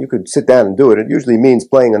saxophones, and you could sit down and do it. It usually means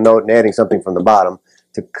playing a note and adding something from the bottom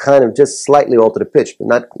to kind of just slightly alter the pitch,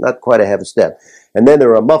 but not quite a half a step. And then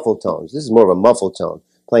there are muffled tones. This is more of a muffled tone,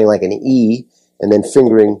 playing like an E, and then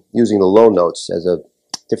fingering using the low notes as a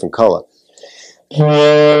different color.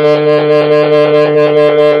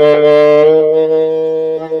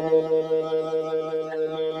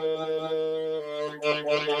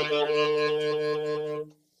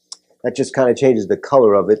 That just kind of changes the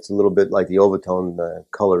color of it. It's a little bit like the overtone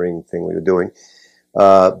coloring thing we were doing.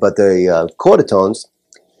 But the quarter tones,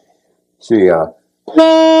 see,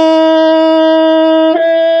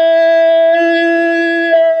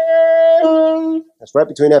 that's right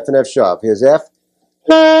between F and F sharp. Here's F,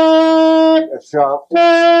 F sharp,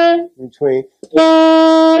 between,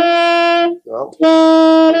 well,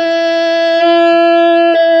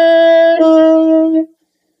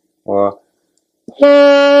 or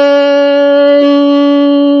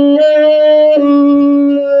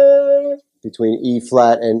between E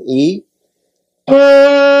flat and E.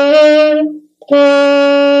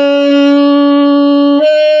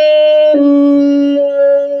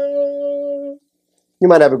 you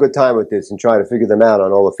might have a good time with this and try to figure them out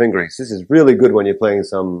on all the fingerings. This is really good when you're playing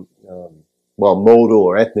some, well, modal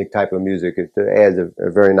or ethnic type of music. It adds a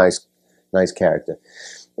very nice character.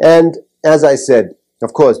 And as I said,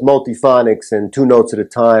 of course, multiphonics and two notes at a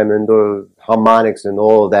time and harmonics and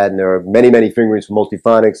all of that. And there are many, many fingerings for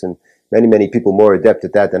multiphonics and many, many people more adept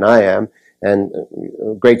at that than I am. And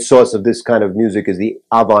a great source of this kind of music is the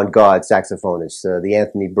avant-garde saxophonists, the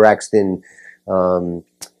Anthony Braxton,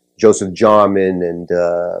 Joseph Jarman, and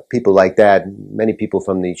people like that. Many people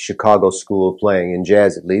from the Chicago school of playing, in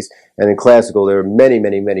jazz at least. And in classical, there are many,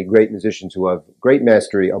 many, many great musicians who have great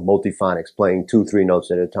mastery of multiphonics, playing 2-3 notes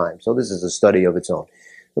at a time. So this is a study of its own.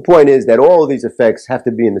 The point is that all of these effects have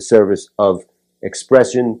to be in the service of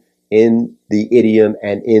expression in the idiom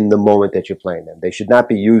and in the moment that you're playing them. They should not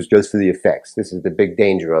be used just for the effects. This is the big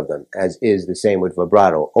danger of them, as is the same with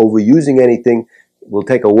vibrato. Overusing anything will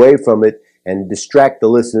take away from it and distract the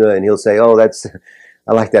listener, and he'll say, oh,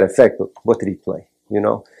 I like that effect, but what did he play? You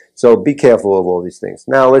know? So be careful of all these things.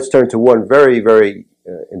 Now let's turn to one very, very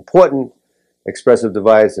important expressive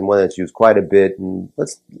device, and one that's used quite a bit, and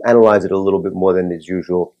let's analyze it a little bit more than is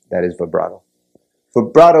usual. That is vibrato.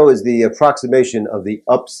 Vibrato is the approximation of the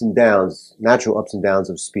ups and downs, natural ups and downs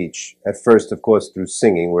of speech. At first, of course, through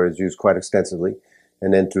singing, where it's used quite extensively,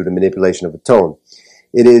 and then through the manipulation of a tone.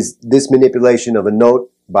 It is this manipulation of a note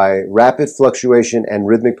by rapid fluctuation and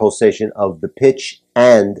rhythmic pulsation of the pitch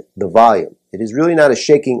and the volume. It is really not a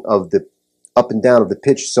shaking of the up and down of the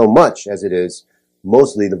pitch so much as it is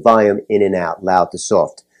mostly the volume in and out, loud to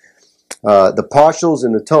soft. The partials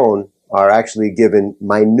in the tone are actually given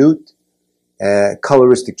minute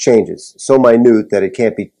coloristic changes, so minute that it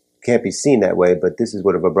can't be seen that way, but this is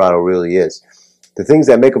what a vibrato really is. The things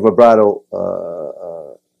that make a vibrato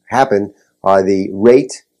happen are the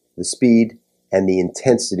rate, the speed, and the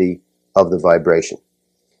intensity of the vibration.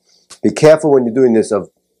 Be careful when you're doing this of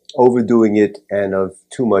overdoing it and of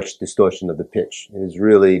too much distortion of the pitch. It is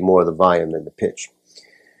really more the volume than the pitch.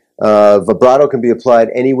 Vibrato can be applied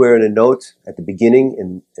anywhere in a note, at the beginning,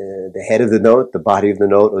 in the head of the note, the body of the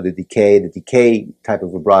note, or the decay. The decay type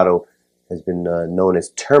of vibrato has been known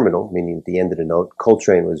as terminal, meaning at the end of the note.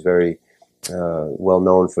 Coltrane was very well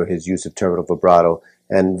known for his use of terminal vibrato,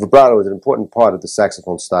 and vibrato is an important part of the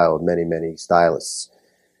saxophone style of many, many stylists.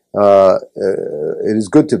 It is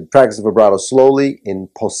good to practice the vibrato slowly in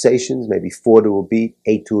pulsations, maybe 4 to a beat,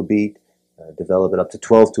 8 to a beat, develop it up to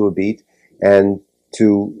 12 to a beat, and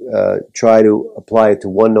to try to apply it to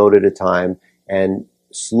one note at a time and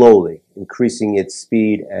slowly, increasing its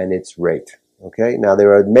speed and its rate. Okay? Now,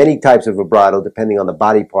 there are many types of vibrato depending on the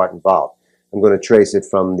body part involved. I'm going to trace it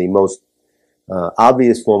from the most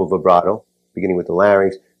obvious form of vibrato, beginning with the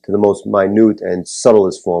larynx, to the most minute and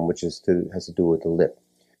subtlest form, which has to do with the lip.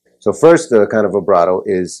 So first kind of vibrato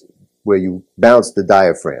is where you bounce the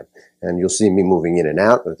diaphragm, and you'll see me moving in and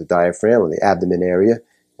out of the diaphragm or the abdomen area,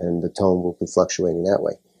 and the tone will be fluctuating that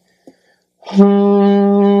way.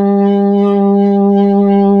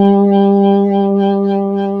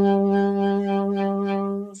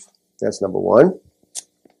 That's number one.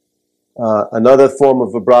 Another form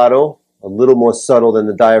of vibrato, a little more subtle than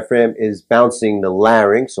the diaphragm, is bouncing the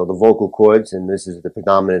larynx or the vocal cords, and this is the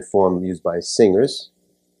predominant form used by singers.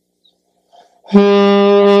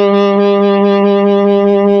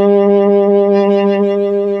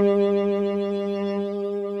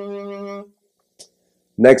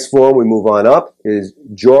 Next form we move on up is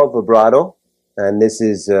jaw vibrato, and this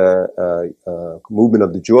is a movement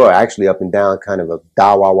of the jaw, actually up and down, kind of a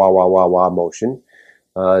da wah wah wah wah wah motion.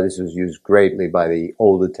 This was used greatly by the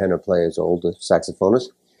older tenor players, older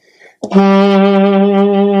saxophonists.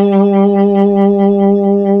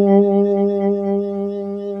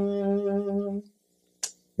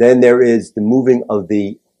 Then there is the moving of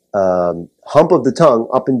the hump of the tongue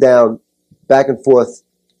up and down, back and forth,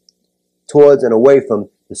 towards and away from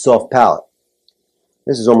the soft palate.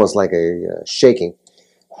 This is almost like a shaking.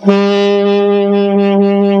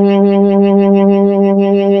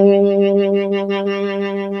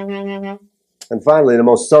 And finally, the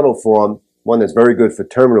most subtle form, one that's very good for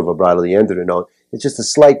terminal vibrato, the end of the note, is just a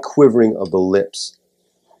slight quivering of the lips.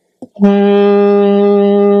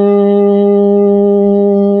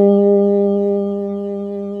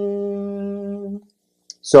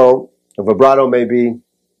 So, a vibrato may be,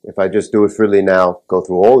 if I just do it freely now, go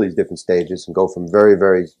through all these different stages and go from very,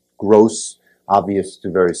 very gross, obvious to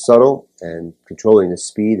very subtle, and controlling the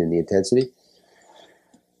speed and the intensity.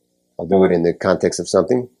 I'll do it in the context of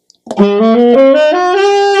something.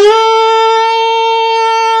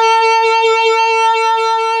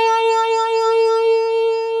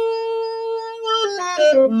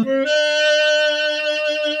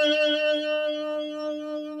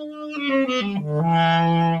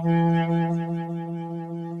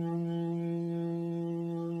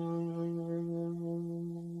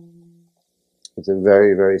 It's a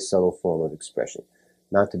very, very subtle form of expression,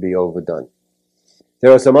 not to be overdone.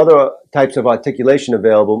 There are some other types of articulation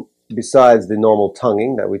available besides the normal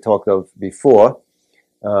tonguing that we talked of before.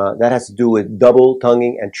 That has to do with double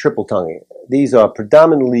tonguing and triple tonguing. These are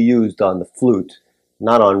predominantly used on the flute,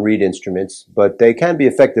 not on reed instruments, but they can be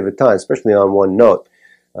effective at times, especially on one note.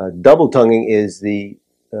 Double tonguing is the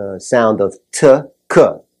sound of t,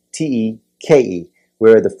 k, T-E-K-E,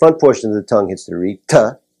 where the front portion of the tongue hits the reed,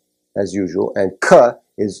 t, as usual, and k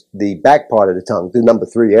is the back part of the tongue, the number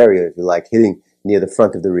 3 area, if you like, hitting near the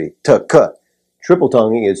front of the reed, t, k. Triple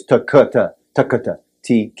tonguing is t, k, t, t, k, t,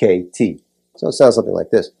 T, K, T. So it sounds something like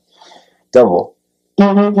this. Double.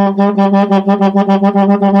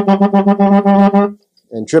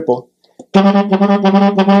 And triple. Of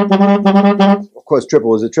course,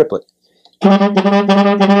 triple is a triplet. And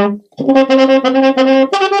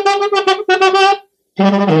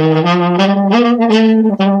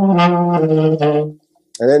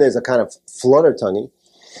then there's a kind of flutter tonguing.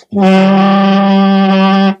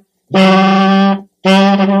 A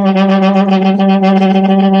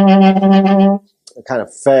kind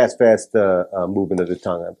of fast movement of the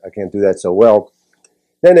tongue. I can't do that so well.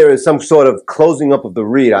 Then there is some sort of closing up of the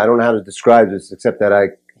reed. I don't know how to describe this, except that I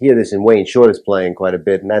hear this in Wayne Shorter's playing quite a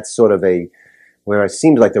bit, and that's sort of where it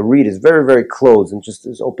seems like the reed is very, very closed and just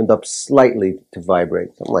is opened up slightly to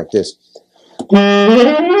vibrate, something like this.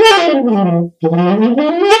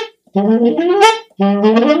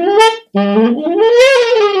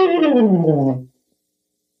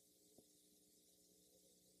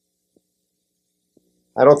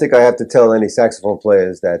 I don't think I have to tell any saxophone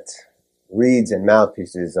players that reeds and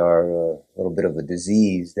mouthpieces are a little bit of a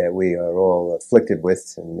disease that we are all afflicted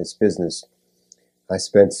with in this business. I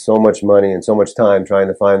spent so much money and so much time trying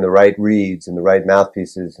to find the right reeds and the right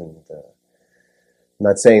mouthpieces, and I'm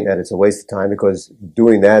not saying that it's a waste of time, because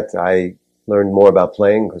doing that I learned more about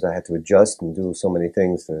playing, because I had to adjust and do so many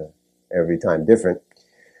things every time different.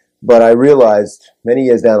 But I realized many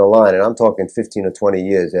years down the line, and I'm talking 15 or 20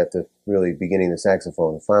 years after really beginning the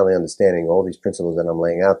saxophone and finally understanding all these principles that I'm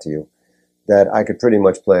laying out to you, that I could pretty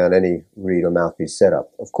much play on any reed or mouthpiece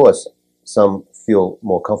setup. Of course, some feel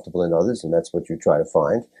more comfortable than others, and that's what you try to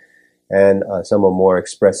find. And some are more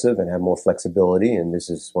expressive and have more flexibility, and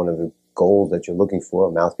this is one of the goals that you're looking for,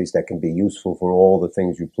 a mouthpiece that can be useful for all the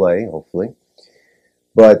things you play, hopefully.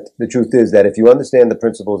 But the truth is that if you understand the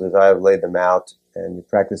principles as I have laid them out, and you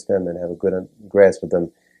practice them and have a good grasp of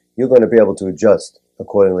them, you're going to be able to adjust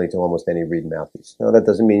accordingly to almost any reed mouthpiece. Now, that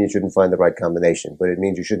doesn't mean you shouldn't find the right combination, but it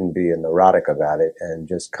means you shouldn't be neurotic about it and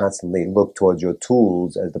just constantly look towards your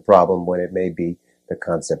tools as the problem, when it may be the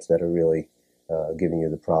concepts that are really giving you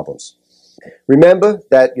the problems. Remember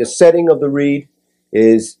that your setting of the reed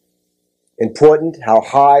is important, how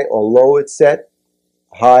high or low it's set.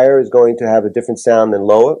 Higher is going to have a different sound than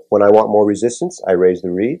lower. When I want more resistance, I raise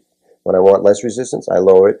the reed. When I want less resistance, I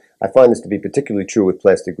lower it. I find this to be particularly true with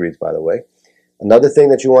plastic reeds, by the way. Another thing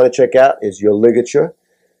that you want to check out is your ligature.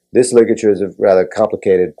 This ligature is a rather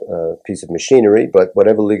complicated piece of machinery, but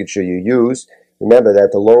whatever ligature you use, remember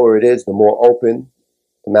that the lower it is, the more open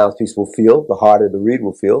the mouthpiece will feel, the harder the reed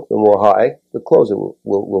will feel, the more high the closer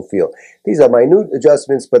will feel. These are minute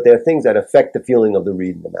adjustments, but they're things that affect the feeling of the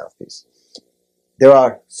reed in the mouthpiece. There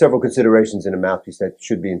are several considerations in a mouthpiece that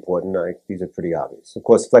should be important. These are pretty obvious. Of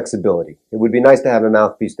course, flexibility. It would be nice to have a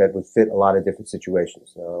mouthpiece that would fit a lot of different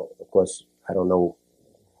situations. Now, of course, I don't know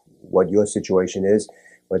what your situation is,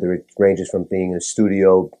 whether it ranges from being in a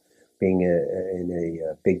studio, being in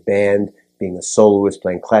a big band, being a soloist,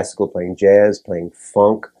 playing classical, playing jazz, playing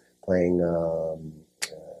funk, playing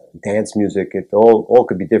dance music. It all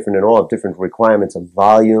could be different, and all have different requirements of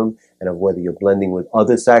volume and of whether you're blending with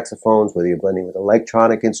other saxophones, whether you're blending with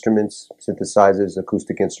electronic instruments, synthesizers,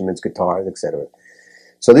 acoustic instruments, guitars, etc.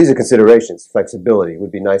 So these are considerations. Flexibility. It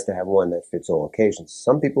would be nice to have one that fits all occasions.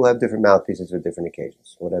 Some people have different mouthpieces for different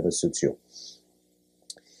occasions, whatever suits you.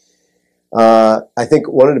 I think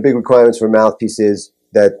one of the big requirements for a mouthpiece is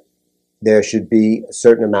that there should be a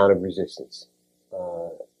certain amount of resistance.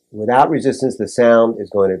 Without resistance, the sound is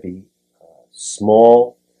going to be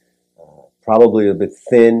small, probably a bit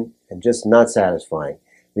thin, and just not satisfying.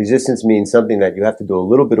 Resistance means something that you have to do a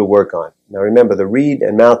little bit of work on. Now remember, the reed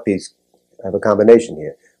and mouthpiece have a combination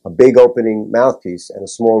here. A big opening mouthpiece and a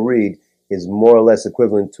small reed is more or less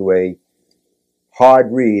equivalent to a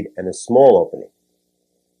hard reed and a small opening.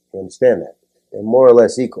 You understand that? They're more or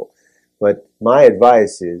less equal. But my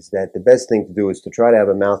advice is that the best thing to do is to try to have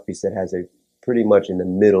a mouthpiece that has a pretty much in the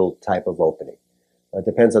middle type of opening. It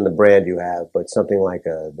depends on the brand you have, but something like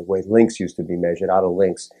the way Lynx used to be measured, out of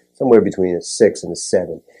Lynx, somewhere between a 6 and a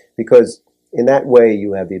 7. Because in that way,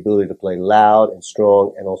 you have the ability to play loud and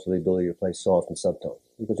strong, and also the ability to play soft and subtone.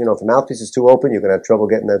 Because, if the mouthpiece is too open, you're going to have trouble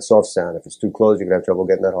getting that soft sound. If it's too closed, you're going to have trouble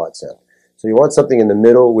getting that hard sound. So you want something in the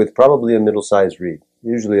middle with probably a middle-sized reed.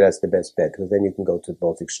 Usually that's the best bet, because then you can go to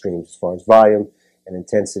both extremes as far as volume and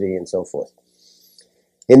intensity and so forth.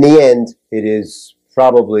 In the end, it is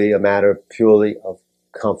probably a matter purely of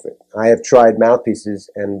comfort. I have tried mouthpieces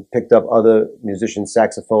and picked up other musicians'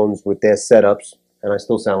 saxophones with their setups, and I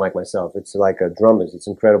still sound like myself. It's like a drummer's. It's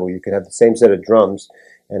incredible. You can have the same set of drums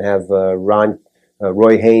and have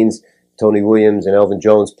Roy Haynes, Tony Williams, and Elvin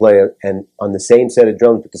Jones play, and on the same set of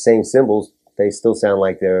drums with the same cymbals, they still sound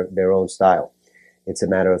like their own style. It's a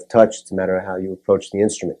matter of touch. It's a matter of how you approach the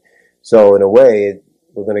instrument. So in a way,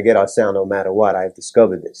 we're going to get our sound no matter what. I've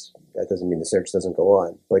discovered this. That doesn't mean the search doesn't go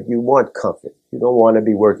on. But you want comfort. You don't want to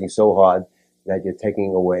be working so hard that you're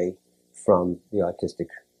taking away from the artistic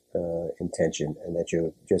intention and that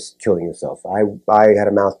you're just killing yourself. I had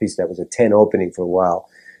a mouthpiece that was a 10 opening for a while.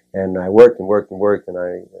 And I worked and worked and worked. And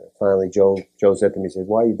I finally, Joe said to me, he said,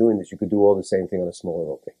 "Why are you doing this? You could do all the same thing on a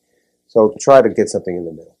smaller opening." So try to get something in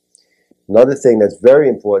the middle. Another thing that's very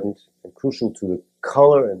important and crucial to the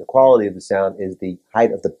color and the quality of the sound is the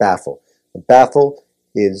height of the baffle. The baffle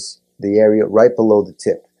is the area right below the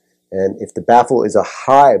tip. And if the baffle is a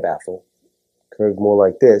high baffle, curved more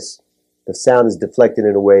like this, the sound is deflected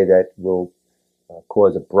in a way that will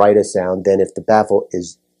cause a brighter sound than if the baffle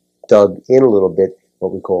is dug in a little bit,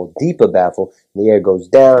 what we call deeper baffle, and the air goes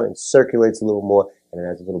down and circulates a little more, and it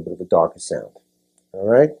has a little bit of a darker sound. All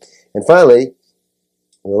right? And finally,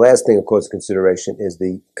 the last thing, of course, consideration is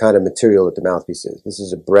the kind of material that the mouthpiece is. This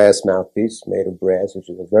is a brass mouthpiece made of brass, which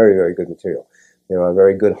is a very, very good material. There are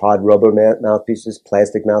very good hard rubber mouthpieces,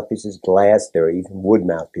 plastic mouthpieces, glass. There are even wood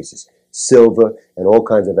mouthpieces, silver, and all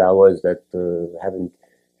kinds of alloys that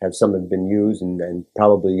some have been used and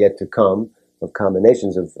probably yet to come, of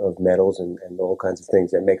combinations of metals and all kinds of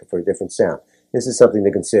things that make it for a different sound. This is something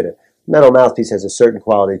to consider. Metal mouthpiece has a certain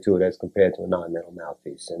quality to it as compared to a non-metal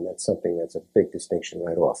mouthpiece, and that's something that's a big distinction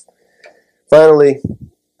right off. Finally,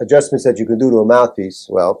 adjustments that you can do to a mouthpiece.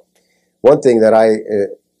 Well, one thing that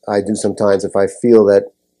I do sometimes, if I feel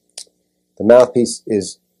that the mouthpiece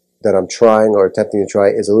that I'm trying or attempting to try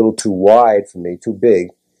is a little too wide for me, too big,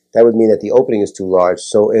 that would mean that the opening is too large.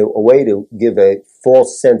 So a way to give a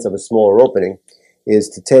false sense of a smaller opening is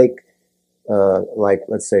to take, like,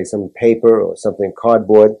 let's say, some paper or something,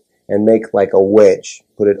 cardboard, and make like a wedge.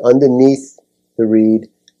 Put it underneath the reed,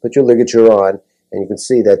 put your ligature on, and you can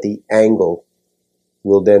see that the angle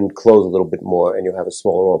will then close a little bit more and you'll have a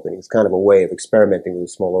smaller opening. It's kind of a way of experimenting with a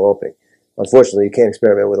smaller opening. Unfortunately, you can't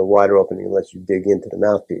experiment with a wider opening unless you dig into the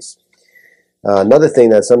mouthpiece. Another thing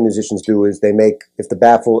that some musicians do is they make, if the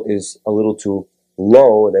baffle is a little too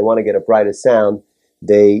low and they want to get a brighter sound,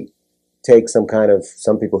 they take some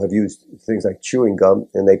people have used things like chewing gum,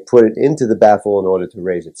 and they put it into the baffle in order to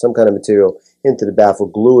raise it. Some kind of material into the baffle,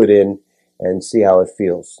 glue it in, and see how it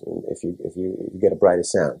feels if you get a brighter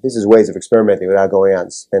sound. This is ways of experimenting without going out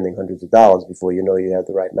and spending hundreds of dollars before you know you have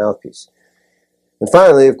the right mouthpiece. And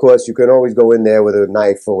finally, of course, you can always go in there with a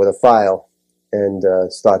knife or with a file and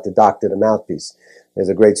start to doctor the mouthpiece. There's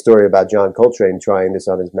a great story about John Coltrane trying this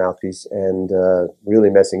on his mouthpiece and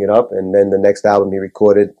really messing it up, and then the next album he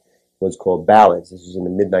recorded was called Ballads. This was in the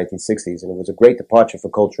mid-1960s, and it was a great departure for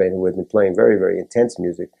Coltrane, who had been playing very, very intense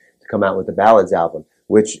music, to come out with the Ballads album,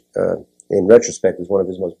 which, in retrospect, is one of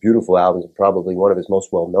his most beautiful albums and probably one of his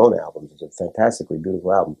most well-known albums. It's a fantastically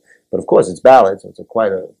beautiful album. But of course, it's ballads, so it's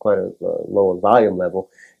quite a lower volume level,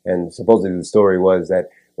 and supposedly the story was that,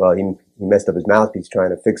 well, he messed up his mouthpiece trying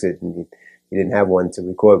to fix it, and he didn't have one to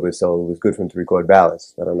record with, so it was good for him to record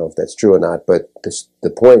ballads. I don't know if that's true or not, but the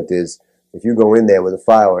point is, if you go in there with a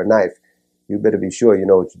file or a knife, you better be sure you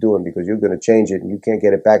know what you're doing, because you're going to change it and you can't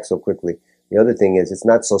get it back so quickly. The other thing is, it's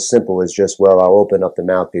not so simple as just, well, I'll open up the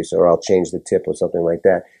mouthpiece or I'll change the tip or something like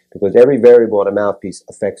that, because every variable on a mouthpiece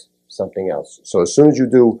affects something else. So as soon as you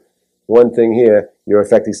do one thing here, you're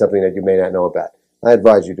affecting something that you may not know about. I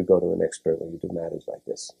advise you to go to an expert when you do matters like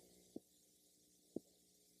this.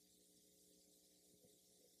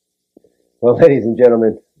 Well, ladies and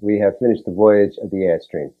gentlemen, we have finished the voyage of the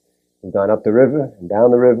airstream. We've gone up the river and down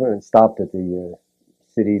the river and stopped at the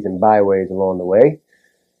cities and byways along the way.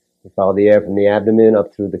 We followed the air from the abdomen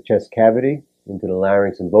up through the chest cavity, into the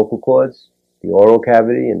larynx and vocal cords, the oral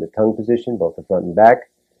cavity and the tongue position, both the front and back,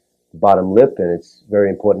 the bottom lip and its very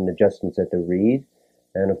important adjustments at the reed,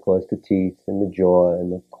 and of course the teeth and the jaw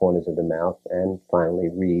and the corners of the mouth, and finally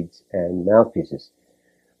reeds and mouthpieces.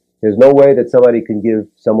 There's no way that somebody can give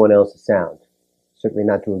someone else a sound. Certainly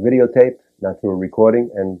not through a videotape, not through a recording,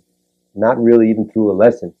 and not really even through a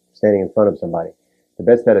lesson. standing in front of somebody. The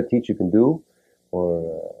best that a teacher can do,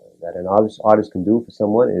 or that an artist can do for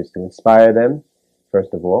someone, is to inspire them,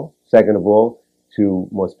 first of all. Second of all, to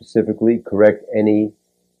more specifically correct any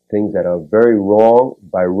things that are very wrong,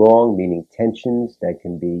 by wrong meaning tensions that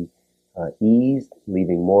can be eased,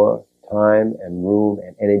 leaving more time and room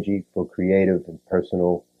and energy for creative and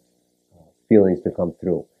personal feelings to come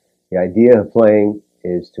through. The idea of playing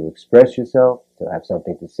is to express yourself, to have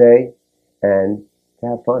something to say, and to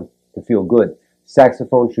have fun, to feel good.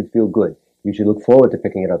 Saxophone should feel good. You should look forward to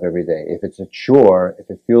picking it up every day. If it's a chore, if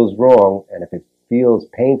it feels wrong, and if it feels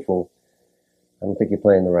painful, I don't think you're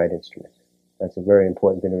playing the right instrument. That's a very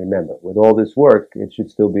important thing to remember. With all this work, it should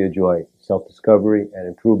still be a joy. Self-discovery and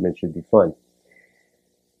improvement should be fun.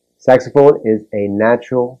 Saxophone is a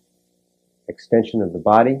natural extension of the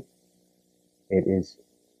body. It is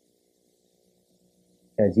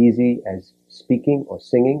as easy as speaking or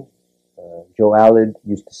singing. Joe Allard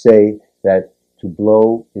used to say that to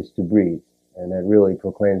blow is to breathe, and that really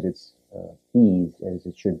proclaims its ease as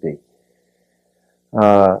it should be.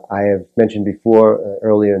 I have mentioned before,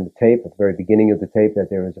 earlier in the tape, at the very beginning of the tape, that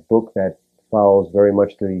there is a book that follows very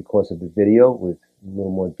much the course of the video with a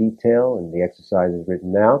little more detail, and the exercise is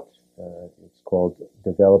written out. It's called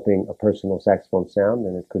Developing a Personal Saxophone Sound,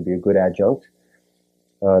 and it could be a good adjunct.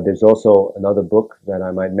 There's also another book that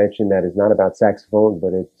I might mention that is not about saxophone,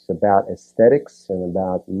 but it's about aesthetics and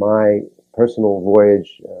about my personal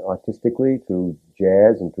voyage artistically through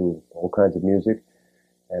jazz and through all kinds of music,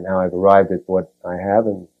 and how I've arrived at what I have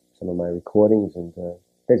and some of my recordings, and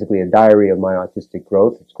basically a diary of my artistic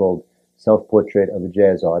growth. It's called Self-Portrait of a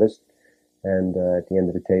Jazz Artist, and at the end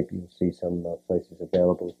of the tape you'll see some places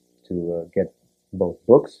available to get both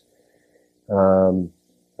books.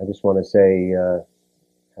 I just want to say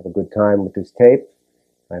have a good time with this tape.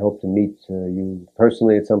 I hope to meet you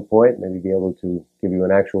personally at some point, maybe be able to give you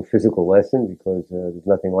an actual physical lesson, because there's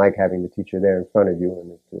nothing like having the teacher there in front of you,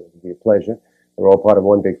 and it will be a pleasure. We're all part of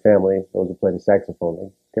one big family. Those who play the saxophone, they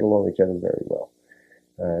get along with each other very well.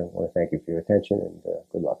 I want to thank you for your attention, and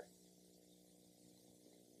good luck.